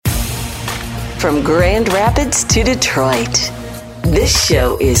today. From Grand Rapids to Detroit, this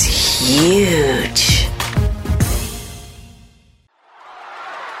show is huge.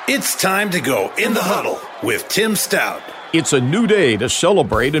 It's time to go in the huddle with Tim Stout. It's a new day to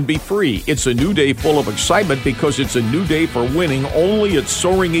celebrate and be free. It's a new day full of excitement because it's a new day for winning only at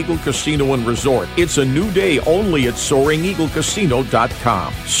Soaring Eagle Casino and Resort. It's a new day only at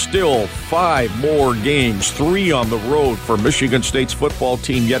SoaringEagleCasino.com. Still 5 more games, 3 on the road for Michigan State's football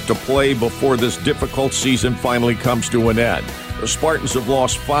team yet to play before this difficult season finally comes to an end. The Spartans have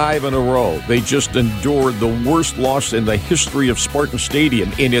lost 5 in a row. They just endured the worst loss in the history of Spartan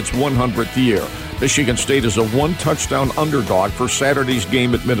Stadium in its 100th year. Michigan State is a 1-touchdown underdog for Saturday's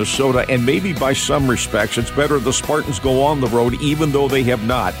game at Minnesota, and maybe by some respects, it's better the Spartans go on the road even though they have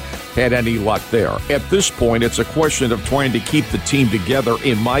not had any luck there. At this point, it's a question of trying to keep the team together,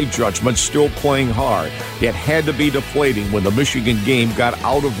 in my judgment, still playing hard. It had to be deflating when the Michigan game got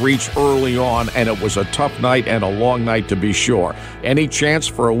out of reach early on, and it was a tough night and a long night to be sure. Any chance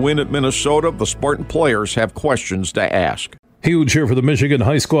for a win at Minnesota? The Spartan players have questions to ask. Huge here for the Michigan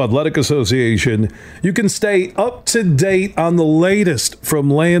High School Athletic Association. You can stay up to date on the latest from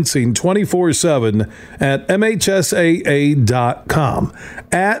Lansing 24/7 at MHSAA.com,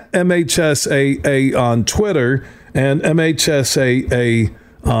 at MHSAA on Twitter, and MHSAA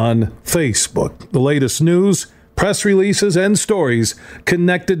on Facebook. The latest news, press releases, and stories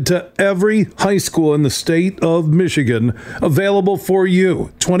connected to every high school in the state of Michigan, available for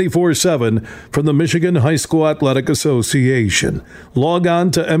you 24/7 from the Michigan High School Athletic Association. Log on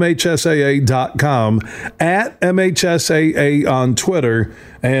to MHSAA.com, at MHSAA on Twitter,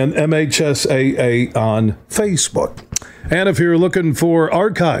 and MHSAA on Facebook. And if you're looking for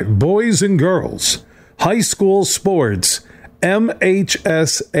archive boys and girls high school sports,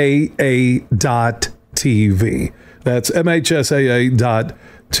 MHSAA.TV. That's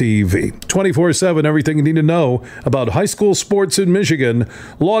MHSAA.TV. 24/7, everything you need to know about high school sports in Michigan.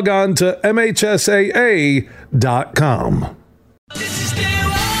 Log on to MHSAA.com.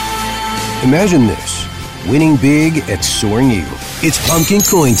 Imagine this, winning big at Soaring Eagle. It's pumpkin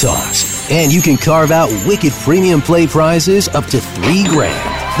coin toss, and you can carve out wicked premium play prizes up to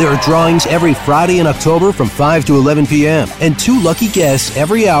 $3,000. There are drawings every Friday in October from 5 to 11 p.m. and 2 lucky guests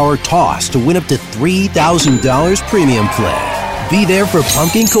every hour toss to win up to $3,000 premium play. Be there for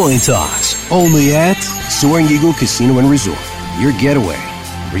pumpkin coin toss, only at Soaring Eagle Casino and Resort. Your getaway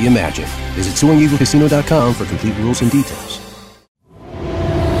reimagined. Visit SoaringEagleCasino.com for complete rules and details.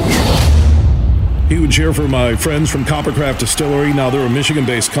 Huge here for my friends from Coppercraft Distillery. Now, they're a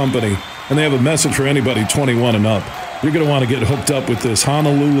Michigan-based company, and they have a message for anybody 21 and up. You're going to want to get hooked up with this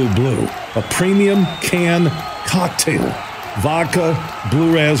Honolulu Blue, a premium can cocktail. Vodka,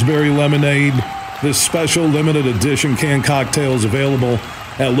 blue raspberry lemonade. This special limited edition canned cocktail is available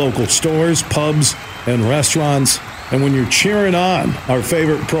at local stores, pubs, and restaurants. And when you're cheering on our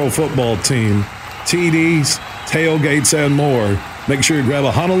favorite pro football team, TDs, tailgates, and more, make sure you grab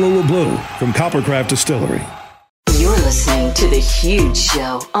a Honolulu Blue from Coppercraft Distillery. You're listening to The Huge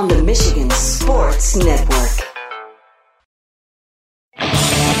Show on the Michigan Sports Network.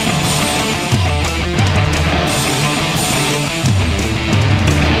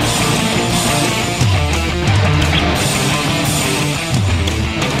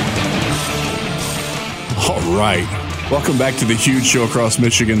 All right. Welcome back to The Huge Show across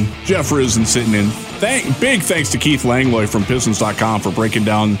Michigan. Jeff Risdon sitting in. Big thanks to Keith Langlois from Pistons.com for breaking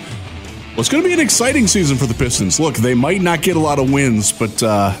down what's going to be an exciting season for the Pistons. Look, they might not get a lot of wins, but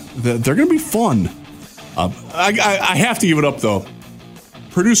they're going to be fun. I have to give it up, though.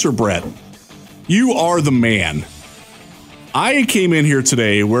 Producer Brett, you are the man. I came in here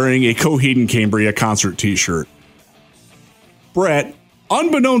today wearing a Coheed and Cambria concert t-shirt. Brett,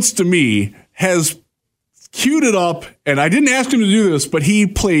 unbeknownst to me, has queued it up, and I didn't ask him to do this, but he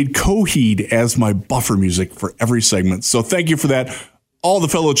played Coheed as my buffer music for every segment. So thank you for that. All the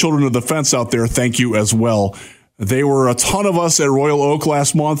fellow children of the fence out there, thank you as well. There were a ton of us at Royal Oak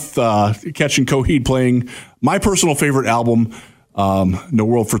last month, catching Coheed playing my personal favorite album, No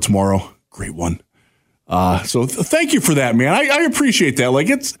World for Tomorrow. Great one. So thank you for that, man. I appreciate that. Like,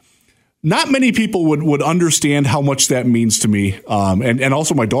 it's not many people would understand how much that means to me. And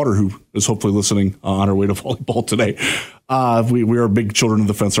also my daughter, who is hopefully listening on her way to volleyball today. We are big children of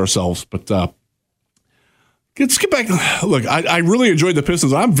the fence ourselves. But let's get back. Look, I really enjoyed the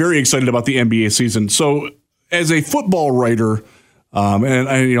Pistons. I'm very excited about the NBA season. So as a football writer,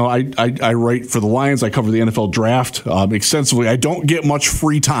 and I write for the Lions. I cover the NFL draft extensively. I don't get much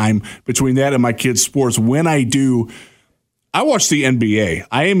free time between that and my kids' sports. When I do, I watch the NBA.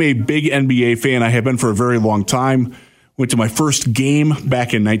 I am a big NBA fan. I have been for a very long time. Went to my first game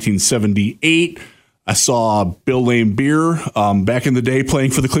back in 1978. I saw Bill Laimbeer back in the day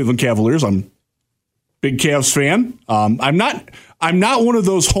playing for the Cleveland Cavaliers. I'm a big Cavs fan. I'm not one of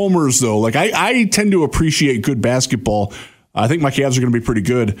those homers, though. Like, I tend to appreciate good basketball. I think my Cavs are going to be pretty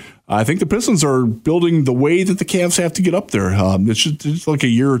good. I think the Pistons are building the way that the Cavs have to get up there. It's like a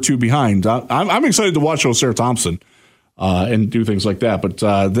year or two behind. I'm excited to watch O'Sare Thompson and do things like that. But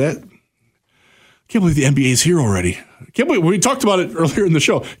I can't believe the NBA is here already. Can't believe we talked about it earlier in the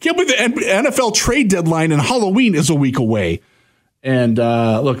show. Can't believe the NFL trade deadline and Halloween is a week away. And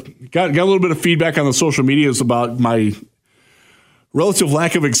look, got a little bit of feedback on the social medias about my relative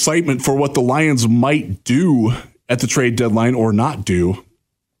lack of excitement for what the Lions might do at the trade deadline or not do.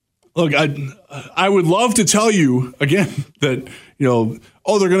 Look, I would love to tell you again that,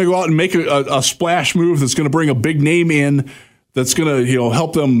 they're going to go out and make a splash move that's going to bring a big name in that's going to,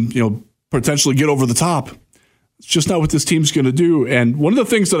 help them, potentially get over the top. It's just not what this team's going to do. And one of the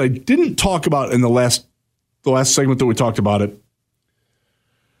things that I didn't talk about in the last segment that we talked about it,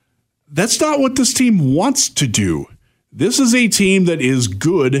 that's not what this team wants to do. This is a team that is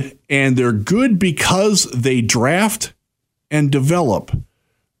good, and they're good because they draft and develop.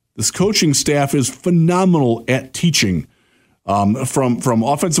 This coaching staff is phenomenal at teaching. From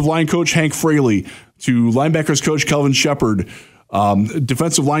offensive line coach Hank Fraley to linebackers coach Kelvin Shepard,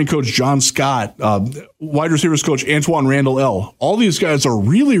 defensive line coach John Scott, wide receivers coach Antoine Randall L. All these guys are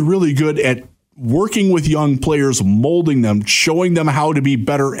really, really good at working with young players, molding them, showing them how to be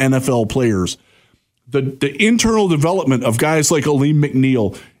better NFL players. The internal development of guys like Aleem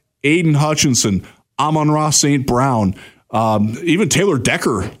McNeil, Aiden Hutchinson, Amon-Ra St. Brown, even Taylor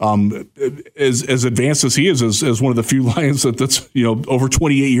Decker, as advanced as he is as one of the few Lions that's over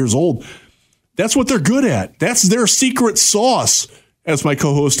 28 years old. That's what they're good at. That's their secret sauce, as my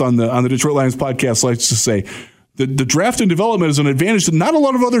co-host on the Detroit Lions podcast likes to say. The draft and development is an advantage that not a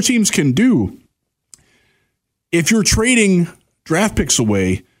lot of other teams can do. If you're trading draft picks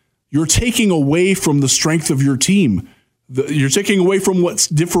away, you're taking away from the strength of your team. You're taking away from what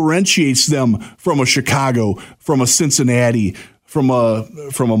differentiates them from a Chicago, from a Cincinnati, from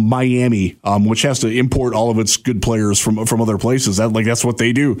a Miami, which has to import all of its good players from other places. That's what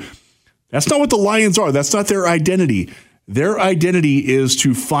they do. That's not what the Lions are. That's not their identity. Their identity is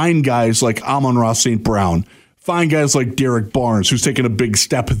to find guys like Amon-Ra St. Brown, find guys like Derek Barnes, who's taken a big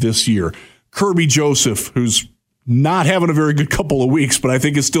step this year, Kirby Joseph, who's not having a very good couple of weeks, but I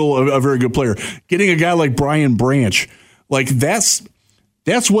think is still a very good player. Getting a guy like Brian Branch, that's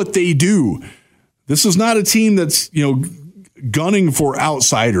what they do. This is not a team that's gunning for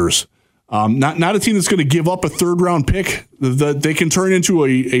outsiders. Not a team that's going to give up a third-round pick that they can turn into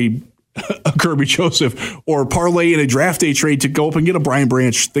a Kirby Joseph or parlay in a draft day trade to go up and get a Brian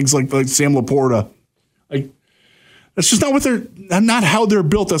Branch, things like Sam Laporta. That's just not how they're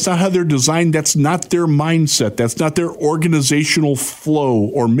built. That's not how they're designed. That's not their mindset. That's not their organizational flow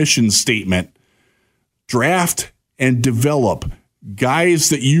or mission statement. Draft and develop guys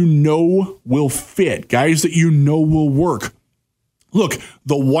that will fit, guys that will work. Look,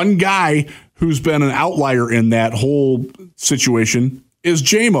 the one guy who's been an outlier in that whole situation is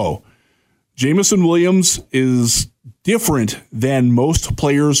J-Mo. Jamison Williams is different than most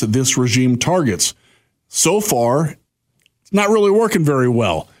players this regime targets. So far, it's not really working very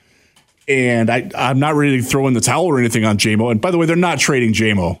well. And I'm not ready to throw in the towel or anything on J-Mo. And by the way, they're not trading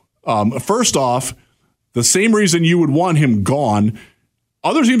J-Mo. First off, the same reason you would want him gone,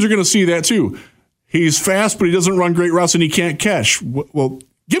 other teams are going to see that too. He's fast, but he doesn't run great routes and he can't catch. Well,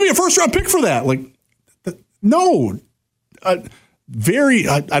 give me a first-round pick for that. No. I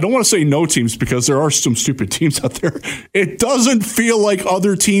don't want to say no teams because there are some stupid teams out there. It doesn't feel like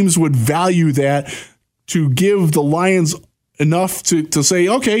other teams would value that to give the Lions enough to say,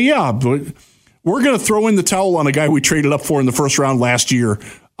 okay, yeah, but we're going to throw in the towel on a guy we traded up for in the first round last year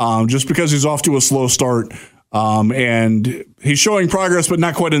just because he's off to a slow start. And he's showing progress, but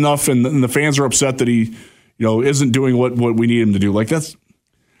not quite enough. And the fans are upset that he, isn't doing what we need him to do.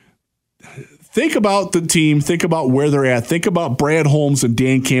 Think about the team. Think about where they're at. Think about Brad Holmes and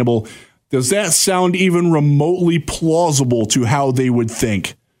Dan Campbell. Does that sound even remotely plausible to how they would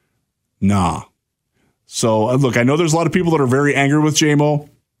think? Nah. So look, I know there's a lot of people that are very angry with J-Mo.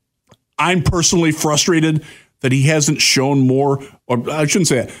 I'm personally frustrated that he hasn't shown more, or I shouldn't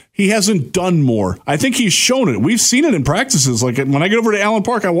say that. He hasn't done more. I think he's shown it. We've seen it in practices. When I get over to Allen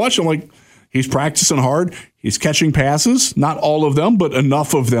Park, I watch him he's practicing hard. He's catching passes, not all of them, but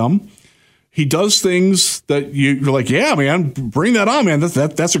enough of them. He does things that you're like, yeah, man, bring that on, man.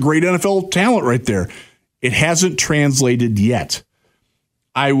 That's a great NFL talent right there. It hasn't translated yet.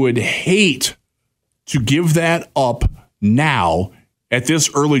 I would hate to give that up now at this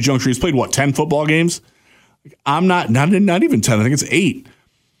early juncture. He's played, 10 football games? I'm not even 10. I think it's 8.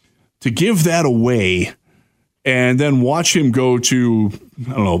 To give that away and then watch him go to,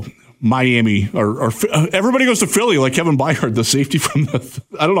 I don't know, Miami or everybody goes to Philly like Kevin Byard, the safety from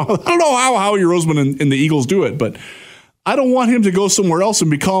I don't know how Howie Roseman and the Eagles do it, but I don't want him to go somewhere else and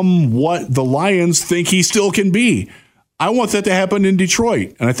become what the Lions think he still can be. I want that to happen in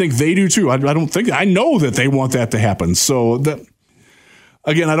Detroit, and I think they do too. I know that they want that to happen. So that,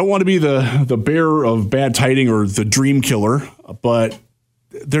 again, I don't want to be the bearer of bad tiding or the dream killer, but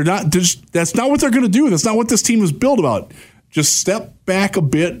they're not. That's not what they're going to do. That's not what this team is built about. Just step back a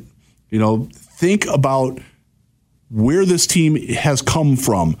bit. Think about where this team has come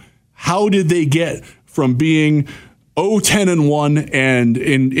from. How did they get from being 0-10-1 and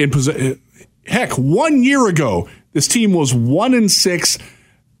in possession? Heck, 1 year ago, this team was 1-6.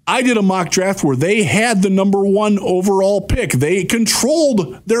 I did a mock draft where they had the number 1 overall pick. They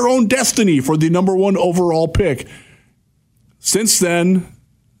controlled their own destiny for the number 1 overall pick. Since then,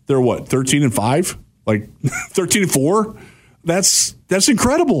 they're 13-5? 13-4? That's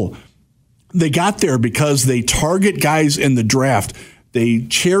incredible. They got there because they target guys in the draft. They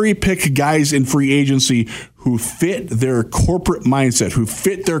cherry pick guys in free agency who fit their corporate mindset, who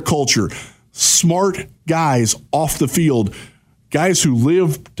fit their culture. Smart guys off the field, guys who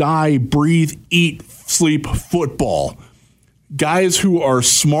live, die, breathe, eat, sleep football. Guys who are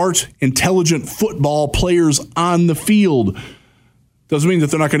smart, intelligent football players on the field. Doesn't mean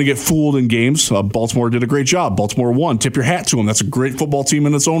that they're not going to get fooled in games. Baltimore did a great job. Baltimore won. Tip your hat to them. That's a great football team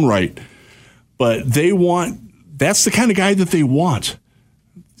in its own right. But that's the kind of guy that they want.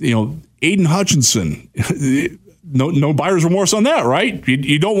 Aiden Hutchinson. No buyer's remorse on that, right?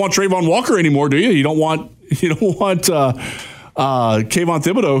 You don't want Trayvon Walker anymore, do you? You don't want Kayvon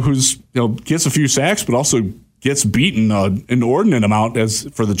Thibodeau, who's gets a few sacks, but also gets beaten an inordinate amount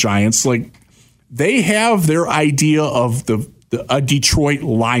for the Giants. They have their idea of a Detroit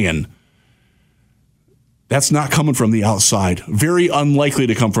Lion. That's not coming from the outside. Very unlikely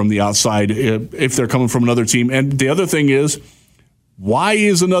to come from the outside if they're coming from another team. And the other thing is, why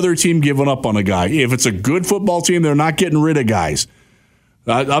is another team giving up on a guy? If it's a good football team, they're not getting rid of guys.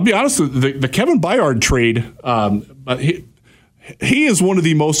 I'll be honest, the Kevin Byard trade, he is one of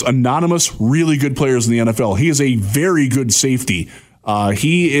the most anonymous, really good players in the NFL. He is a very good safety.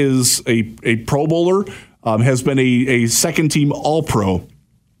 He is a Pro Bowler, has been a second-team All-Pro.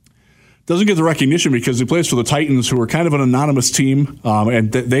 Doesn't get the recognition because he plays for the Titans, who are kind of an anonymous team,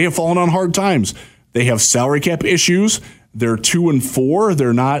 and they have fallen on hard times. They have salary cap issues. They're 2-4.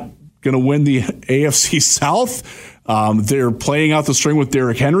 They're not going to win the AFC South. They're playing out the string with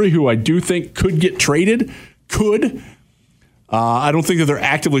Derrick Henry, who I do think could get traded. I don't think that they're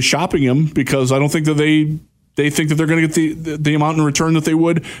actively shopping him because I don't think that they think that they're going to get the amount in return that they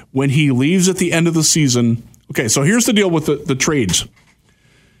would when he leaves at the end of the season. Okay, so here's the deal with the trades.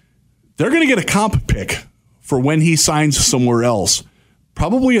 They're going to get a comp pick for when he signs somewhere else,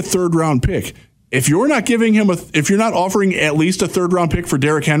 probably a third-round pick. If you're not giving him if you're not offering at least a third-round pick for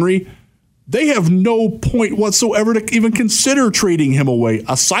Derrick Henry, they have no point whatsoever to even consider trading him away,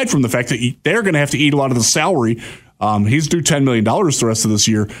 aside from the fact that they're going to have to eat a lot of the salary. He's due $10 million the rest of this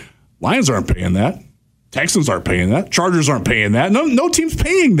year. Lions aren't paying that. Texans aren't paying that. Chargers aren't paying that. No team's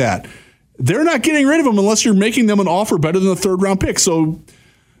paying that. They're not getting rid of him unless you're making them an offer better than a third-round pick. So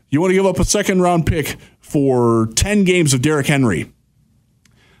you want to give up a second-round pick for 10 games of Derrick Henry.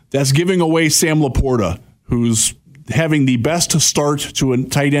 That's giving away Sam Laporta, who's having the best start to a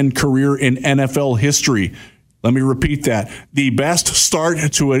tight end career in NFL history. Let me repeat that. The best start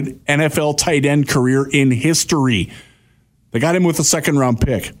to an NFL tight end career in history. They got him with a second-round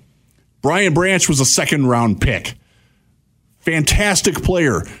pick. Brian Branch was a second-round pick. Fantastic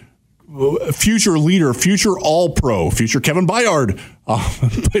player. Future leader, future All-Pro, future Kevin Byard.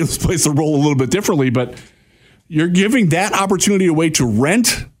 Plays the role a little bit differently, but you're giving that opportunity away to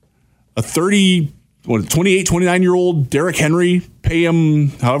rent a 28, 29-year-old Derrick Henry, pay him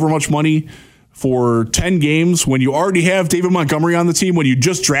however much money for 10 games when you already have David Montgomery on the team, when you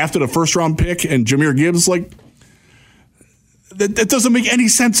just drafted a first-round pick and Jahmyr Gibbs. That doesn't make any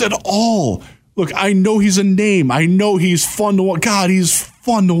sense at all. Look, I know he's a name. I know he's fun to watch. God, he's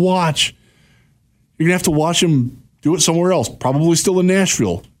fun to watch. You're going to have to watch him do it somewhere else, probably still in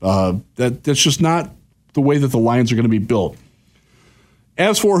Nashville. That's just not the way that the Lions are going to be built.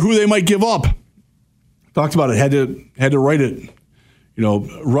 As for who they might give up, talked about it, had to write it.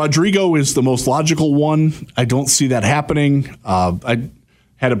 Rodrigo is the most logical one. I don't see that happening. I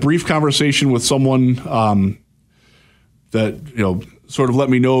had a brief conversation with someone that sort of let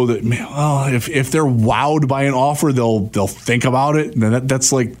me know that if they're wowed by an offer, they'll think about it. And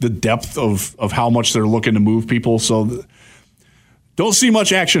that's like the depth of how much they're looking to move people. So don't see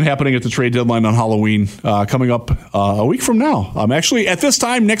much action happening at the trade deadline on Halloween coming up a week from now. Actually, at this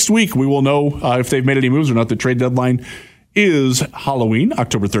time next week, we will know if they've made any moves or not. The trade deadline is Halloween,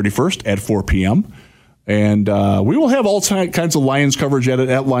 October 31st at 4 p.m. And we will have all kinds of Lions coverage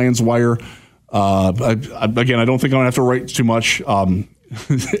at Lions Wire. Again, I don't think I'm going to have to write too much.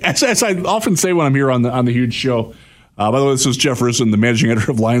 As I often say when I'm here on the huge show. By the way, this is Jeff Risdon, the managing editor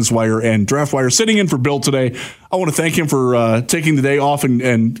of Lions Wire and Draft Wire, sitting in for Bill today. I want to thank him for taking the day off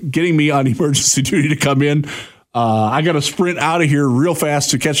and getting me on emergency duty to come in. I got to sprint out of here real fast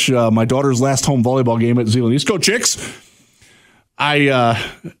to catch my daughter's last home volleyball game at Zeeland East. Go Chicks! I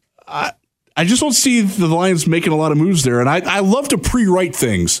just don't see the Lions making a lot of moves there, and I love to pre-write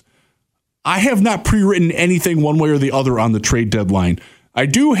things. I have not pre-written anything one way or the other on the trade deadline. I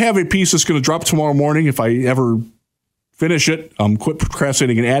do have a piece that's going to drop tomorrow morning if I ever finish it. Quit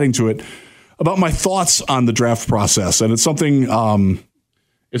procrastinating and adding to it about my thoughts on the draft process. And it's something,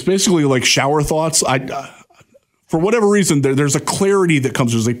 it's basically like shower thoughts. For whatever reason, there's a clarity that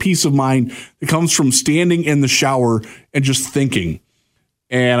comes, there's a peace of mind that comes from standing in the shower and just thinking.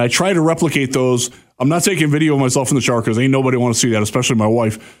 And I try to replicate those. I'm not taking video of myself in the shower because ain't nobody want to see that, especially my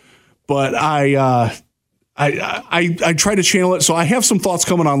wife. But I try to channel it. So I have some thoughts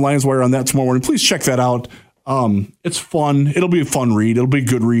coming on Lions Wire on that tomorrow morning. Please check that out. It's fun. It'll be a fun read. It'll be a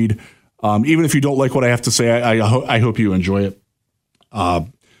good read. Even if you don't like what I have to say, I hope you enjoy it.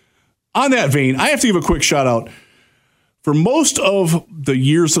 On that vein, I have to give a quick shout out. For most of the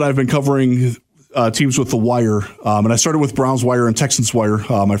years that I've been covering teams with the Wire, and I started with Browns Wire and Texans Wire.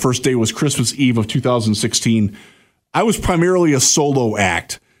 My first day was Christmas Eve of 2016. I was primarily a solo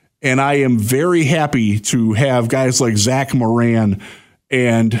act. And I am very happy to have guys like Zach Moran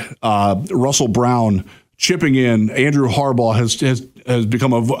and Russell Brown chipping in. Andrew Harbaugh has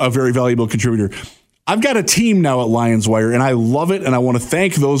become a very valuable contributor. I've got a team now at Lions Wire, and I love it, and I want to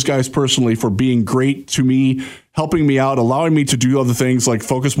thank those guys personally for being great to me, helping me out, allowing me to do other things like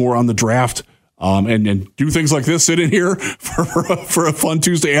focus more on the draft and do things like this, sit in here for a fun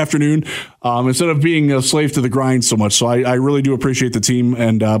Tuesday afternoon instead of being a slave to the grind so much. So I really do appreciate the team,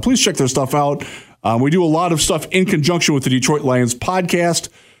 and please check their stuff out. We do a lot of stuff in conjunction with the Detroit Lions podcast,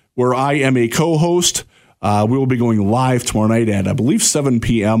 where I am a co-host. We will be going live tomorrow night at, I believe, 7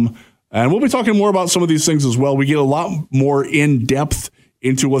 p.m., and we'll be talking more about some of these things as well. We get a lot more in-depth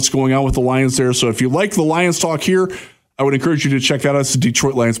into what's going on with the Lions there. So if you like the Lions talk here, I would encourage you to check that out. It's the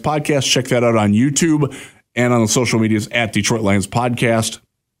Detroit Lions Podcast. Check that out on YouTube and on the social medias at Detroit Lions Podcast.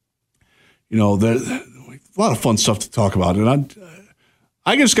 You know, a lot of fun stuff to talk about. And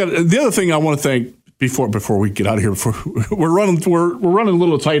I just got the other thing I want to thank before we get out of here. We're running a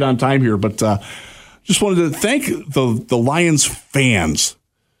little tight on time here, but just wanted to thank the Lions fans.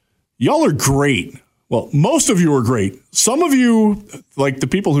 Y'all are great. Well, most of you are great. Some of you, like the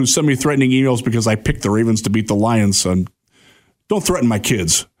people who send me threatening emails because I picked the Ravens to beat the Lions, don't threaten my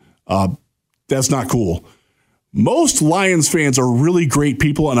kids. That's not cool. Most Lions fans are really great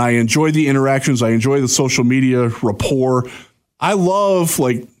people, and I enjoy the interactions. I enjoy the social media rapport. I love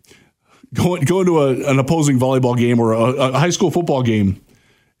going to an opposing volleyball game or a high school football game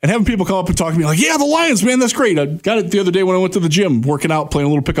and having people come up and talk to me like, yeah, the Lions, man, that's great. I got it the other day when I went to the gym, working out, playing a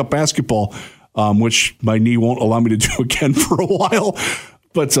little pickup basketball, which my knee won't allow me to do again for a while.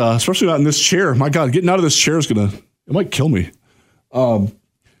 But especially not in this chair. My God, getting out of this chair it might kill me.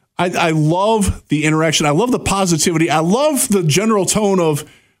 I love the interaction. I love the positivity. I love the general tone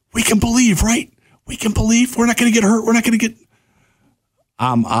of, we can believe, right? We can believe. We're not going to get hurt. We're not going to get...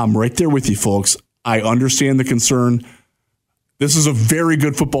 I'm right there with you, folks. I understand the concern. This is a very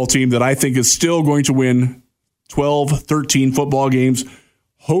good football team that I think is still going to win 12, 13 football games,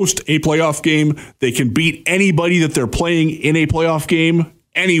 host a playoff game. They can beat anybody that they're playing in a playoff game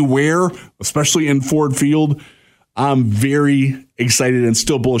anywhere, especially in Ford Field. I'm very excited and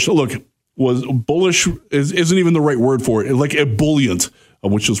still bullish. Look, bullish isn't even the right word for it. Like ebullient,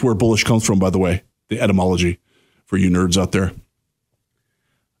 which is where bullish comes from, by the way, the etymology for you nerds out there.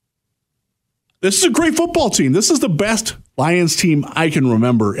 This is a great football team. This is the best Lions team I can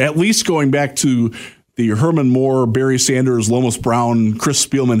remember, at least going back to the Herman Moore, Barry Sanders, Lomas Brown, Chris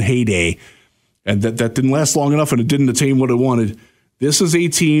Spielman heyday. And that didn't last long enough, and it didn't attain what it wanted. This is a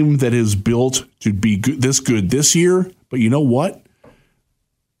team that is built to be good this year, but you know what?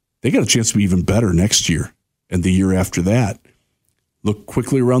 They got a chance to be even better next year and the year after that. Look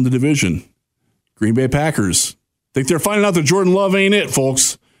quickly around the division. Green Bay Packers. Think they're finding out that Jordan Love ain't it,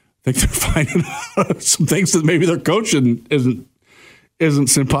 folks. Think they're finding out some things that maybe their coach isn't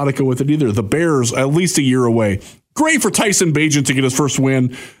simpatico with it either. The Bears, at least a year away. Great for Tyson Bagent to get his first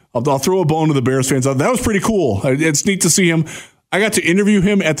win. I'll throw a bone to the Bears fans. That was pretty cool. It's neat to see him. I got to interview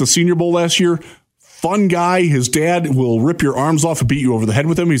him at the Senior Bowl last year. Fun guy. His dad will rip your arms off and beat you over the head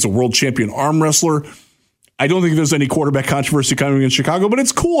with him. He's a world champion arm wrestler. I don't think there's any quarterback controversy coming in Chicago, but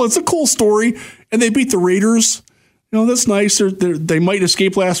it's cool. It's a cool story. And they beat the Raiders. You know, that's nice. They might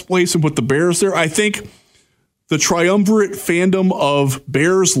escape last place and put the Bears there. I think the triumvirate fandom of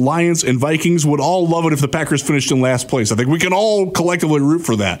Bears, Lions, and Vikings would all love it if the Packers finished in last place. I think we can all collectively root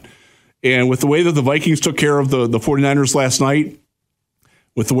for that. And with the way that the Vikings took care of the 49ers last night,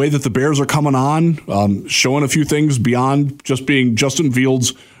 with the way that the Bears are coming on, showing a few things beyond just being Justin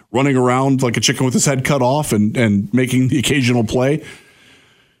Fields running around like a chicken with his head cut off and making the occasional play,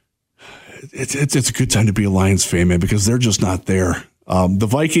 it's a good time to be a Lions fan, man, because they're just not there. The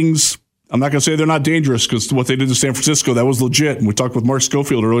Vikings, I'm not going to say they're not dangerous because what they did to San Francisco, that was legit. And we talked with Mark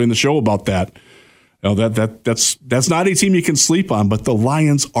Schofield early in the show about that. You know, that's not a team you can sleep on, but the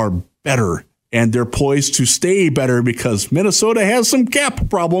Lions are better, and they're poised to stay better because Minnesota has some cap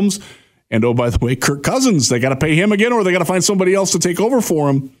problems. And, oh, by the way, Kirk Cousins, they got to pay him again or they got to find somebody else to take over for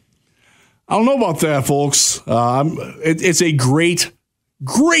him. I don't know about that, folks. It's a great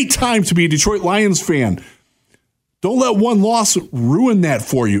time to be a Detroit Lions fan. Don't let one loss ruin that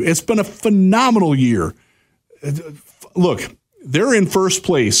for you. It's been a phenomenal year. Look, they're in first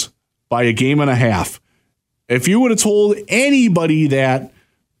place by a game and a half. If you would have told anybody that,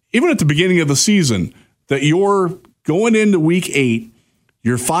 even at the beginning of the season, that you're going into week 8,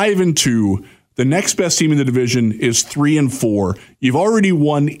 you're 5-2, the next best team in the division is 3-4. You've already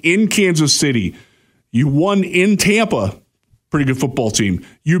won in Kansas City. You won in Tampa. Pretty good football team.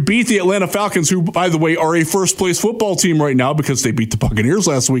 You beat the Atlanta Falcons, who, by the way, are a first-place football team right now because they beat the Buccaneers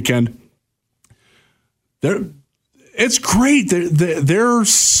last weekend. It's great. They're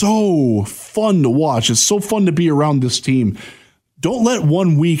so fun to watch. It's so fun to be around this team. don't let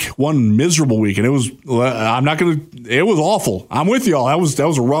one miserable week, and it was awful. I'm with y'all. That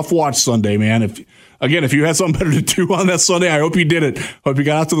was a rough watch Sunday, man. If you had something better to do on that Sunday, I hope you did it. Hope you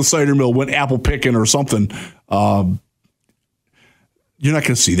got out to the cider mill, went apple picking or something. You're not going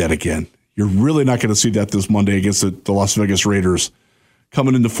to see that again. You're really not going to see that this Monday against the Las Vegas Raiders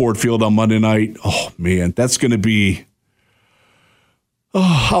coming into Ford Field on Monday night. Oh, man, that's going to be...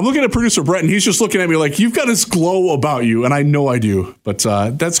 Oh, I'm looking at producer Brett, and he's just looking at me like, you've got this glow about you, and I know I do, but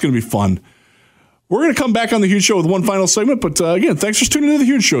that's going to be fun. We're going to come back on The Huge Show with one final segment, but again, thanks for tuning into The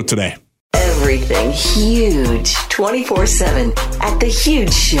Huge Show today. Everything huge 24/7 at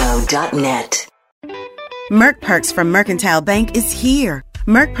thehugeshow.net. Merck Perks from Mercantile Bank is here.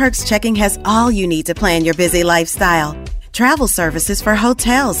 Merck Perks checking has all you need to plan your busy lifestyle. Travel services for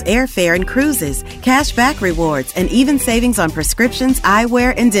hotels, airfare, and cruises, cash back rewards, and even savings on prescriptions,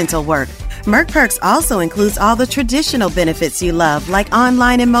 eyewear, and dental work. Merck Perks also includes all the traditional benefits you love, like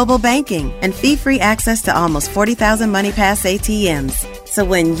online and mobile banking, and fee-free access to almost 40,000 MoneyPass ATMs. So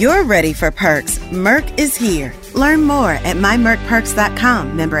when you're ready for perks, Merck is here. Learn more at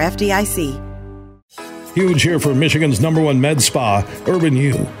mymerckperks.com, member FDIC. Huge here for Michigan's #1 med spa, Urban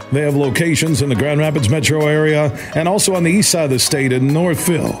U. They have locations in the Grand Rapids metro area and also on the east side of the state in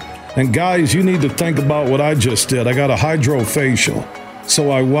Northville. And guys, you need to think about what I just did. I got a hydrofacial.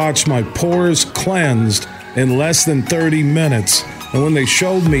 So I watched my pores cleansed in less than 30 minutes. And when they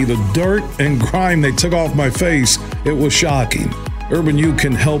showed me the dirt and grime they took off my face, it was shocking. Urban U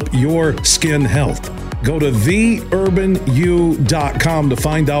can help your skin health. Go to theurbanu.com to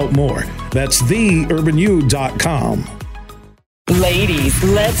find out more. That's theurbanu.com. Ladies,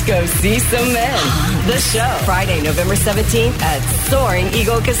 let's go see some men. The show, Friday, November 17th at Soaring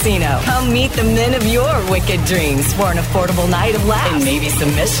Eagle Casino. Come meet the men of your wicked dreams for an affordable night of laughs and maybe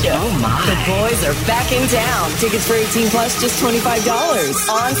some mischief. Oh my. The boys are back in town. Tickets for 18 plus, just $25.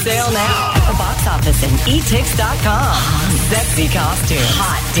 On sale now at the box office and etix.com. Sexy costume,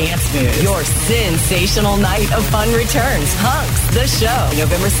 hot dance moves. Your sensational night of fun returns. Hunks, the show,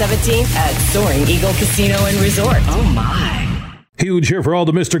 November 17th at Soaring Eagle Casino and Resort. Oh my. Huge here for all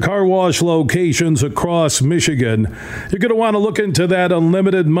the Mr. Car Wash locations across Michigan. You're going to want to look into that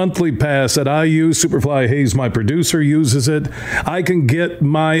unlimited monthly pass that I use. Superfly Hayes, my producer, uses it. I can get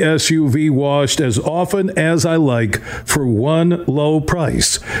my SUV washed as often as I like for one low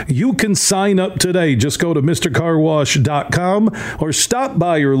price. You can sign up today. Just go to MrCarWash.com or stop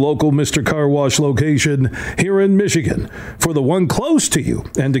by your local Mr. Car Wash location here in Michigan for the one close to you.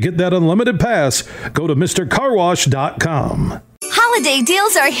 And to get that unlimited pass, go to MrCarWash.com. Holiday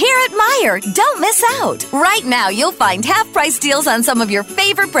deals are here at Meijer. Don't miss out. Right now, you'll find half-price deals on some of your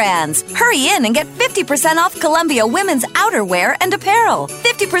favorite brands. Hurry in and get 50% off Columbia women's outerwear and apparel,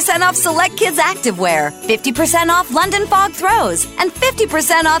 50% off select kids' activewear, 50% off London Fog Throws, and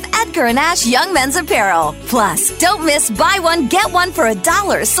 50% off Edgar & Ash Young Men's Apparel. Plus, don't miss buy one, get one for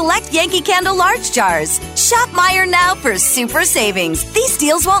 $1 select Yankee Candle large jars. Shop Meijer now for super savings. These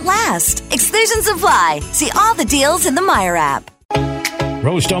deals won't last. Exclusions apply. See all the deals in the Meijer app.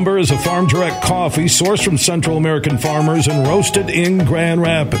 Roast Umber is a farm direct coffee sourced from Central American farmers and roasted in Grand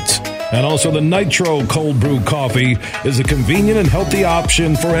Rapids. And also the Nitro Cold Brew Coffee is a convenient and healthy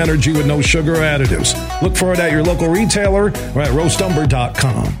option for energy with no sugar additives. Look for it at your local retailer or at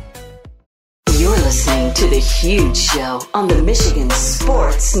roastumber.com. You're listening to The Huge Show on the Michigan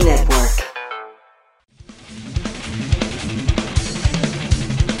Sports Network.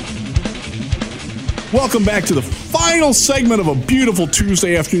 Welcome back to the final segment of a beautiful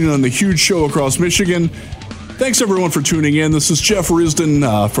Tuesday afternoon on The Huge Show across Michigan. Thanks, everyone, for tuning in. This is Jeff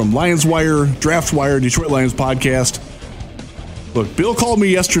Risdon from Lions Wire, Draft Wire, Detroit Lions podcast. Look, Bill called me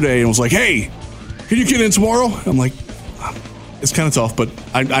yesterday and was like, hey, can you get in tomorrow? I'm like, it's kind of tough, but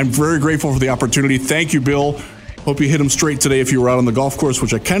I'm very grateful for the opportunity. Thank you, Bill. Hope you hit him straight today if you were out on the golf course,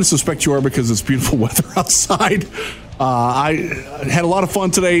 which I kind of suspect you are because it's beautiful weather outside. I had a lot of fun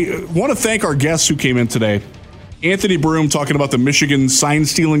today. I want to thank our guests who came in today. Anthony Broom talking about the Michigan sign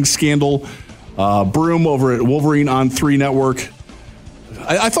stealing scandal. Broom over at Wolverine on 3 Network.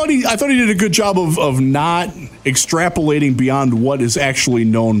 I thought he did a good job of not extrapolating beyond what is actually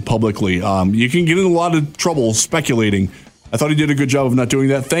known publicly. You can get in a lot of trouble speculating. I thought he did a good job of not doing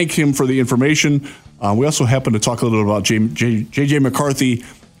that. Thank him for the information. We also happened to talk a little bit about J.J. McCarthy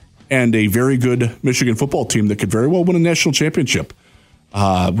and a very good Michigan football team that could very well win a national championship.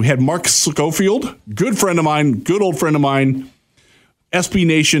 We had Mark Schofield, good friend of mine, good old friend of mine, SB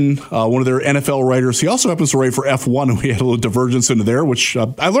Nation, one of their NFL writers. He also happens to write for F1, and we had a little divergence into there, which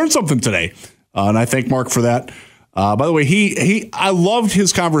I learned something today, and I thank Mark for that. By the way, I loved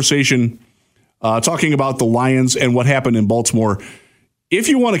his conversation talking about the Lions and what happened in Baltimore. If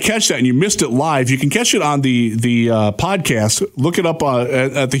you want to catch that and you missed it live, you can catch it on the podcast. Look it up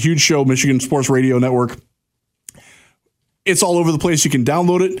at the Huge Show, Michigan Sports Radio Network. It's all over the place. You can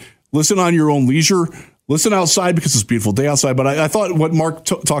download it, listen on your own leisure, listen outside because it's a beautiful day outside. But I thought what Mark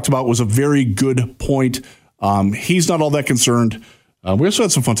talked about was a very good point. He's not all that concerned. We also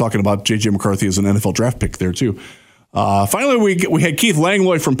had some fun talking about J.J. McCarthy as an NFL draft pick there, too. Finally, we had Keith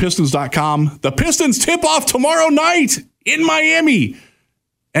Langlois from Pistons.com. The Pistons tip off tomorrow night in Miami.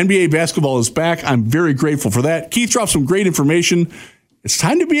 NBA basketball is back. I'm very grateful for that. Keith dropped some great information. It's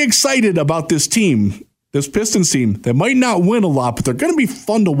time to be excited about this team, this Pistons team that might not win a lot, but they're going to be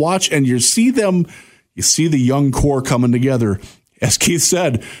fun to watch. And you see the young core coming together. As Keith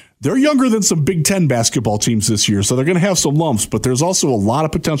said, they're younger than some Big Ten basketball teams this year, so they're going to have some lumps, but there's also a lot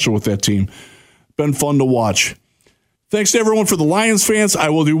of potential with that team. Been fun to watch. Thanks to everyone for the Lions fans. I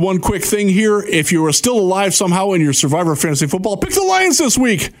will do one quick thing here. If you are still alive somehow in your Survivor Fantasy Football, pick the Lions this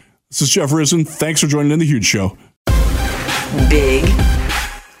week. This is Jeff Risdon. Thanks for joining in the Huge Show. Big,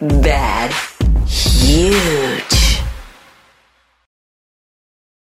 bad, huge.